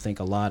 I don't think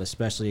a lot,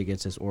 especially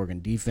against this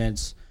Oregon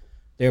defense.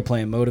 They're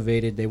playing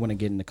motivated. They want to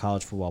get in the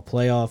college football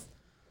playoff.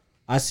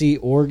 I see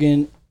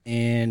Oregon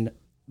and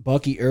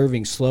Bucky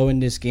Irving slowing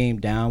this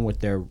game down with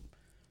their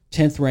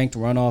 10th ranked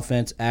run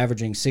offense,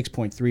 averaging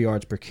 6.3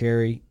 yards per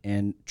carry,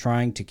 and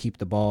trying to keep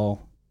the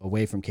ball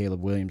away from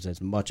Caleb Williams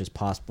as much as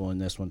possible in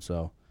this one.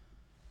 So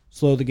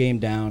slow the game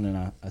down,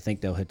 and I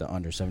think they'll hit the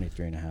under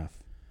 73.5.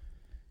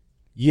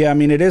 Yeah, I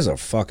mean, it is a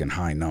fucking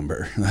high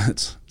number.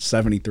 That's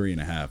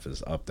 73.5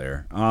 is up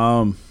there.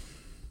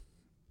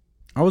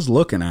 I was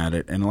looking at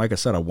it, and like I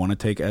said, I want to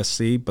take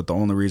SC, but the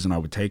only reason I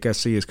would take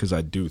SC is because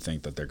I do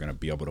think that they're going to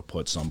be able to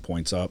put some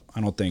points up. I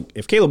don't think –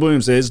 if Caleb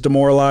Williams is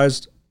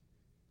demoralized,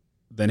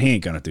 then he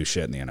ain't going to do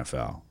shit in the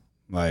NFL.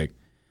 Like,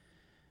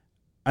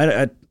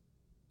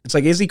 it's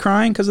like, is he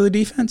crying because of the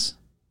defense?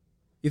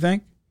 You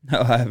think?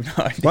 No, I have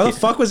no idea. Why the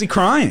fuck was he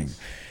crying?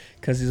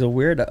 Because he's a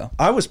weirdo.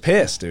 I was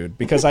pissed, dude,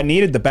 because I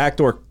needed the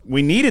backdoor.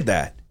 We needed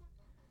that.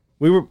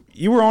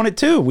 You were on it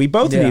too. We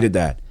both needed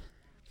that.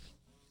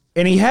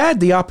 And he had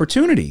the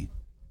opportunity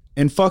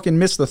and fucking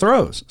missed the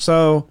throws.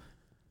 So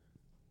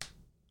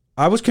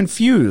I was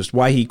confused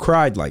why he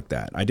cried like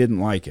that. I didn't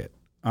like it.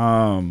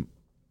 But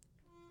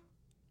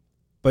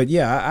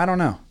yeah, I don't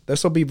know.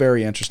 This will be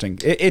very interesting.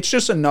 It's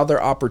just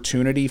another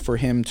opportunity for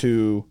him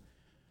to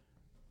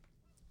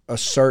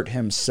assert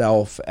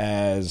himself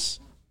as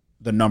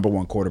the number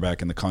one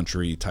quarterback in the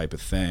country type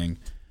of thing.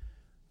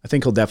 I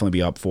think he'll definitely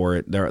be up for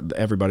it.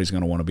 Everybody's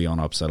going to want to be on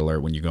upset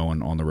alert when you go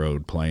on the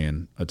road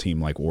playing a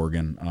team like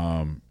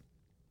Oregon.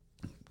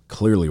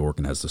 Clearly,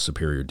 Oregon has the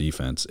superior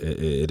defense.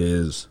 It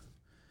is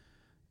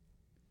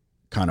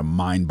kind of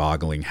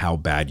mind-boggling how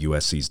bad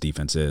USC's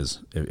defense is.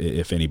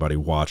 If anybody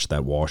watched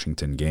that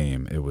Washington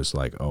game, it was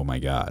like, oh my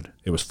God.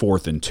 It was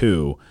 4th and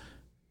 2,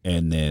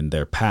 and then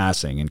they're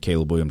passing, and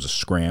Caleb Williams is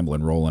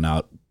scrambling, rolling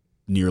out,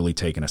 nearly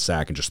taking a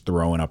sack and just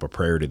throwing up a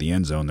prayer to the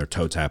end zone. They're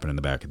toe tapping in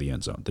the back of the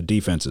end zone. The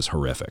defense is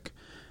horrific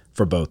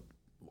for both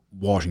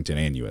Washington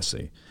and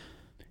USC.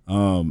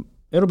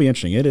 It'll be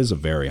interesting. It is a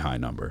very high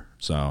number.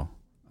 So,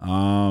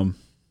 all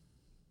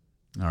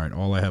right.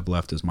 All I have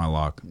left is my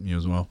lock. You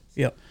as well?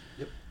 Yep.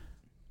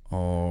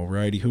 All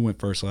righty. Who went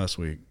first last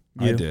week?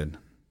 You. I did.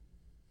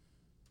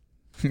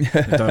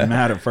 It doesn't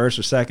matter, first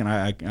or second.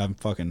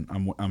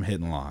 I'm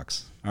hitting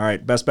locks. All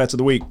right, best bets of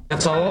the week.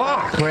 It's a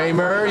lock,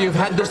 Kramer. You've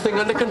had this thing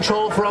under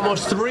control for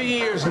almost 3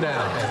 years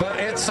now. But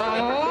it's a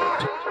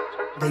lock.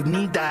 They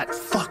need that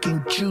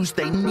fucking juice.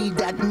 They need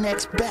that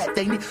next bet.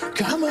 They need.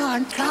 Come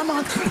on.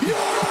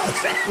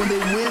 Yes! When they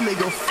win, they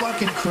go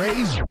fucking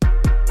crazy.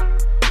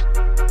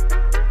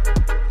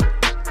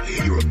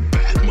 You're a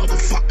bad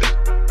motherfucker.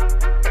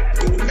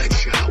 Go in that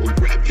shower,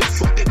 grab your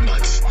fucking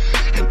nuts,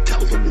 and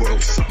tell the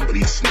world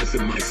somebody's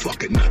sniffing my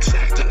fucking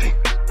nutsack today.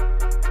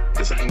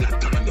 Because I ain't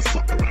got time to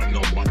fuck around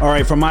no more. All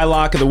right, for my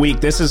lock of the week,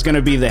 this is going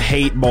to be the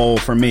hate bowl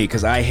for me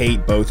because I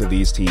hate both of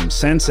these teams,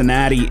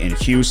 Cincinnati and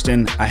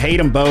Houston. I hate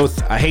them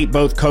both. I hate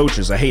both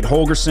coaches. I hate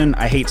Holgorsen.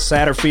 I hate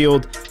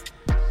Satterfield.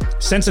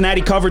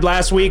 Cincinnati covered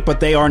last week, but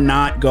they are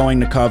not going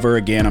to cover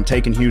again. I'm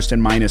taking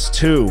Houston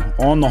 -2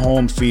 on the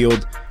home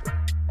field.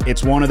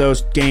 It's one of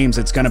those games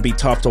that's going to be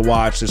tough to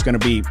watch. There's going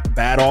to be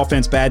bad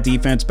offense, bad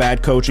defense,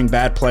 bad coaching,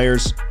 bad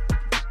players.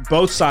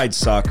 Both sides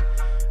suck.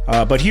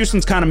 But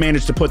Houston's kind of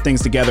managed to put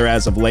things together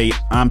as of late.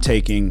 I'm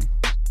taking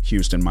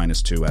Houston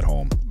 -2 at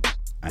home.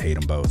 I hate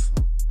them both.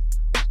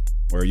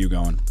 Where are you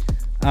going?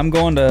 I'm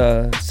going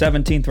to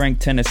 17th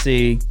ranked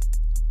Tennessee,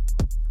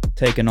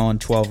 taking on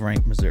 12th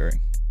ranked Missouri.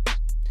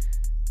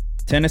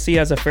 Tennessee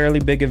has a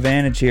fairly big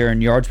advantage here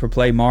in yards per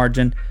play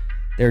margin.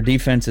 Their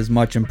defense is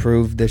much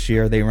improved this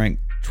year. They rank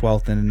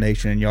 12th in the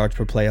nation in yards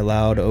per play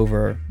allowed,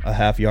 over a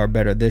half yard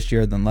better this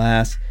year than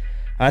last.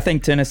 I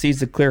think Tennessee's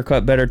the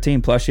clear-cut better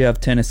team. Plus, you have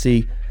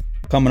Tennessee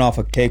coming off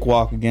a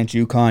cakewalk against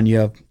UConn. You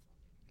have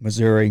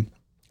Missouri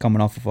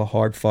coming off of a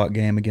hard-fought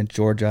game against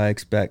Georgia. I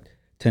expect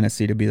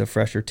Tennessee to be the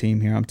fresher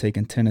team here. I'm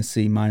taking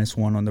Tennessee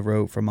 -1 on the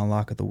road for my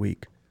lock of the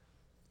week.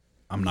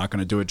 I'm not going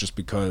to do it just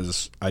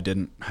because I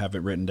didn't have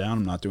it written down.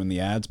 I'm not doing the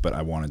ads, but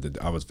I wanted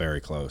to. I was very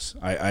close.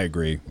 I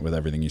agree with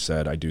everything you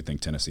said. I do think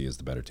Tennessee is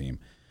the better team.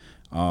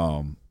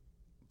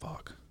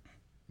 Fuck.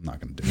 I'm not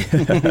going to do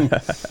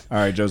it. All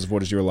right, Joseph,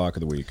 what is your lock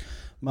of the week?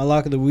 My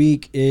lock of the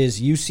week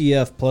is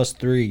UCF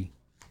 +3.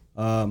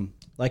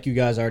 Like you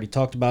guys already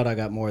talked about, I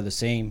got more of the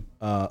same.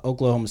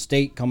 Oklahoma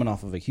State coming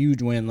off of a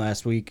huge win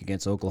last week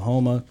against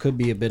Oklahoma. Could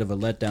be a bit of a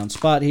letdown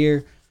spot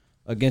here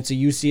against a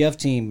UCF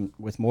team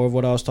with more of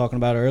what I was talking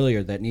about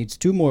earlier that needs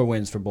 2 more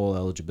wins for bowl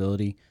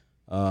eligibility.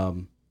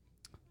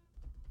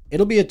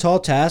 It'll be a tall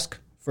task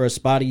for a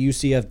spotty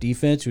UCF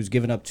defense who's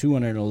given up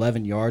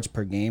 211 yards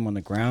per game on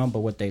the ground,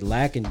 but what they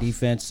lack in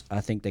defense, I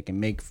think they can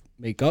make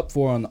up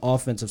for on the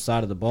offensive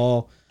side of the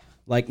ball.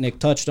 Like Nick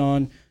touched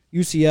on,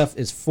 UCF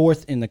is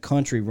 4th in the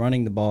country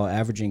running the ball,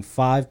 averaging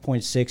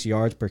 5.6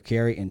 yards per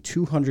carry and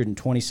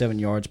 227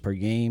 yards per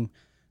game.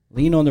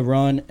 Lean on the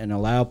run and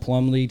allow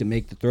Plumlee to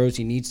make the throws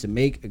he needs to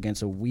make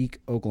against a weak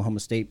Oklahoma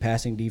State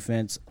passing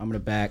defense. I'm going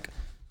to back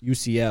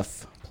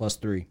UCF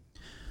 +3.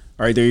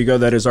 All right, there you go.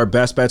 That is our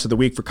best bets of the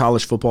week for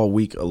college football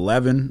week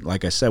 11.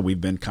 Like I said,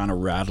 we've been kind of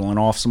rattling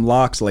off some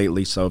locks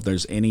lately, so if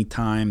there's any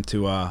time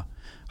to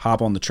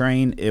hop on the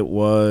train, it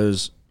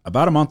was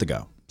about a month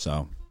ago.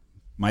 So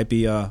might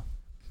be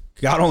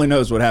God only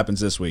knows what happens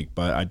this week,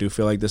 but I do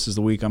feel like this is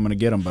the week I'm going to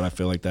get them, but I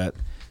feel like that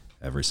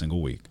every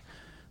single week.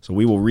 So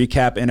we will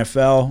recap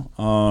NFL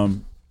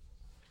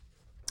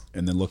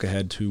and then look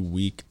ahead to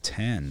week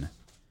 10,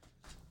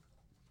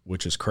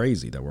 which is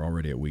crazy that we're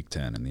already at week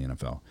 10 in the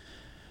NFL.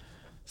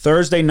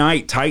 Thursday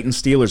night,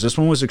 Titans Steelers. This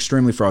one was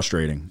extremely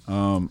frustrating.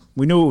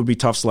 We knew it would be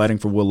tough sledding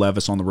for Will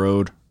Levis on the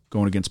road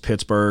going against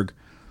Pittsburgh.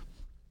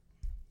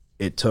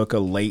 It took a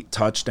late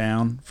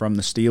touchdown from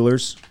the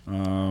Steelers.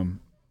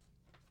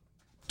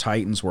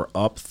 Titans were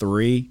up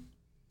 3.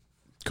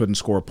 Couldn't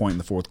score a point in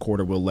the fourth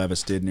quarter. Will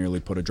Levis did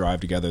nearly put a drive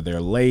together there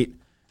late,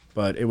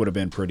 but it would have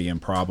been pretty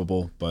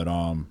improbable. But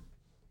I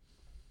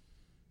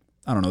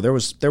don't know. There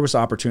was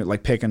opportunity.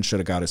 Like Pickens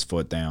should have got his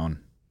foot down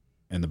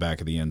in the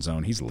back of the end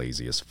zone. He's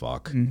lazy as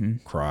fuck,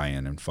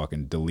 crying and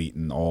fucking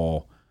deleting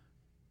all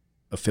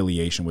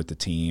affiliation with the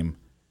team.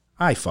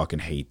 I fucking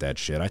hate that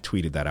shit. I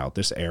tweeted that out.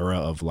 This era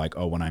of like,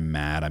 oh, when I'm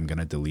mad, I'm going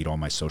to delete all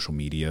my social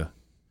media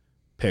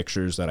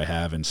pictures that I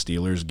have in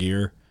Steelers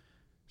gear.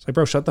 It's like,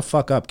 bro, shut the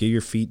fuck up. Get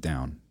your feet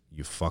down,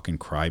 you fucking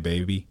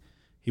crybaby.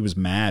 He was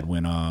mad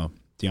when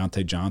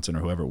Deontay Johnson or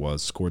whoever it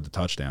was scored the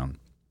touchdown.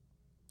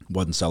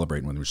 Wasn't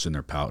celebrating when he was sitting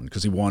there pouting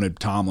because he wanted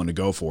Tomlin to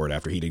go for it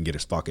after he didn't get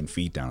his fucking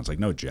feet down. It's like,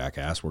 no,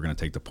 jackass, we're going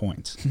to take the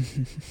points.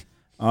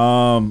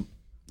 So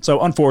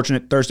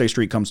unfortunate. Thursday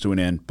streak comes to an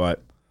end,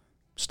 but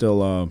still,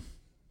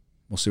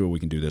 we'll see what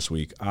we can do this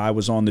week. I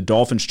was on the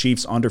Dolphins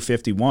Chiefs under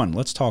 51.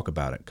 Let's talk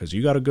about it because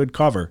you got a good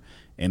cover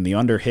and the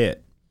under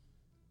hit.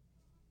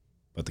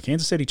 But the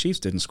Kansas City Chiefs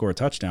didn't score a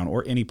touchdown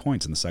or any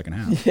points in the second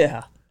half.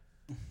 Yeah.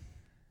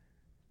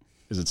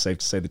 Is it safe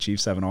to say the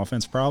Chiefs have an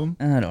offense problem?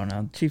 I don't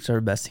know. The Chiefs are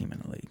the best team in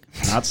the league.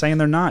 Not saying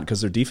they're not because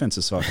their defense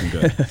is fucking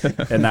good.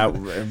 And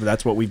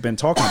that's what we've been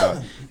talking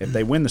about. If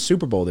they win the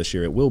Super Bowl this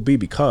year, it will be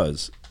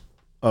because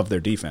of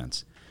their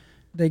defense.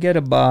 They get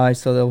a bye,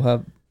 so they'll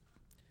have...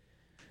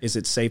 Is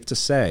it safe to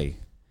say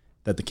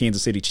that the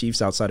Kansas City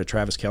Chiefs outside of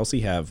Travis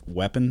Kelce have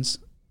weapons,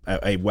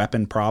 a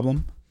weapon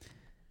problem?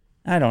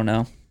 I don't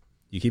know.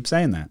 You keep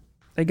saying that.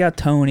 They got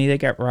Tony. They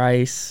got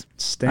Rice.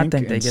 Stinky. I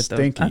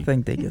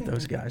think they get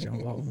those guys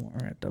involved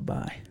more at the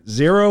bye.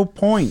 0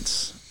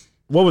 points.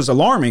 What was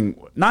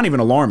alarming? Not even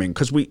alarming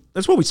because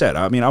that's what we said.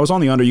 I mean, I was on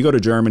the under. You go to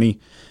Germany.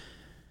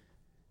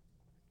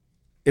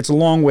 It's a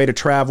long way to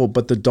travel,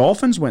 but the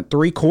Dolphins went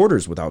 3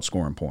 quarters without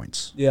scoring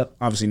points. Yep.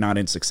 Obviously not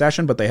in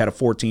succession, but they had a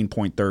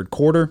 14-point third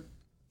quarter.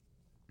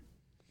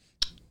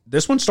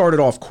 This one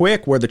started off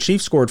quick where the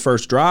Chiefs scored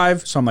first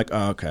drive. So I'm like,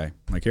 oh, okay.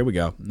 Like, here we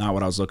go. Not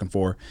what I was looking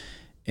for.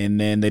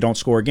 And then they don't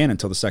score again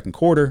until the second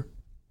quarter.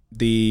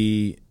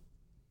 There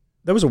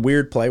was a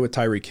weird play with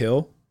Tyreek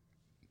Hill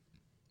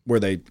where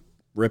they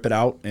rip it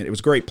out. And it was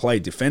a great play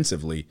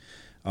defensively,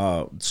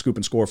 scoop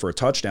and score for a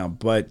touchdown.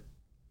 But,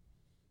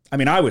 I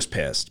mean, I was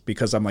pissed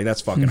because I'm like, that's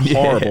fucking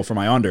horrible for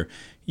my under.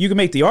 You can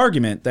make the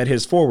argument that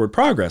his forward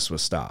progress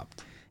was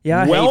stopped.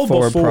 Yeah, I hate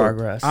forward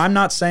progress. I'm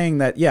not saying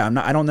that,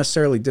 I don't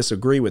necessarily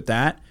disagree with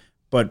that.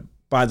 But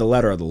by the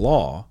letter of the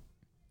law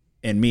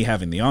and me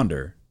having the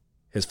under,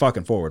 his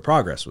fucking forward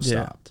progress was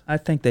stopped. I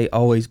think they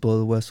always blow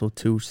the whistle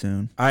too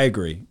soon. I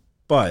agree.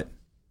 But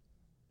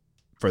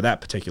for that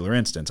particular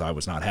instance, I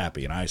was not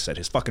happy. And I said,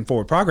 his fucking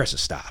forward progress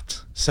is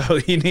stopped. So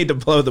you need to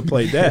blow the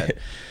play dead.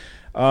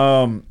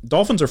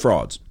 Dolphins are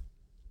frauds.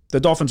 The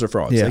Dolphins are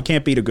frauds. Yeah. They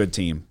can't beat a good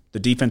team. The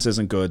defense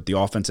isn't good. The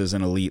offense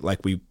isn't elite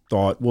like we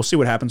thought. We'll see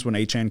what happens when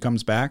Achane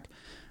comes back,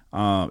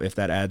 if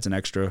that adds an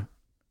extra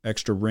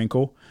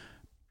wrinkle.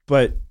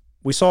 But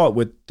we saw it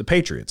with the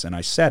Patriots, and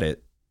I said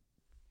it.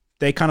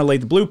 They kind of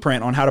laid the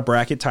blueprint on how to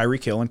bracket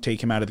Tyreek Hill and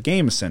take him out of the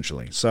game,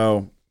 essentially.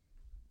 So,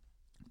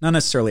 not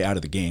necessarily out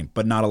of the game,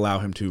 but not allow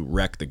him to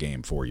wreck the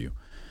game for you.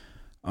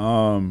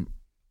 But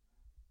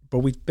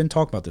we've been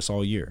talking about this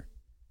all year,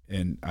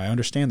 and I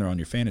understand they're on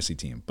your fantasy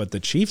team, but the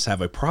Chiefs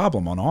have a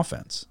problem on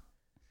offense.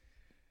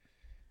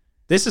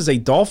 This is a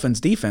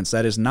Dolphins defense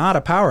that is not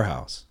a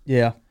powerhouse.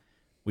 Yeah.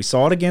 We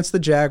saw it against the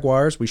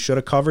Jaguars. We should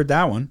have covered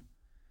that one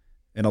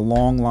in a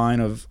long line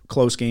of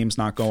close games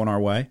not going our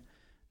way.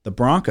 The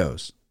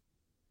Broncos.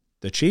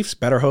 The Chiefs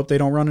better hope they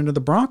don't run into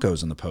the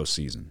Broncos in the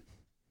postseason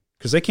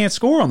because they can't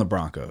score on the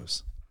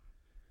Broncos.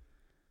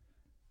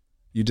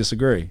 You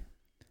disagree?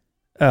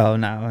 Oh,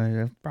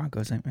 no.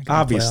 Broncos ain't making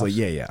Obviously,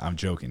 the playoffs. yeah. I'm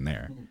joking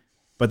there.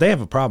 But they have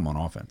a problem on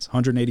offense.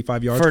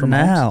 185 yards For from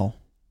now.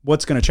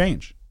 What's going to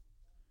change?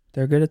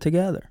 They're good at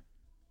together.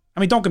 I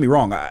mean, don't get me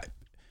wrong.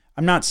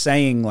 I'm not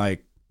saying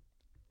like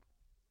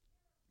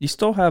You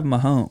still have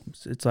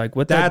Mahomes. It's like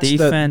with that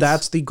defense.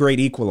 That's the great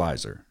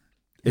equalizer.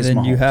 And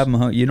then you have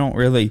Mahomes. You don't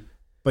really.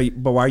 But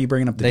why are you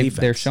bringing up the defense?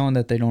 They're showing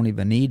that they don't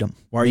even need him.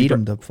 Why are you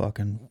them to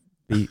fucking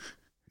beat?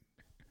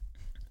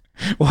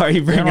 Why are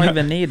you bringing? They don't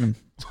even need him.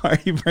 Why are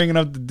you bringing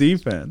up the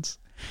defense?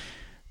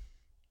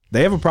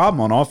 They have a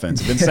problem on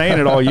offense. I've been saying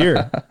it all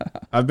year.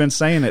 I've been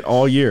saying it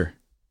all year,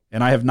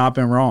 and I have not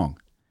been wrong.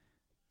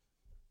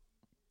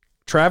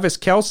 Travis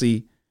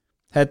Kelce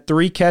had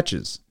 3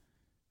 catches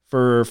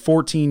for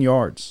 14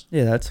 yards.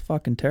 Yeah, that's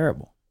fucking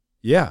terrible.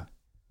 Yeah,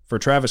 for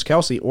Travis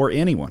Kelce or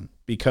anyone,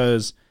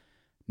 because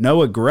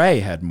Noah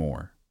Gray had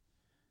more.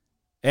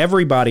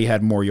 Everybody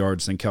had more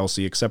yards than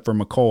Kelce except for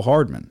McCole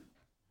Hardman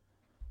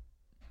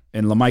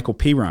and LaMichael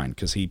Pirine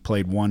because he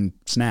played 1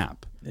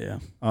 snap. Yeah.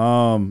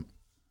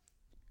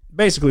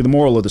 Basically, the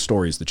moral of the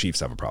story is the Chiefs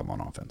have a problem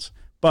on offense.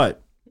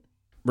 But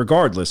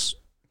regardless,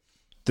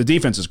 the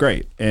defense is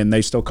great, and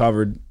they still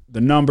covered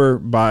the number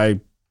by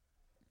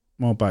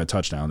a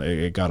touchdown.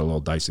 It got a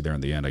little dicey there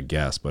in the end, I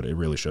guess, but it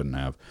really shouldn't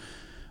have.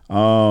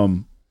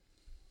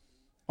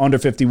 Under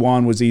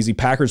 51 was easy.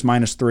 Packers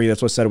 -3.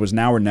 That's what I said. It was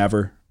now or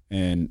never,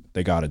 and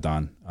they got it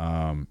done.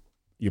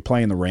 You're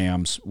playing the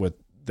Rams with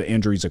the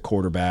injuries at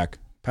quarterback.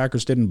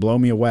 Packers didn't blow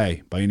me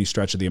away by any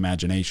stretch of the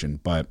imagination,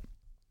 but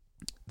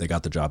they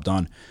got the job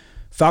done.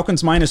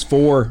 Falcons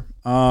 -4.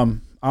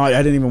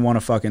 I didn't even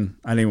want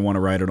to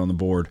write it on the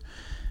board.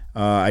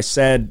 I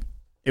said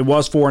it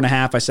was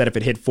 4.5. I said if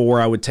it hit 4,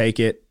 I would take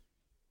it.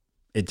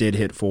 It did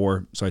hit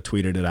 4, so I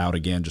tweeted it out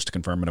again just to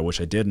confirm it. I wish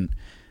I didn't,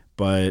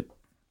 but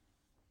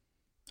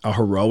a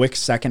heroic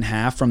second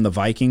half from the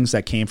Vikings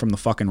that came from the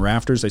fucking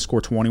rafters. They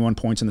scored 21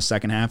 points in the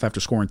second half after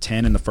scoring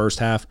 10 in the first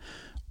half.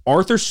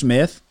 Arthur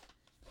Smith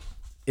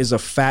is a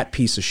fat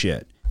piece of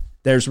shit.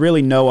 There's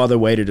really no other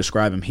way to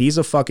describe him. He's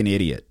a fucking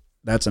idiot.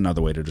 That's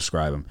another way to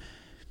describe him.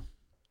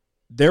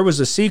 There was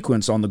a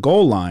sequence on the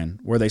goal line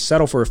where they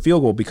settle for a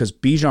field goal because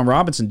Bijan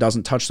Robinson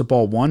doesn't touch the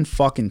ball one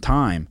fucking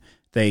time.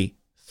 They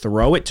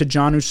throw it to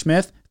Jonnu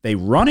Smith, they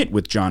run it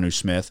with Jonnu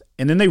Smith,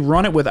 and then they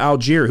run it with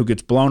Algier, who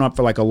gets blown up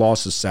for like a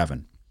loss of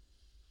 7.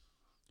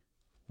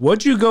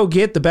 What'd you go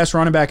get the best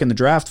running back in the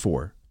draft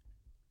for?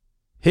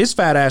 His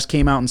fat ass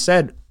came out and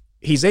said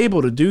he's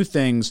able to do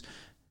things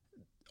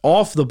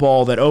off the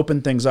ball that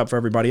open things up for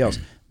everybody else.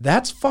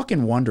 That's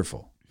fucking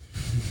wonderful.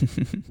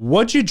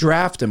 What'd you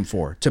draft him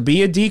for? To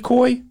be a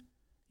decoy?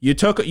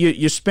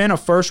 You spent a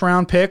first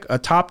round pick, a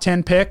top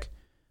 10 pick,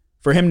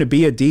 for him to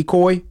be a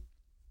decoy?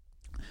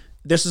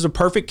 This is a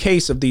perfect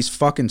case of these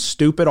fucking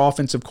stupid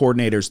offensive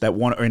coordinators that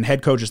want, and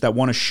head coaches that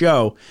want to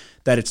show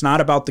that it's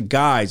not about the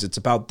guys, it's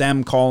about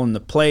them calling the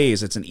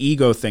plays. It's an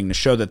ego thing to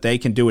show that they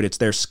can do it. It's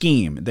their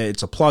scheme. That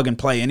it's a plug and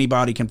play.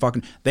 Anybody can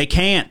fucking. They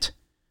can't.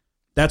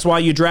 That's why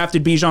you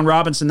drafted Bijan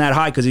Robinson that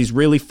high, because he's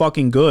really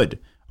fucking good.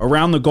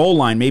 Around the goal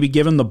line, maybe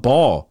give him the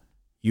ball.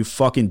 You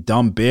fucking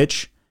dumb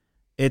bitch.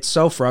 It's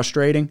so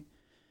frustrating.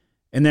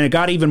 And then it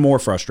got even more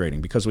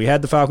frustrating because we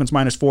had the Falcons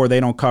 -4. They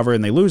don't cover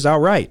and they lose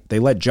outright. They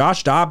let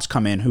Josh Dobbs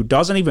come in, who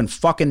doesn't even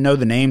fucking know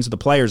the names of the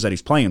players that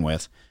he's playing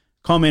with,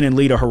 come in and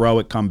lead a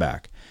heroic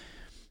comeback.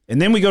 And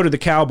then we go to the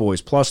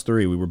Cowboys,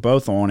 +3. We were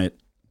both on it.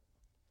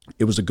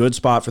 It was a good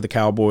spot for the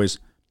Cowboys.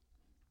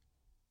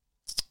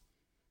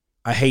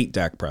 I hate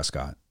Dak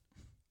Prescott.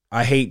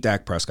 I hate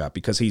Dak Prescott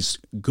because he's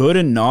good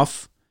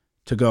enough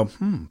to go,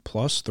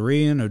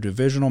 +3 in a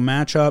divisional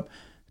matchup.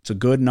 It's a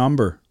good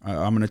number.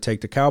 I'm going to take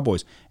the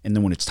Cowboys. And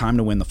then when it's time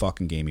to win the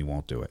fucking game, he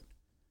won't do it.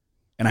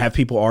 And I have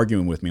people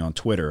arguing with me on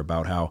Twitter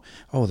about how,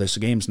 this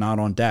game's not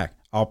on Dak.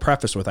 I'll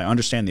preface with, I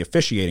understand the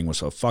officiating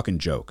was a fucking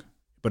joke,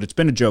 but it's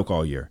been a joke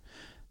all year.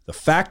 The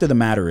fact of the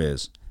matter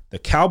is, the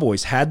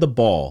Cowboys had the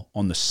ball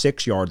on the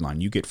 6-yard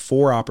line. You get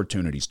 4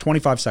 opportunities,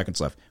 25 seconds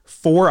left,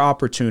 4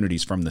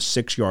 opportunities from the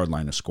 6-yard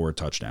line to score a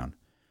touchdown.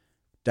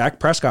 Dak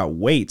Prescott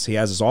waits. He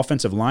has his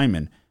offensive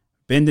lineman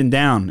bending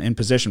down in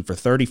position for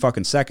 30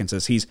 fucking seconds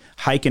as he's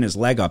hiking his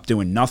leg up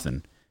doing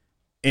nothing.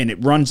 And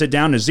it runs it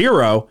down to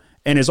 0,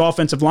 and his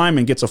offensive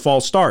lineman gets a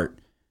false start.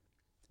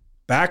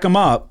 Back him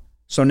up.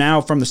 So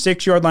now from the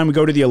 6-yard line, we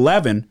go to the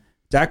 11.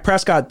 Dak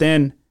Prescott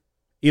then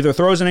either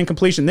throws an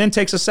incompletion, then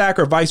takes a sack,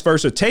 or vice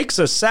versa. Takes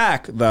a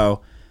sack,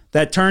 though,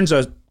 that turns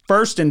a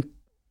 1st and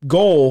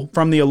goal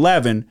from the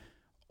 11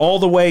 all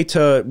the way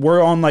to,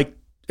 we're on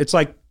it's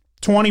like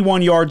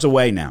 21 yards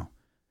away now.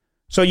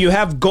 So you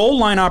have goal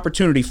line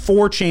opportunity,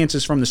 4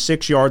 chances from the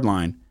 6-yard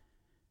line,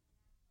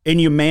 and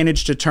you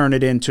manage to turn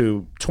it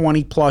into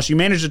 20 plus. You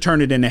manage to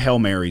turn it into Hail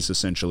Marys,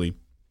 essentially.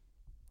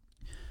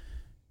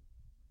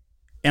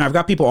 And I've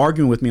got people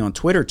arguing with me on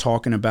Twitter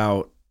talking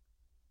about,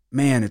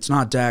 man, it's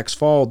not Dak's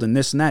fault and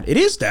this and that. It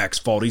is Dak's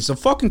fault. He's a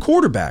fucking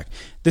quarterback.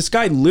 This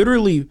guy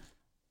literally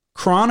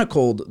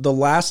chronicled the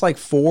last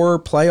 4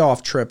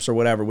 playoff trips or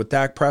whatever with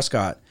Dak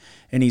Prescott.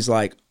 And he's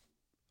like,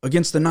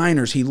 against the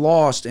Niners, he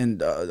lost, and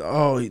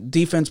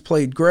defense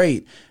played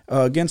great.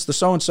 Against the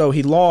so-and-so,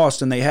 he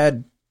lost, and they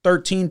had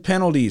 13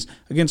 penalties.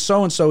 Against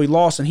so-and-so, he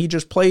lost, and he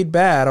just played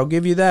bad. I'll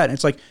give you that. And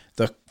it's like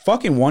the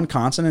fucking one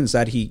constant is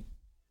that he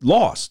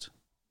lost.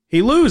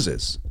 He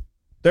loses.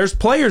 There's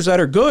players that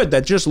are good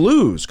that just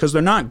lose because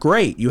they're not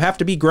great. You have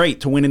to be great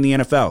to win in the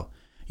NFL.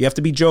 You have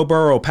to be Joe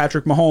Burrow,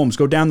 Patrick Mahomes,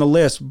 go down the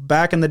list.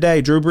 Back in the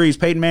day, Drew Brees,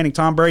 Peyton Manning,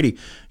 Tom Brady.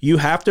 You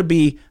have to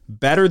be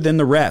better than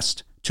the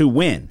rest to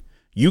win.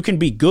 You can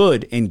be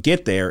good and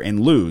get there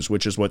and lose,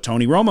 which is what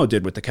Tony Romo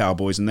did with the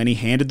Cowboys, and then he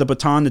handed the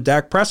baton to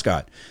Dak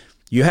Prescott.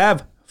 You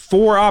have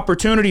 4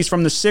 opportunities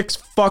from the 6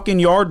 fucking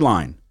yard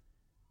line,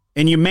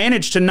 and you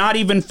managed to not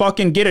even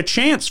fucking get a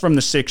chance from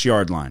the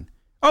 6-yard line.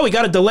 Oh, he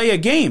got to delay a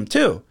game,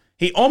 too.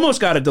 He almost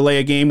got to delay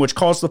a game, which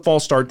caused the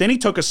false start. Then he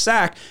took a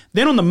sack.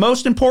 Then on the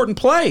most important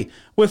play,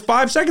 with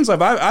 5 seconds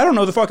left, I don't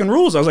know the fucking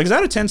rules. I was like, is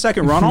that a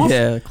 10-second runoff?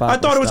 Yeah, I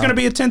thought it was going to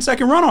be a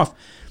 10-second runoff.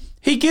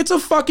 He gets a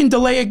fucking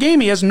delay a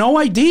game. He has no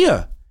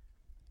idea.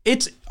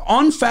 It's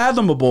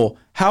unfathomable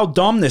how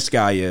dumb this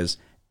guy is,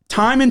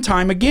 time and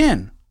time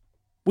again.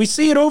 We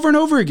see it over and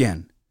over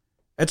again.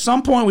 At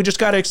some point, we just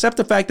got to accept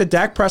the fact that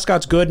Dak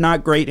Prescott's good,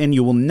 not great, and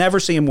you will never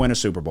see him win a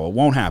Super Bowl. It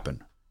won't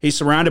happen. He's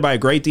surrounded by a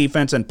great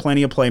defense and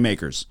plenty of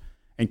playmakers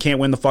and can't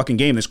win the fucking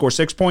game. They score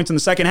 6 points in the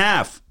second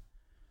half.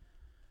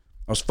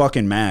 I was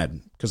fucking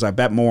mad because I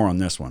bet more on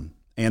this one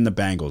and the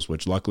Bengals,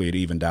 which luckily it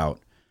evened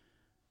out.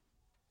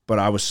 But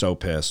I was so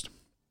pissed.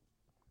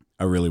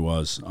 I really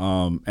was.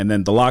 And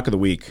then the lock of the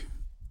week,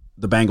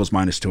 the Bengals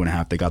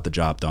 -2.5. They got the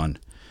job done.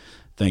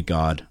 Thank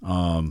God.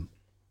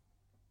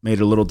 Made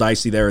it a little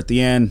dicey there at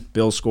the end.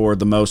 Bill scored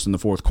the most in the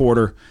fourth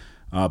quarter.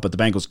 But the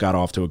Bengals got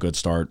off to a good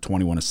start,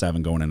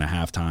 21-7 going into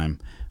halftime.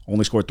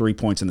 Only scored 3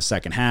 points in the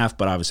second half,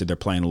 but obviously they're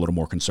playing a little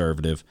more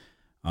conservative.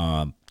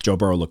 Joe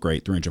Burrow looked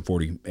great,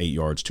 348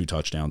 yards, 2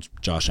 touchdowns.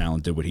 Josh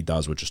Allen did what he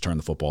does, which is turn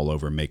the football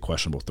over and make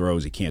questionable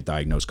throws. He can't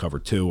diagnose cover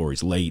 2, or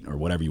he's late, or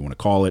whatever you want to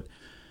call it.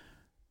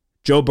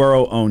 Joe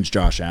Burrow owns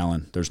Josh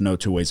Allen. There's no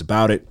two ways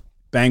about it.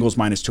 Bengals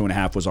minus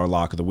 2.5 was our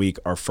lock of the week,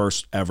 our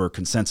first ever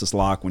consensus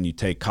lock when you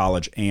take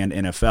college and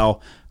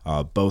NFL.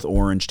 Both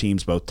orange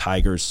teams, both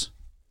Tigers,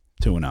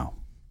 2-0.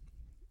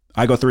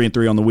 I go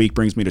 3-3 on the week,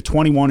 brings me to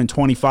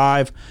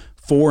 21-25,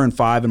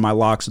 4-5 in my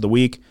locks of the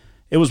week.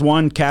 It was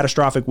one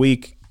catastrophic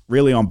week,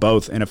 really on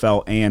both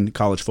NFL and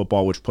college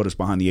football, which put us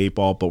behind the 8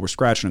 ball, but we're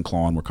scratching and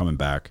clawing. We're coming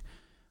back.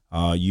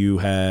 You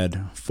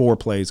had 4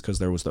 plays because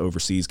there was the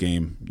overseas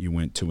game. You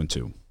went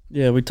 2-2.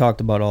 Yeah, we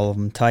talked about all of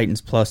them.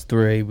 Titans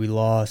 +3, we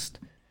lost.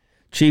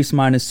 Chiefs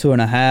minus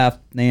 2.5,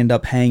 they end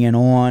up hanging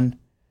on.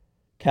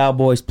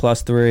 Cowboys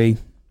 +3,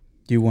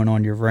 you went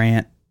on your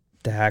rant.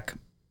 Dak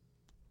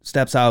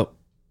steps out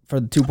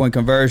for the 2-point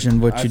conversion,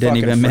 which you didn't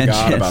even mention.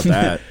 I forgot about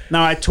that.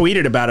 No, I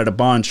tweeted about it a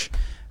bunch.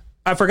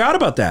 I forgot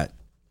about that.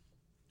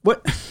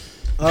 What?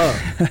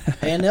 Oh,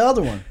 and the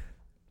other one,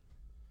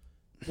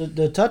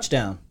 the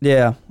touchdown.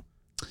 Yeah.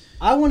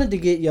 I wanted to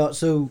get y'all.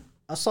 So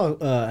I saw.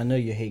 I know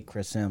you hate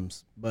Chris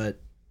Sims, but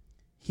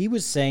he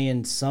was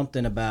saying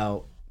something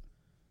about.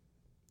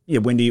 Yeah,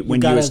 when do you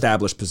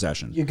establish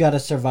possession? You got to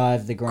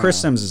survive the ground. Chris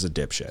Sims is a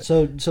dipshit.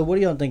 So what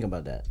do y'all think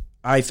about that?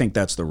 I think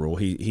that's the rule.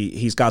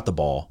 He's got the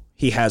ball.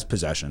 He has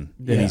possession,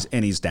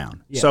 and he's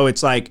down. Yeah. So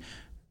it's like.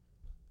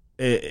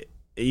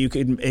 It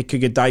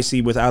could get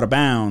dicey with out of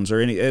bounds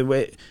or any.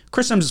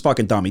 Chris Sims is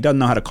fucking dumb. He doesn't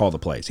know how to call the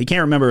plays. He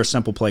can't remember a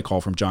simple play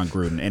call from John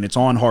Gruden, and it's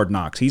on Hard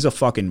Knocks. He's a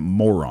fucking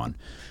moron.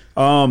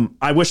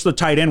 I wish the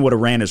tight end would have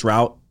ran his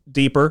route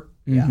deeper.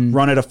 Yeah.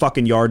 Run it a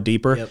fucking yard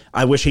deeper. Yep.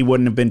 I wish he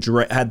wouldn't have been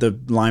had the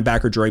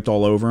linebacker draped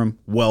all over him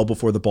well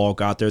before the ball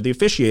got there. The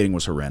officiating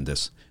was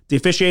horrendous. The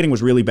officiating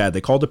was really bad.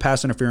 They called the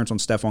pass interference on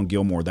Stephon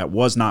Gilmore. That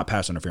was not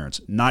pass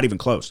interference. Not even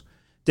close.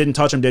 Didn't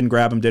touch him, didn't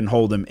grab him, didn't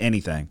hold him,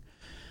 anything.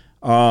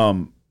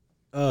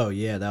 Oh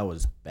yeah, that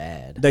was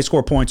bad. They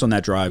score points on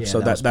that drive, so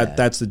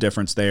that's the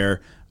difference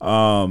there.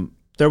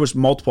 There was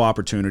multiple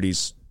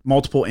opportunities,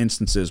 multiple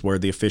instances where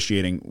the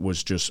officiating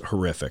was just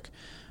horrific.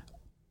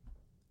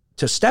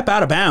 To step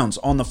out of bounds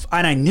on the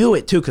and I knew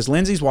it too because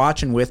Lindsay's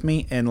watching with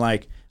me, and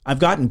like I've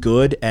gotten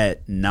good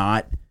at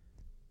not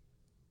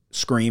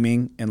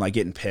screaming and like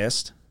getting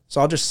pissed,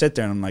 so I'll just sit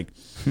there and I'm like.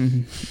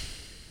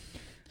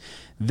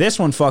 This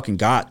one fucking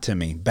got to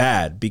me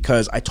bad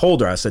because I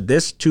told her, I said,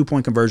 this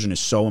 2-point conversion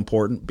is so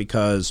important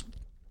because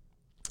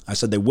I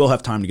said they will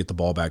have time to get the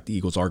ball back. The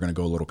Eagles are going to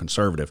go a little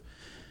conservative.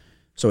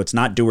 So it's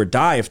not do or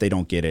die if they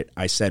don't get it.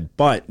 I said,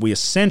 but we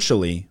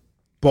essentially,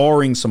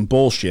 barring some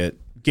bullshit,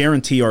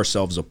 guarantee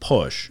ourselves a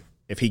push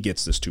if he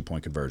gets this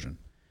 2-point conversion.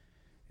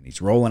 And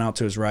he's rolling out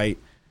to his right.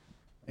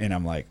 And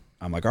I'm like,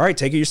 all right,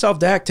 take it yourself,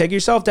 Dak. Take it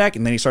yourself, Dak.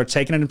 And then he starts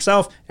taking it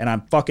himself. And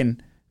I'm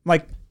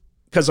like,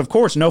 because, of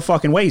course, no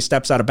fucking way he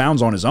steps out of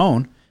bounds on his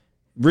own.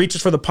 Reaches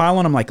for the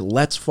pylon. I'm like,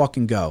 let's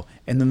fucking go.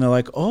 And then they're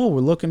like,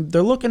 oh,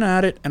 they're looking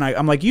at it. And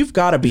I'm like, you've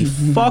got to be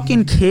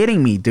fucking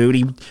kidding me, dude.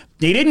 He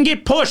didn't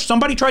get pushed.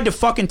 Somebody tried to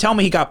fucking tell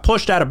me he got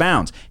pushed out of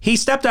bounds. He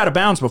stepped out of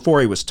bounds before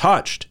he was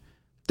touched.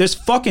 This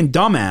fucking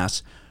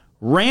dumbass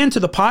ran to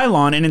the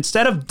pylon, and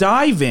instead of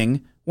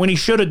diving when he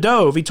should have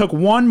dove, he took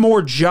one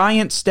more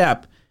giant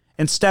step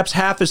and steps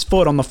half his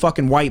foot on the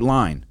fucking white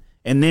line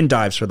and then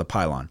dives for the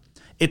pylon.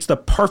 It's the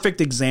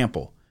perfect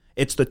example.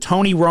 It's the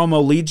Tony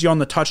Romo leads you on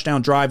the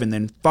touchdown drive and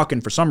then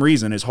fucking for some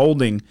reason is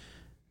holding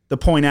the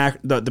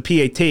the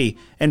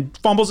PAT and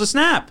fumbles a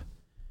snap.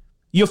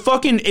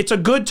 It's a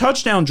good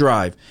touchdown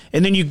drive.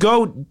 And then you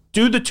go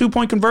do the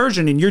 2-point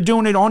conversion and you're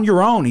doing it on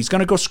your own. He's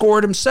going to go score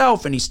it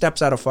himself and he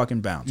steps out of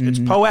fucking bounds. Mm-hmm. It's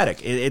poetic.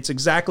 It's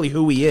exactly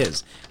who he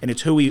is and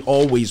it's who he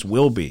always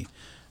will be.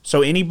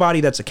 So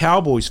anybody that's a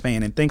Cowboys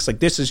fan and thinks like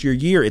this is your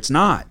year, it's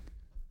not.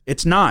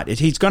 It's not.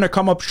 He's going to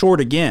come up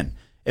short again.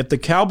 If the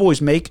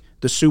Cowboys make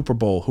the Super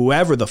Bowl,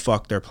 whoever the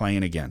fuck they're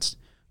playing against,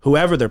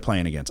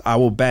 I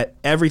will bet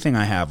everything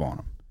I have on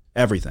them.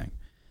 Everything.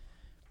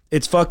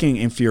 It's fucking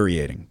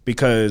infuriating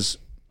because,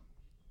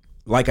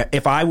 like,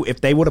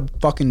 if they would have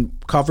fucking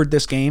covered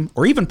this game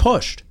or even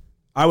pushed,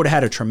 I would have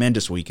had a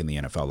tremendous week in the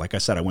NFL. Like I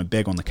said, I went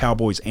big on the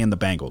Cowboys and the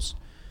Bengals.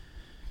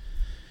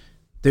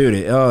 Dude,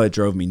 it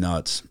drove me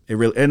nuts. It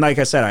really, and like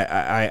I said,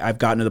 I've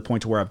gotten to the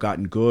point to where I've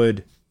gotten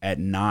good at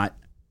not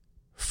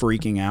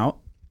freaking out.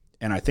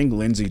 And I think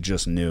Lindsay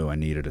just knew I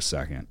needed a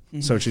second. Mm-hmm.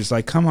 So she's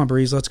like, come on,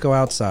 Breeze, let's go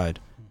outside.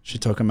 She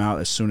took him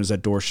out as soon as the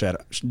door shut.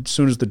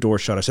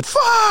 I said,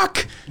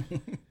 fuck!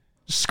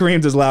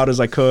 Screamed as loud as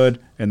I could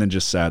and then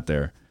just sat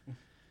there.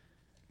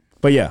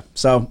 But yeah,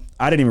 so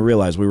I didn't even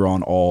realize we were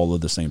on all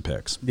of the same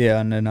picks. Yeah,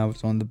 and then I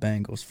was on the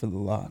Bengals for the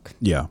lock.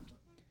 Yeah.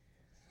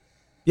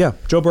 Yeah,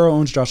 Joe Burrow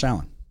owns Josh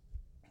Allen.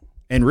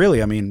 And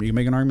really, I mean, you can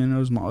make an argument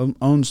that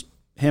owns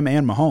him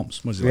and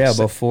Mahomes. Was it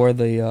before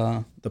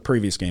the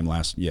previous game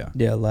last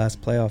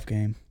last playoff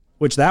game.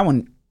 Which that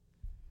one,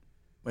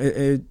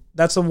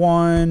 that's the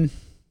one.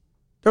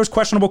 There was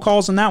questionable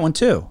calls in that one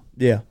too.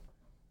 Yeah,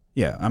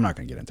 I'm not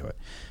going to get into it.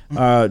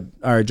 All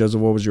right,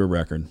 Joseph, what was your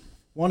record?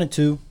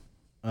 1-2.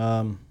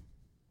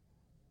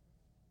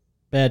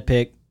 bad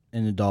pick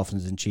in the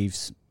Dolphins and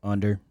Chiefs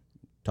under.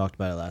 Talked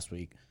about it last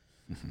week.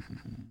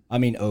 I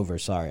mean over.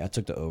 Sorry, I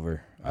took the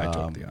over. I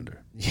took the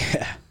under.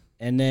 Yeah,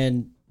 and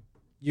then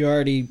you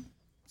already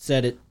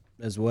said it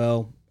as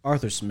well.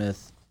 Arthur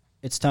Smith.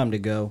 It's time to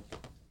go.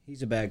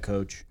 He's a bad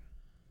coach.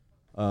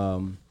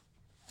 And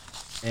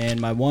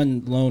my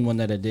lone one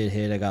that I did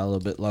hit, I got a little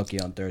bit lucky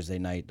on Thursday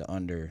night. The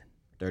under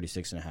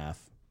 36.5.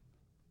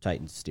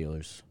 Titans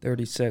Steelers.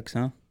 36,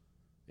 huh?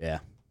 Yeah,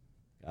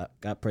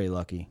 got pretty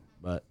lucky,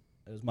 but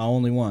it was my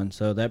only one.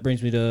 So that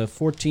brings me to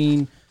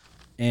 14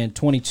 and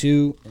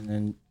 22, and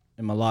then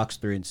in my locks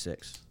 3 and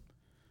 6.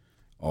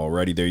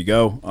 Alrighty, there you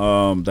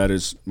go. That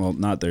is, well,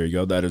 not there you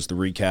go. That is the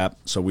recap.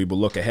 So we will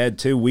look ahead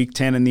to Week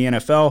 10 in the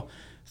NFL.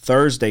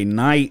 Thursday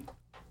night,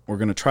 we're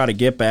going to try to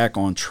get back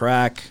on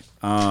track.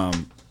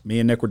 Me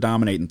and Nick were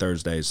dominating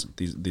Thursdays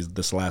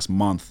this last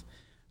month.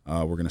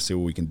 We're going to see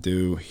what we can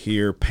do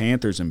here.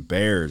 Panthers and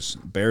Bears.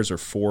 Bears are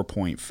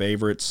 4-point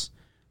favorites.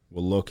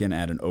 We're looking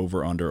at an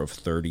over-under of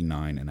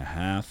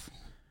 39.5.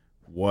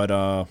 What,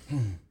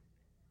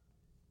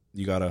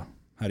 you got to,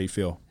 how do you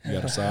feel? You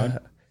got a side?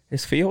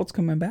 Is Fields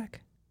coming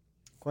back?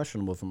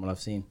 Questionable from what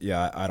I've seen.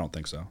 Yeah, I don't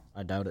think so.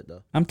 I doubt it,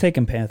 though. I'm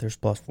taking Panthers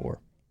 +4.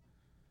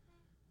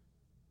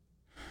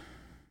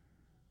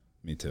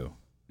 Me too.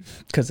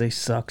 Because they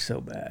suck so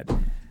bad.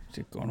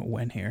 They're going to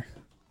win here.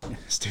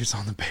 This dude's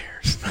on the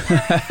Bears.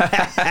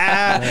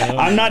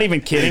 I'm not even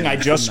kidding. I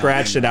just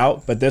scratched it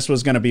out, but this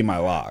was going to be my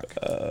lock.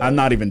 I'm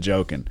not even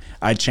joking.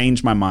 I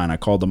changed my mind. I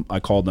called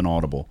an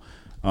audible.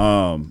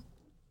 The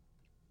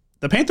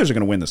Panthers are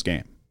going to win this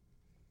game.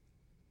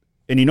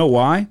 And you know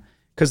why?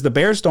 Because the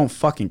Bears don't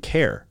fucking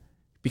care.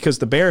 Because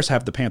the Bears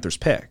have the Panthers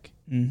pick.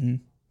 Mm-hmm.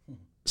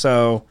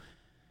 So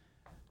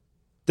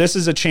this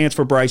is a chance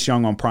for Bryce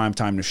Young on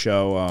primetime to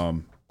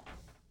show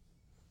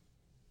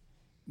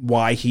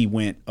why he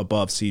went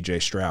above C.J.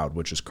 Stroud,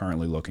 which is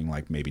currently looking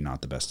like maybe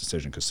not the best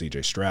decision because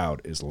C.J.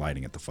 Stroud is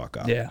lighting it the fuck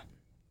up. Yeah.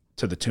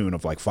 To the tune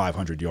of like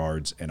 500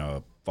 yards and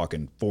a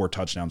fucking 4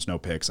 touchdowns, no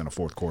picks, and a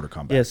fourth quarter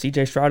comeback. Yeah,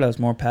 C.J. Stroud has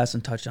more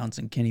passing touchdowns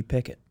than Kenny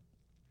Pickett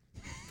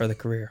for the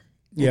career.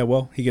 Yeah,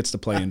 well, he gets to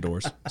play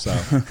indoors, so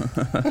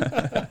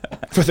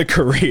for the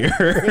career.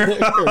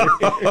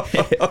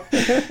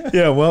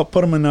 Yeah, well,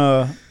 put him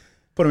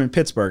in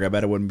Pittsburgh. I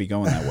bet it wouldn't be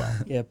going that well.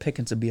 Yeah,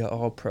 Pickens would be an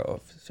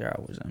All-Pro if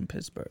Stroud was in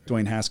Pittsburgh.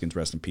 Dwayne Haskins,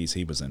 rest in peace.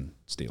 He was in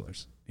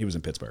Steelers. He was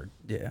in Pittsburgh.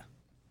 Yeah,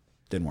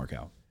 didn't work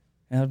out.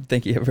 I don't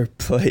think he ever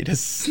played a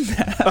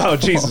snap. Oh,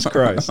 Jesus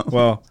Christ!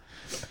 Well,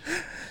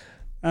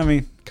 I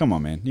mean, come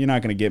on, man. You're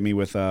not going to get me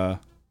with who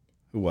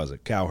was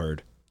it?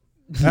 Cowherd.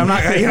 I'm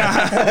not.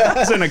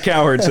 It's in a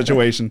Cowherd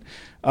situation.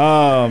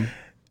 Yeah,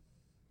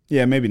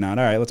 maybe not.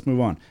 All right, let's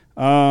move on.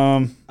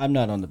 I'm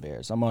not on the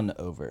Bears. I'm on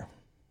the over.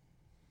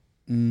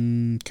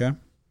 Okay.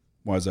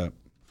 Why is that?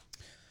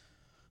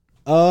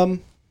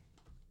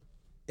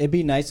 It'd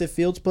be nice if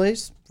Fields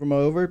plays from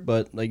over,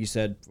 but like you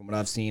said, from what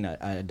I've seen,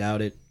 I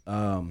doubt it.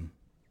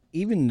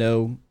 Even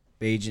though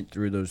Bagent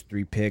threw those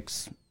 3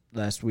 picks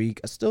last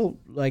week, I still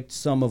liked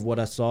some of what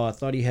I saw. I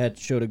thought he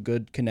showed a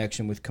good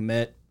connection with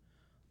Kmet.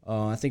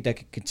 I think that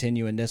could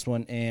continue in this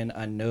one, and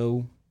I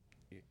mean,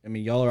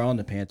 y'all are on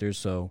the Panthers,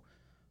 so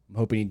I'm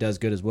hoping he does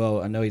good as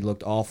well. I know he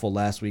looked awful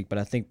last week, but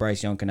I think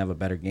Bryce Young can have a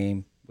better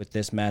game with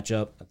this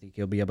matchup. I think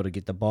he'll be able to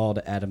get the ball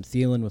to Adam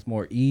Thielen with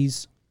more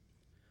ease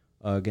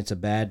against a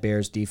bad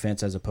Bears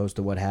defense as opposed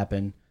to what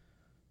happened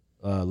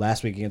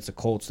last week against the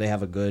Colts. They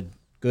have a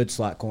good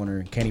slot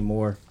corner, Kenny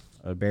Moore.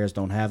 Bears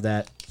don't have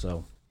that,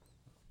 so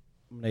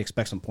I'm going to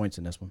expect some points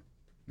in this one.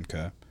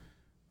 Okay.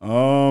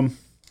 All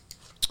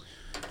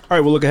right,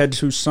 we'll look ahead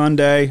to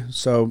Sunday.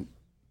 So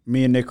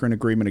me and Nick are in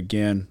agreement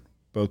again,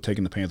 both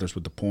taking the Panthers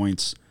with the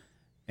points.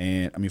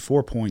 And, I mean,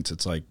 4 points,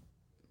 it's like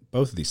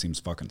both of these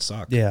teams fucking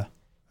suck. Yeah.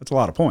 That's a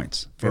lot of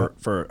points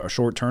for a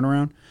short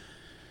turnaround.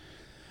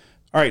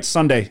 All right,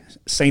 Sunday,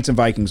 Saints and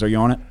Vikings. Are you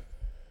on it?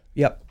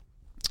 Yep.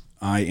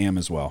 I am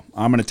as well.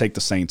 I'm going to take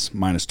the Saints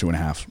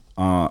 -2.5.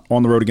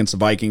 On the road against the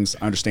Vikings,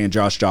 I understand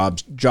Josh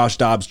Dobbs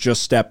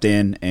just stepped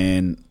in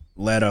and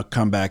led a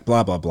comeback,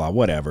 blah, blah, blah,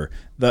 whatever.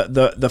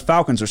 The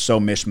Falcons are so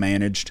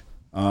mismanaged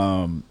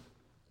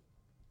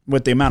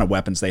with the amount of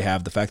weapons they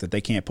have, the fact that they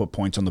can't put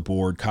points on the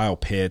board. Kyle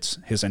Pitts,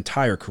 his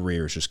entire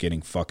career is just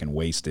getting fucking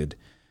wasted.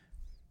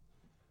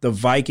 The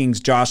Vikings,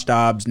 Josh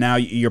Dobbs, now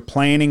you're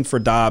planning for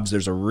Dobbs.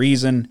 There's a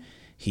reason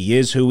he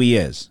is who he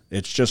is.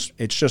 It's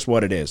just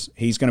what it is.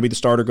 He's going to be the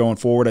starter going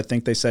forward. I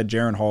think they said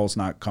Jaron Hall's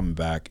not coming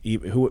back.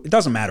 It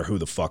doesn't matter who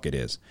the fuck it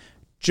is.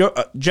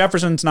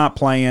 Jefferson's not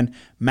playing.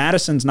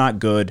 Madison's not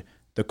good.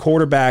 The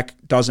quarterback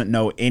doesn't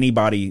know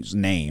anybody's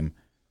name.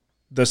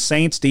 The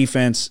Saints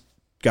defense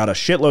got a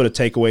shitload of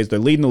takeaways. They're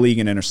leading the league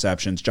in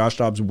interceptions. Josh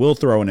Dobbs will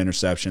throw an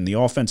interception. The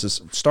offense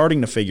is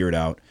starting to figure it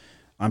out.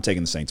 I'm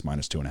taking the Saints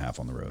 -2.5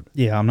 on the road.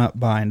 Yeah, I'm not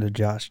buying the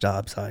Josh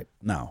Dobbs hype.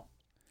 No.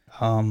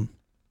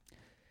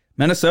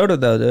 Minnesota,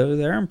 though,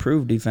 they're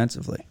improved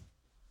defensively.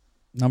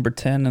 Number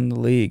 10 in the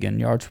league in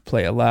yards per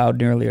play allowed,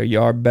 nearly a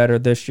yard better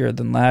this year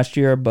than last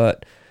year.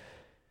 But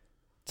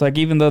it's like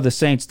even though the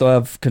Saints still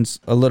have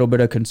a little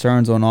bit of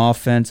concerns on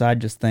offense, I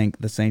just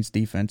think the Saints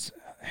defense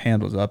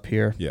handles up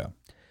here, Yeah.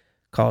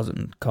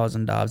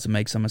 causing Dobbs to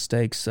make some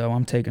mistakes. So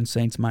I'm taking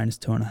Saints minus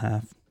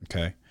 2.5.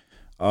 Okay.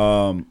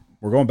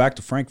 We're going back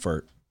to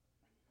Frankfurt.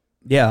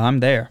 Yeah, I'm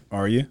there.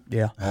 Are you?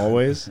 Yeah.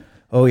 Always?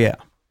 Oh yeah.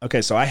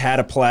 Okay, so I had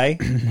a play.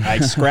 I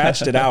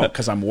scratched it out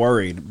because I'm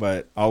worried,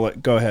 but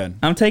go ahead.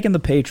 I'm taking the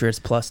Patriots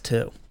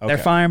 +2. They're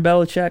firing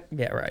Belichick.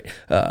 Yeah, right.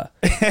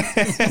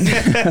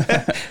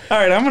 All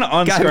right, I'm going to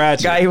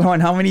unscratch guy who won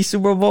how many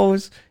Super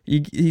Bowls?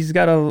 He's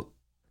got a.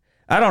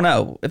 I don't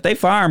know. If they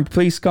fire him,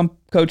 please come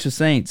coach the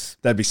Saints.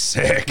 That'd be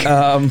sick.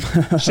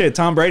 Shit,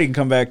 Tom Brady can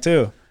come back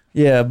too.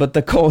 Yeah, but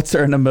the Colts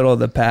are in the middle of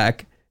the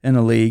pack in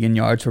the league in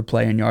yards per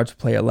play and yards per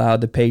play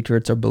allowed. The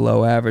Patriots are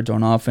below average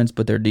on offense,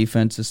 but their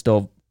defense is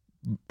still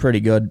pretty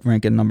good,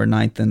 ranking number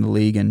 9th in the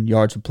league in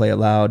yards per play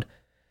allowed.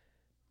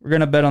 We're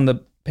going to bet on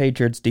the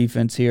Patriots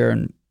defense here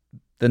and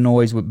the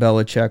noise with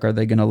Belichick. Are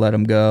they going to let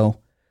him go?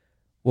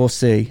 We'll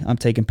see. I'm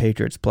taking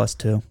Patriots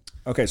 +2.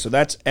 Okay, so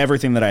that's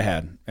everything that I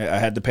had. I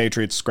had the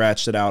Patriots,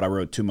 scratched it out. I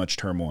wrote too much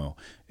turmoil.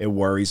 It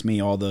worries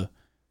me.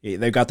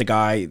 They've got the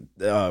guy,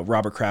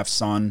 Robert Kraft's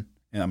son,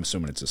 and I'm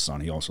assuming it's his son.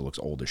 He also looks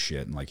old as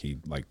shit and he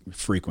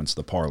frequents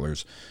the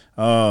parlors.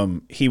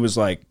 He was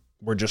like,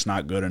 we're just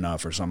not good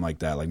enough or something like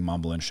that, like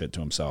mumbling shit to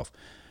himself.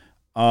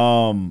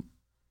 I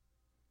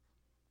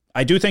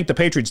do think the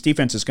Patriots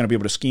defense is going to be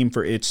able to scheme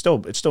for it's still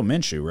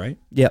Minshew, right?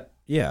 Yep.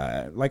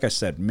 Yeah, like I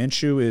said,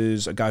 Minshew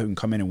is a guy who can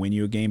come in and win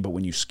you a game, but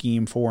when you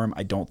scheme for him,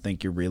 I don't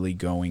think you're really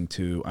going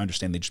to. I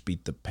understand they just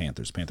beat the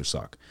Panthers. Panthers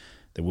suck.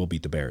 They will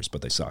beat the Bears,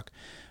 but they suck.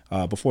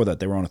 Before that,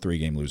 they were on a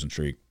 3-game losing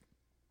streak.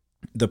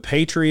 The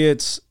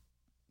Patriots,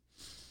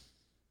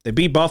 they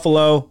beat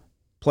Buffalo,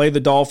 play the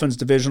Dolphins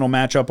divisional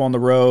matchup on the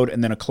road,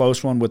 and then a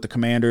close one with the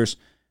Commanders.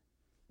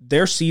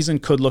 Their season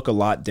could look a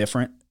lot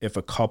different if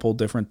a couple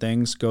different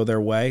things go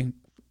their way.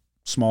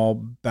 Small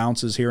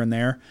bounces here and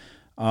there.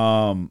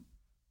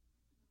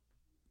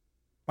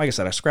 Like I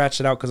said, I scratched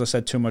it out because I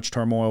said too much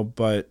turmoil,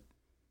 but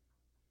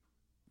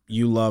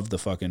you love the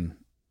fucking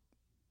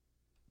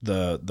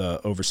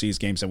the overseas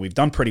games, and we've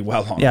done pretty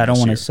well on. Yeah, I don't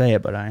want to say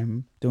it, but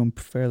I'm doing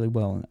fairly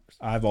well in it.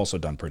 I've also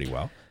done pretty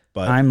well.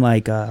 But I'm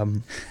like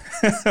one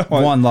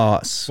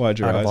loss. Why'd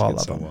your out of eyes all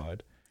get of so them.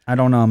 wide? I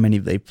don't know how many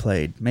they've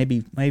played.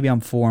 Maybe I'm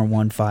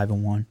 4-1,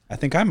 5-1. I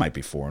think I might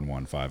be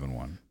 4-1,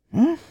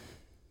 5-1.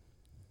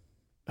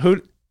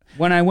 Who?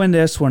 When I win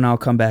this one, I'll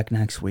come back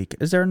next week.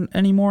 Is there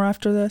any more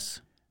after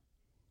this?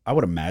 I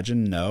would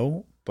imagine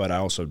no, but I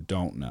also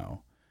don't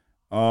know.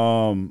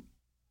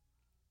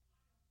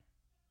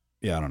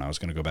 Yeah, I don't know. I was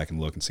going to go back and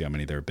look and see how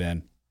many there have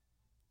been.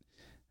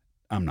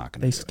 I'm not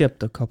going to. They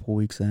skipped a couple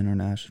weeks of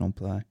international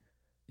play.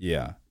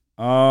 Yeah.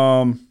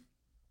 All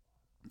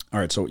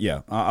right. So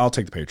yeah, I'll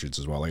take the Patriots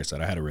as well. Like I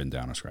said, I had it written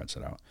down. I scratched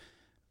it out.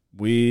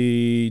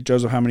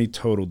 Joseph, how many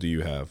total do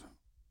you have?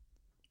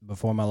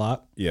 Before my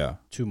lock? Yeah.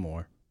 2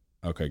 more.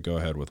 Okay, go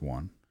ahead with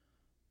one.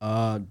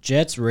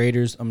 Jets,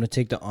 Raiders, I'm going to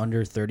take the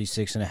under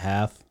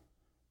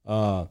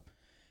 36.5.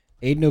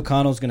 Aiden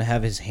O'Connell's going to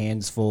have his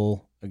hands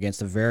full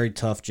against a very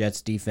tough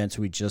Jets defense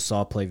we just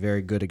saw play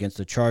very good against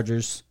the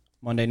Chargers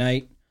Monday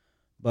night.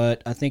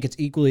 But I think it's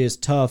equally as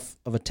tough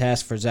of a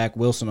task for Zach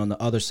Wilson on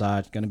the other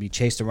side. Going to be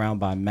chased around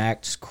by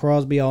Max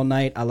Crosby all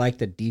night. I like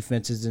the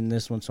defenses in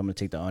this one, so I'm going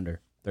to take the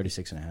under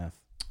 36.5.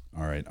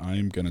 All right,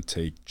 I'm going to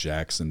take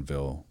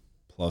Jacksonville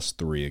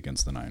 +3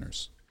 against the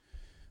Niners.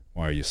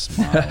 Why are you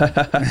smiling?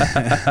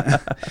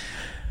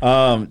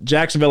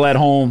 Jacksonville at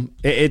home.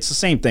 It's the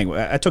same thing.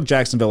 I took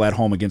Jacksonville at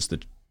home against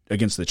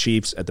the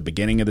Chiefs at the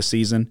beginning of the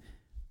season.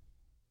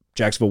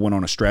 Jacksonville went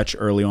on a stretch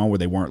early on where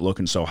they weren't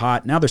looking so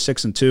hot. Now they're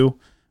 6-2.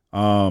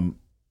 One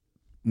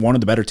of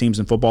the better teams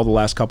in football the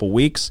last couple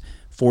weeks.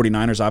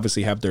 49ers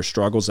obviously have their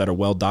struggles that are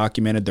well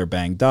documented. They're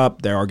banged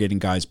up. They are getting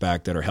guys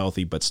back that are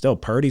healthy, but still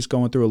Purdy's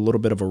going through a little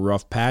bit of a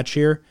rough patch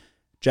here.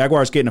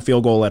 Jaguars getting a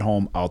field goal at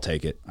home. I'll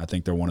take it. I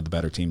think they're one of the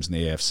better teams in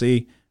the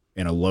AFC,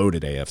 in a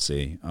loaded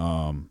AFC.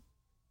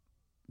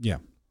 Yeah,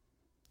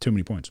 too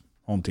many points.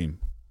 Home team.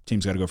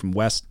 Team's got to go from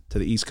west to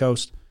the East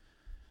Coast.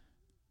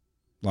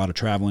 A lot of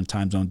traveling,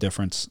 time zone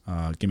difference.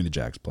 Give me the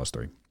Jags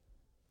 +3.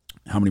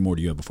 How many more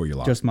do you have before you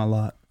lock? Just my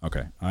lot.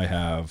 Okay. I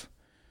have,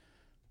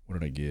 what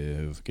did I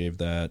give? Gave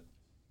that.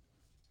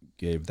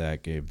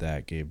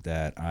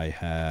 I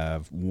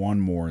have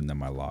one more and then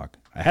my lock.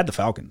 I had the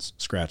Falcons.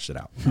 Scratched it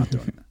out. Not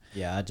doing it.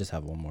 Yeah, I just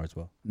have one more as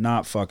well.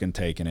 Not fucking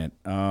taking it.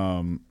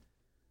 The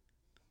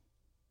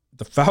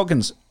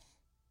Falcons,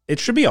 it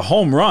should be a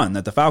home run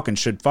that the Falcons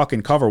should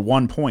fucking cover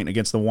 1 point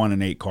against the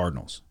 1-8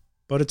 Cardinals.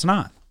 But it's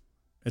not.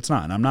 It's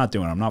not. And I'm not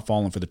doing it. I'm not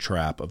falling for the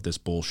trap of this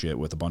bullshit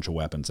with a bunch of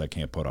weapons that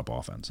can't put up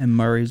offense. And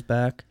Murray's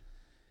back.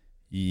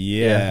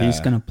 Yeah. He's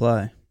going to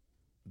play.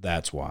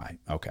 That's why.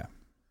 Okay.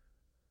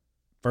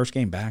 First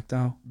game back,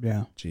 though?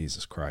 Yeah.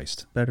 Jesus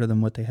Christ. Better than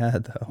what they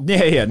had, though.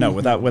 Yeah. No,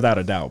 without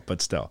a doubt,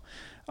 but still.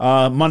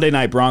 Monday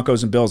night,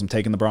 Broncos and Bills. I'm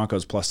taking the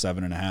Broncos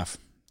 +7.5.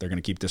 They're going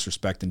to keep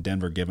disrespecting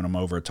Denver, giving them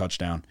over a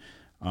touchdown.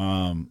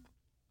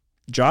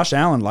 Josh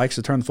Allen likes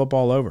to turn the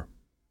football over.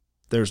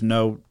 There's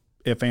no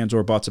ifs, ands,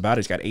 or buts about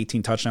it. He's got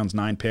 18 touchdowns,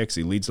 9 picks.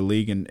 He leads the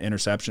league in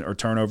interception or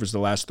turnovers the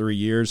last 3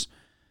 years.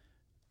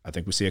 I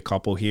think we see a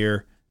couple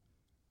here.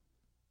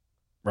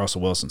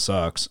 Russell Wilson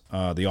sucks.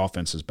 The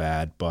offense is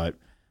bad, but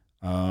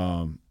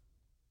the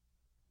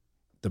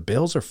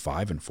Bills are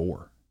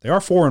 5-4. They are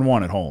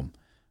 4-1 at home.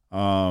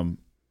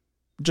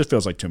 It just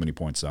feels like too many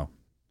points, though.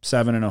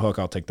 7 and a hook,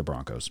 I'll take the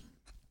Broncos.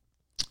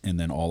 And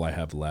then all I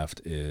have left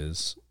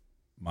is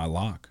my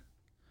lock.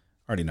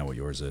 I already know what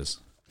yours is.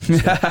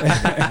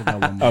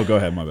 Oh, go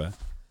ahead, my bad.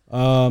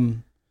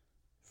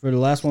 For the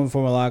last one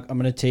before my lock, I'm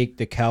going to take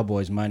the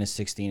Cowboys minus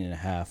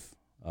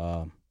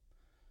 16.5.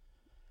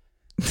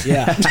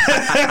 Yeah.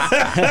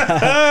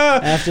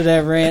 After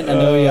that rant,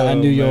 I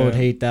knew y'all would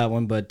hate that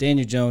one, but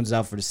Daniel Jones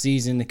out for the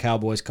season. The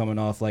Cowboys coming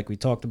off, like we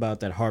talked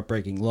about, that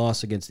heartbreaking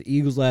loss against the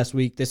Eagles last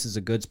week. This is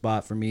a good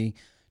spot for me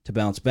to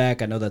bounce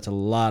back. I know that's a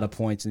lot of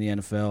points in the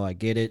NFL. I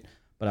get it,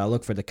 but I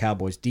look for the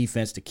Cowboys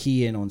defense to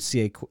key in on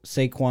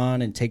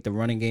Saquon and take the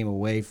running game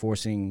away,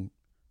 forcing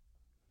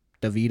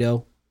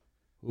DeVito,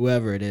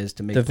 whoever it is,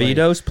 to make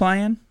DeVito's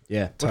playing?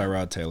 Yeah.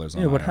 Tyrod Taylor's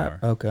on Yeah, what IR.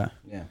 happened? Okay.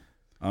 Yeah.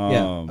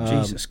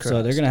 Jesus Christ.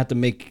 So they're gonna have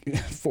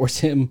to force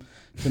him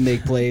to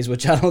make plays,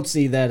 which I don't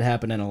see that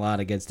happening a lot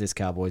against this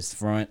Cowboys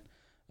front,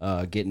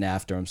 getting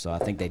after him. So I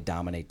think they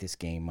dominate this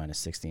game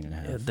minus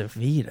 16.5. Yeah,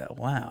 DeVito,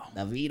 wow.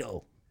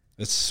 DeVito.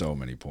 It's so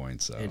many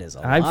points, though. It is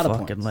a I'd lot of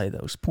fucking points. lay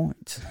those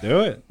points. Do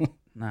it.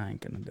 Nah, I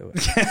ain't gonna do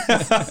it.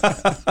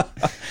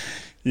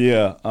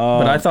 Yeah.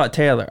 But I thought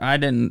Taylor. I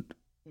didn't.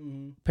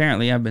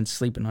 Apparently, I've been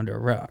sleeping under a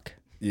rock.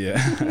 Yeah.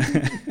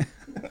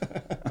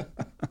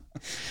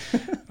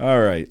 All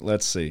right,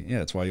 let's see. Yeah,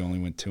 that's why you only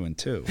went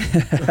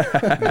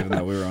 2-2, even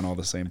though we were on all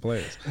the same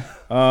players.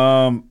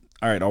 All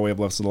right, all we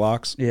have left is the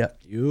locks. Yeah.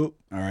 All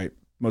right,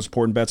 most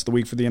important bets of the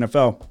week for the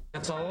NFL.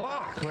 It's a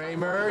lock,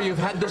 Kramer. You've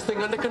had this thing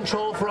under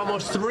control for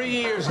almost 3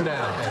 years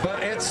now.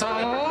 But it's a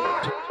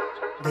lock.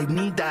 They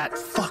need that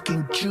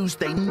fucking juice.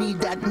 They need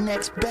that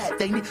next bet.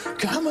 They need.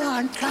 Come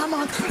on.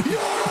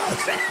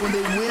 Yes! When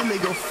they win, they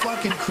go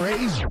fucking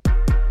crazy.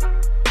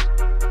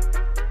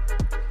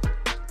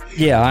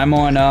 Yeah, I'm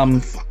on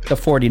the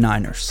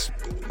 49ers.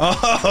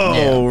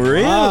 Oh,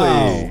 really?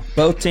 Wow.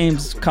 Both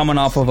teams coming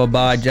off of a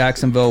bye.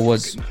 Jacksonville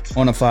was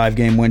on a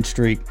 5-game win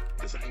streak.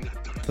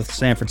 The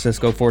San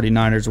Francisco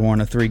 49ers were on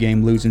a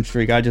 3-game losing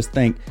streak. I just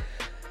think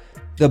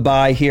the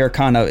bye here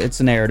it's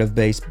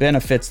narrative-based.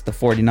 Benefits the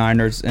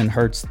 49ers and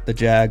hurts the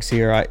Jags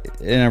here. I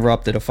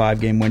interrupted a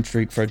 5-game win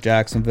streak for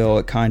Jacksonville.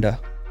 It kind of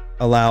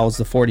allows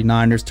the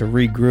 49ers to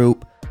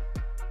regroup.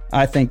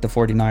 I think the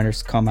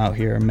 49ers come out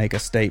here and make a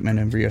statement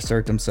and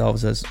reassert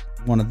themselves as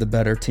one of the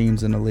better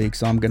teams in the league.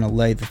 So I'm going to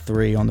lay the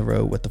 3 on the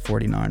road with the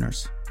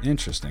 49ers.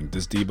 Interesting.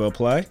 Does Debo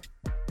play?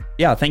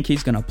 Yeah, I think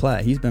he's going to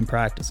play. He's been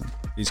practicing.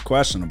 He's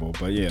questionable,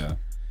 but yeah.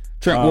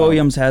 Trent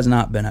Williams has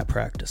not been at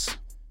practice.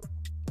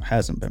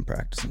 Hasn't been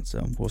practicing,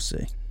 so we'll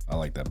see. I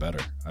like that better.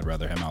 I'd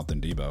rather him out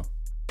than Debo.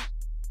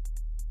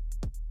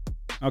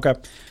 Okay.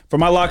 For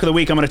my lock of the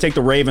week, I'm going to take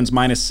the Ravens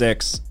minus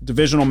 6.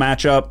 Divisional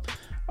matchup.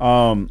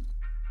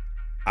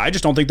 I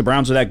just don't think the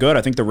Browns are that good.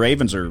 I think the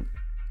Ravens are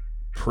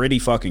pretty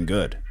fucking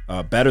good.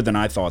 Better than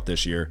I thought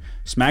this year.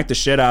 Smacked the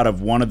shit out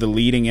of one of the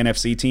leading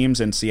NFC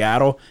teams in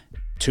Seattle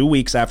 2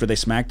 weeks after they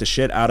smacked the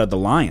shit out of the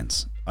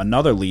Lions,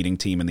 another leading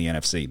team in the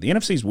NFC. The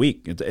NFC's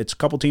weak. It's a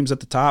couple teams at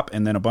the top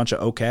and then a bunch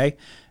of okay.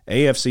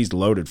 AFC's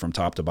loaded from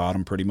top to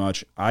bottom pretty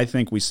much. I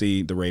think we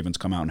see the Ravens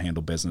come out and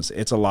handle business.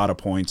 It's a lot of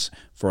points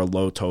for a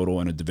low total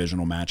in a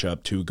divisional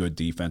matchup. 2 good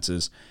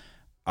defenses.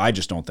 I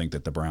just don't think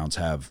that the Browns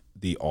have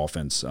the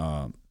offense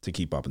to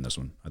keep up in this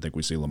one. I think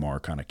we see Lamar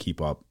kind of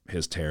keep up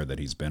his tear that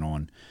he's been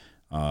on.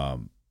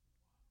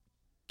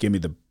 Give me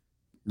the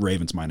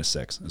Ravens minus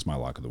 6 as my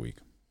lock of the week.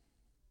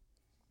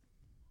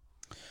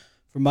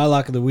 For my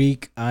lock of the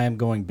week, I am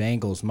going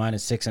Bengals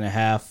minus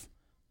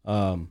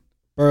 6.5.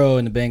 Burrow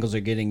and the Bengals are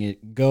getting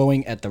it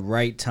going at the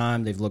right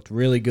time. They've looked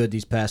really good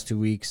these past 2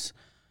 weeks.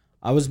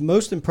 I was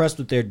most impressed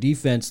with their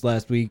defense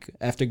last week.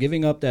 After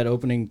giving up that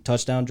opening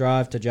touchdown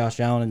drive to Josh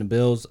Allen and the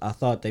Bills, I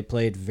thought they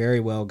played very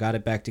well, got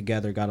it back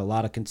together, got a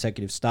lot of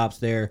consecutive stops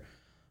there.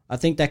 I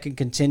think that can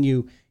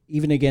continue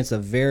even against a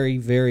very,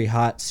 very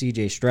hot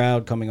C.J.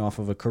 Stroud coming off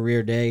of a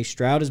career day.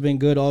 Stroud has been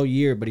good all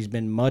year, but he's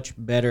been much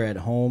better at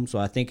home, so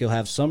I think he'll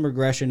have some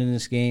regression in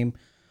this game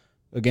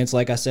against,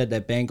 like I said,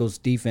 that Bengals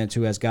defense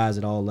who has guys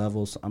at all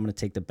levels. I'm going to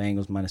take the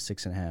Bengals minus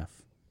 6.5.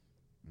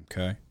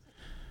 Okay.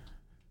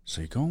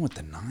 So you're going with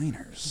the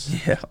Niners.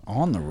 Yeah.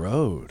 On the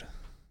road.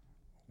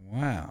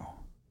 Wow.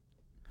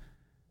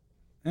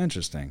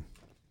 Interesting.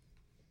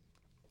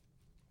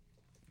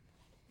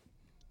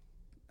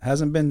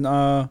 Hasn't been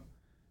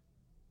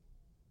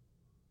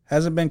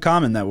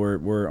common that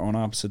we're on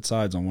opposite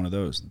sides on one of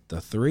those. The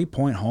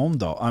 3-point home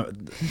dog.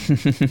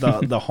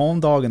 The home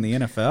dog in the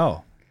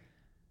NFL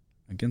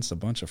against a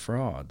bunch of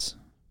frauds.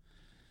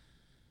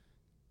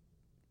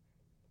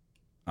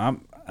 I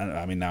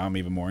mean, now I'm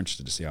even more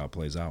interested to see how it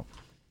plays out.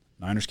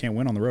 Niners can't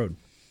win on the road.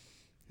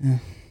 Yeah.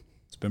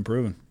 It's been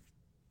proven.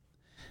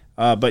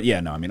 But yeah,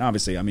 no, I mean,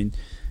 obviously,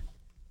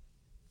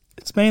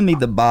 It's mainly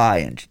the bye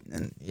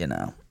and you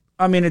know.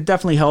 I mean, it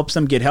definitely helps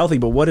them get healthy,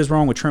 but what is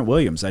wrong with Trent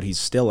Williams that he's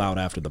still out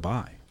after the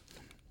bye?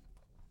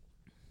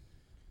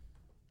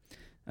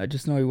 I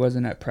just know he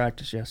wasn't at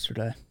practice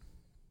yesterday.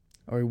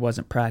 Or he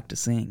wasn't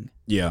practicing.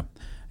 Yeah.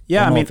 I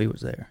don't know if he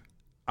was there.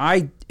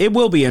 It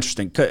will be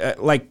interesting.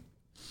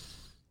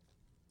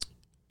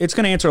 It's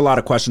going to answer a lot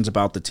of questions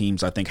about the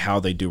teams, I think, how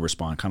they do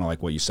respond, kind of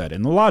like what you said.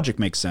 And the logic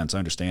makes sense. I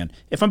understand.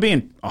 If I'm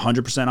being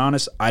 100%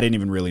 honest, I didn't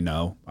even really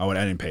know. I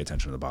didn't pay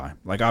attention to the bye.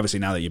 Like, obviously,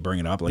 now that you bring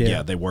it up,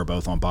 yeah, they were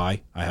both on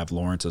bye. I have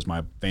Lawrence as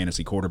my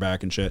fantasy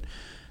quarterback and shit.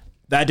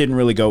 That didn't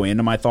really go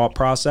into my thought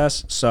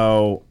process.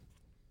 So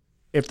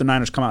if the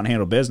Niners come out and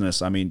handle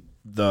business, I mean,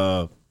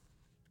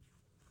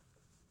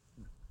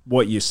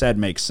 what you said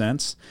makes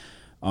sense.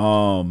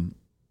 But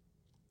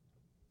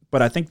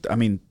I think,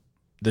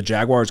 the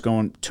Jaguars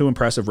going 2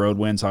 impressive road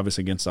wins,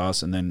 obviously against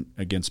us, and then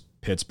against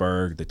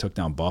Pittsburgh. They took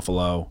down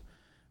Buffalo.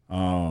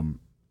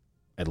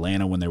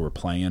 Atlanta when they were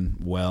playing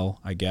well,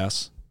 I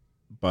guess.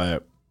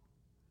 But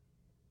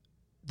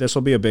this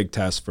will be a big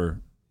test for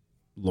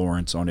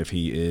Lawrence on if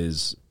he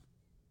is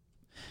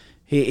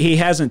 – he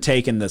hasn't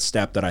taken the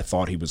step that I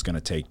thought he was going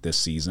to take this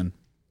season.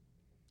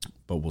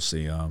 But we'll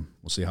see.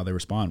 We'll see how they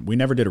respond. We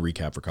never did a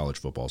recap for college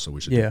football, so we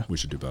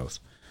should do both.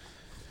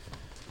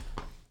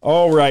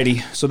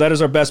 Alrighty, so that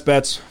is our best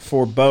bets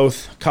for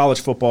both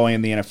college football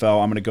and the NFL.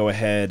 I'm going to go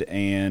ahead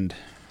and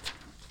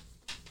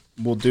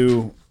I'll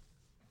do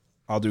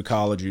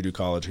college, you do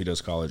college, he does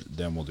college,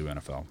 then we'll do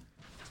NFL.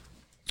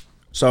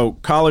 So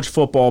college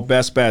football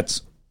best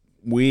bets,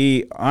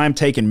 I'm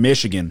taking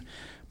Michigan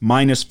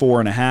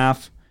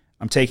 -4.5.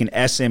 I'm taking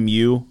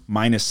SMU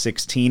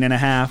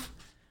 -16.5.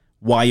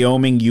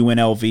 Wyoming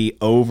UNLV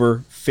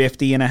over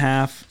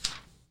 50.5.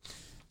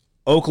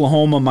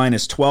 Oklahoma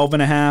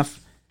 -12.5.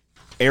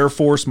 Air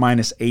Force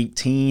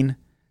 -18,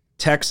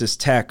 Texas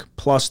Tech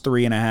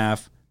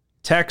 +3.5,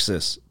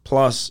 Texas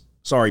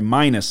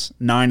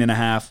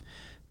 -9.5,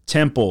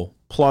 Temple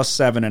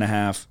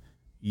 +7.5,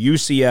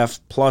 UCF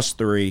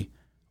 +3,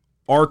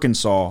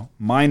 Arkansas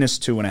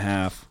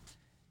 -2.5,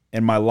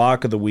 and my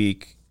lock of the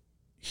week,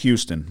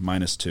 Houston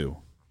 -2.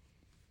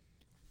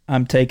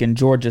 I'm taking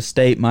Georgia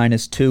State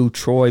 -2,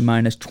 Troy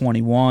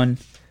 -21,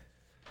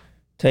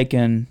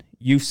 taking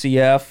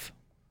UCF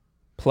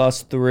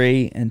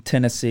 +3, and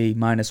Tennessee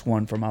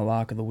 -1 for my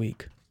lock of the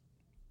week.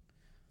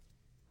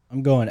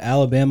 I'm going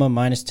Alabama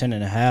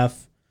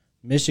 -10.5,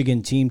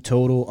 Michigan team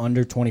total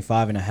under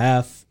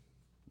 25.5,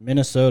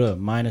 Minnesota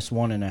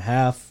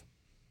 -1.5,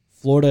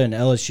 Florida and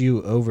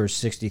LSU over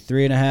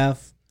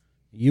 63.5,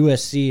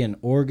 USC and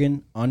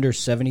Oregon under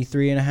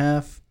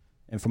 73.5,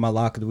 and for my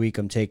lock of the week,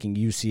 I'm taking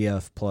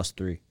UCF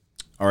 +3.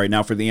 All right,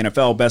 now for the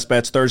NFL best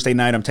bets Thursday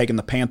night, I'm taking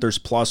the Panthers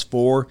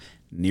 +4.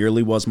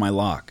 Nearly was my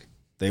lock.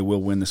 They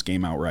will win this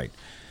game outright.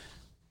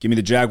 Give me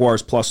the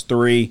Jaguars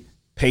 +3,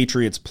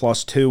 Patriots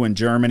 +2 in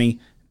Germany,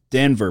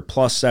 Denver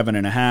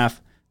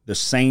 +7.5, the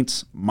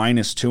Saints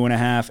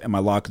 -2.5, and my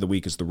lock of the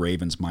week is the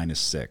Ravens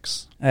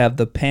 -6. I have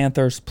the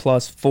Panthers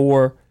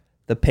 +4,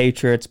 the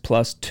Patriots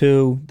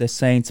 +2, the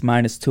Saints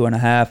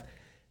 -2.5,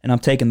 and I'm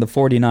taking the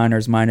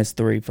 49ers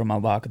 -3 for my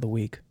lock of the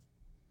week.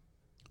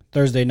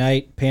 Thursday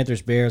night,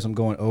 Panthers Bears, I'm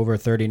going over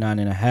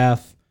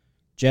 39.5.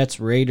 Jets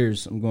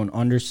Raiders, I'm going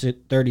under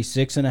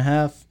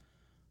 36.5.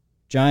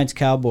 Giants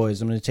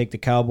Cowboys, I'm going to take the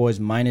Cowboys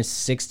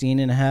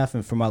 -16.5,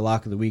 and for my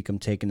lock of the week, I'm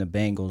taking the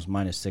Bengals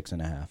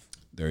 -6.5.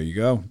 There you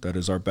go. That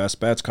is our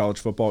best bets. College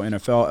football,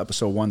 NFL,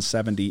 episode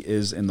 170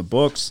 is in the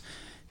books.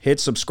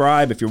 Hit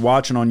subscribe if you're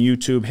watching on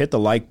YouTube. Hit the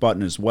like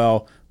button as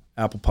well.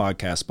 Apple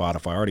Podcast,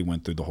 Spotify. I already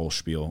went through the whole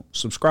spiel.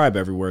 Subscribe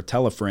everywhere.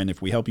 Tell a friend if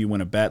we help you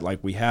win a bet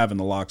like we have in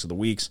the locks of the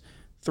weeks.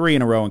 3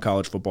 in a row in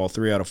college football,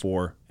 3 out of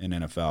 4 in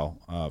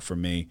NFL. For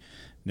me,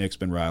 Nick's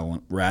been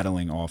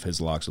rattling off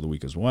his locks of the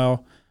week as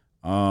well.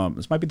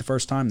 This might be the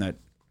first time that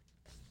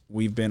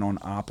we've been on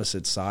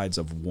opposite sides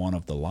of one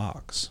of the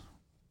locks.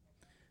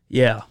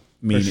 Yeah,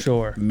 for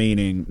sure.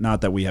 Meaning, not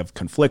that we have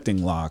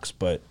conflicting locks,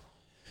 but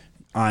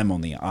I'm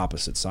on the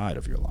opposite side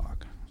of your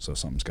lock. So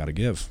something's got to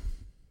give.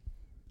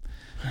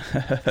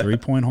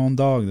 3-point home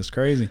dog. That's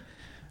crazy.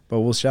 But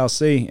we shall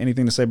see.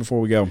 Anything to say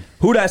before we go?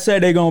 Who that say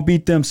they going to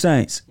beat them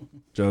Saints?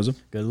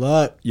 Joseph? Good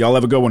luck. Y'all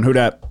have a good one. Who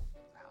dat? The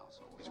house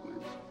always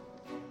wins.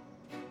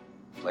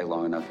 Play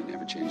long enough, you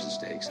never change the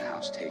stakes. The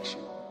house takes you.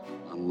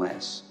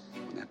 Unless,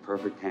 when that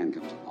perfect hand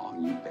comes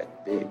along, you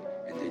bet big,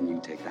 and then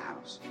you take the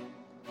house.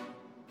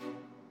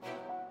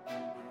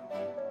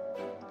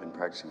 I've been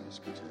practicing this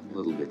a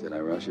little bit. Did I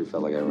rush it?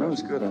 Felt like I rushed. That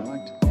was good. I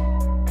liked it.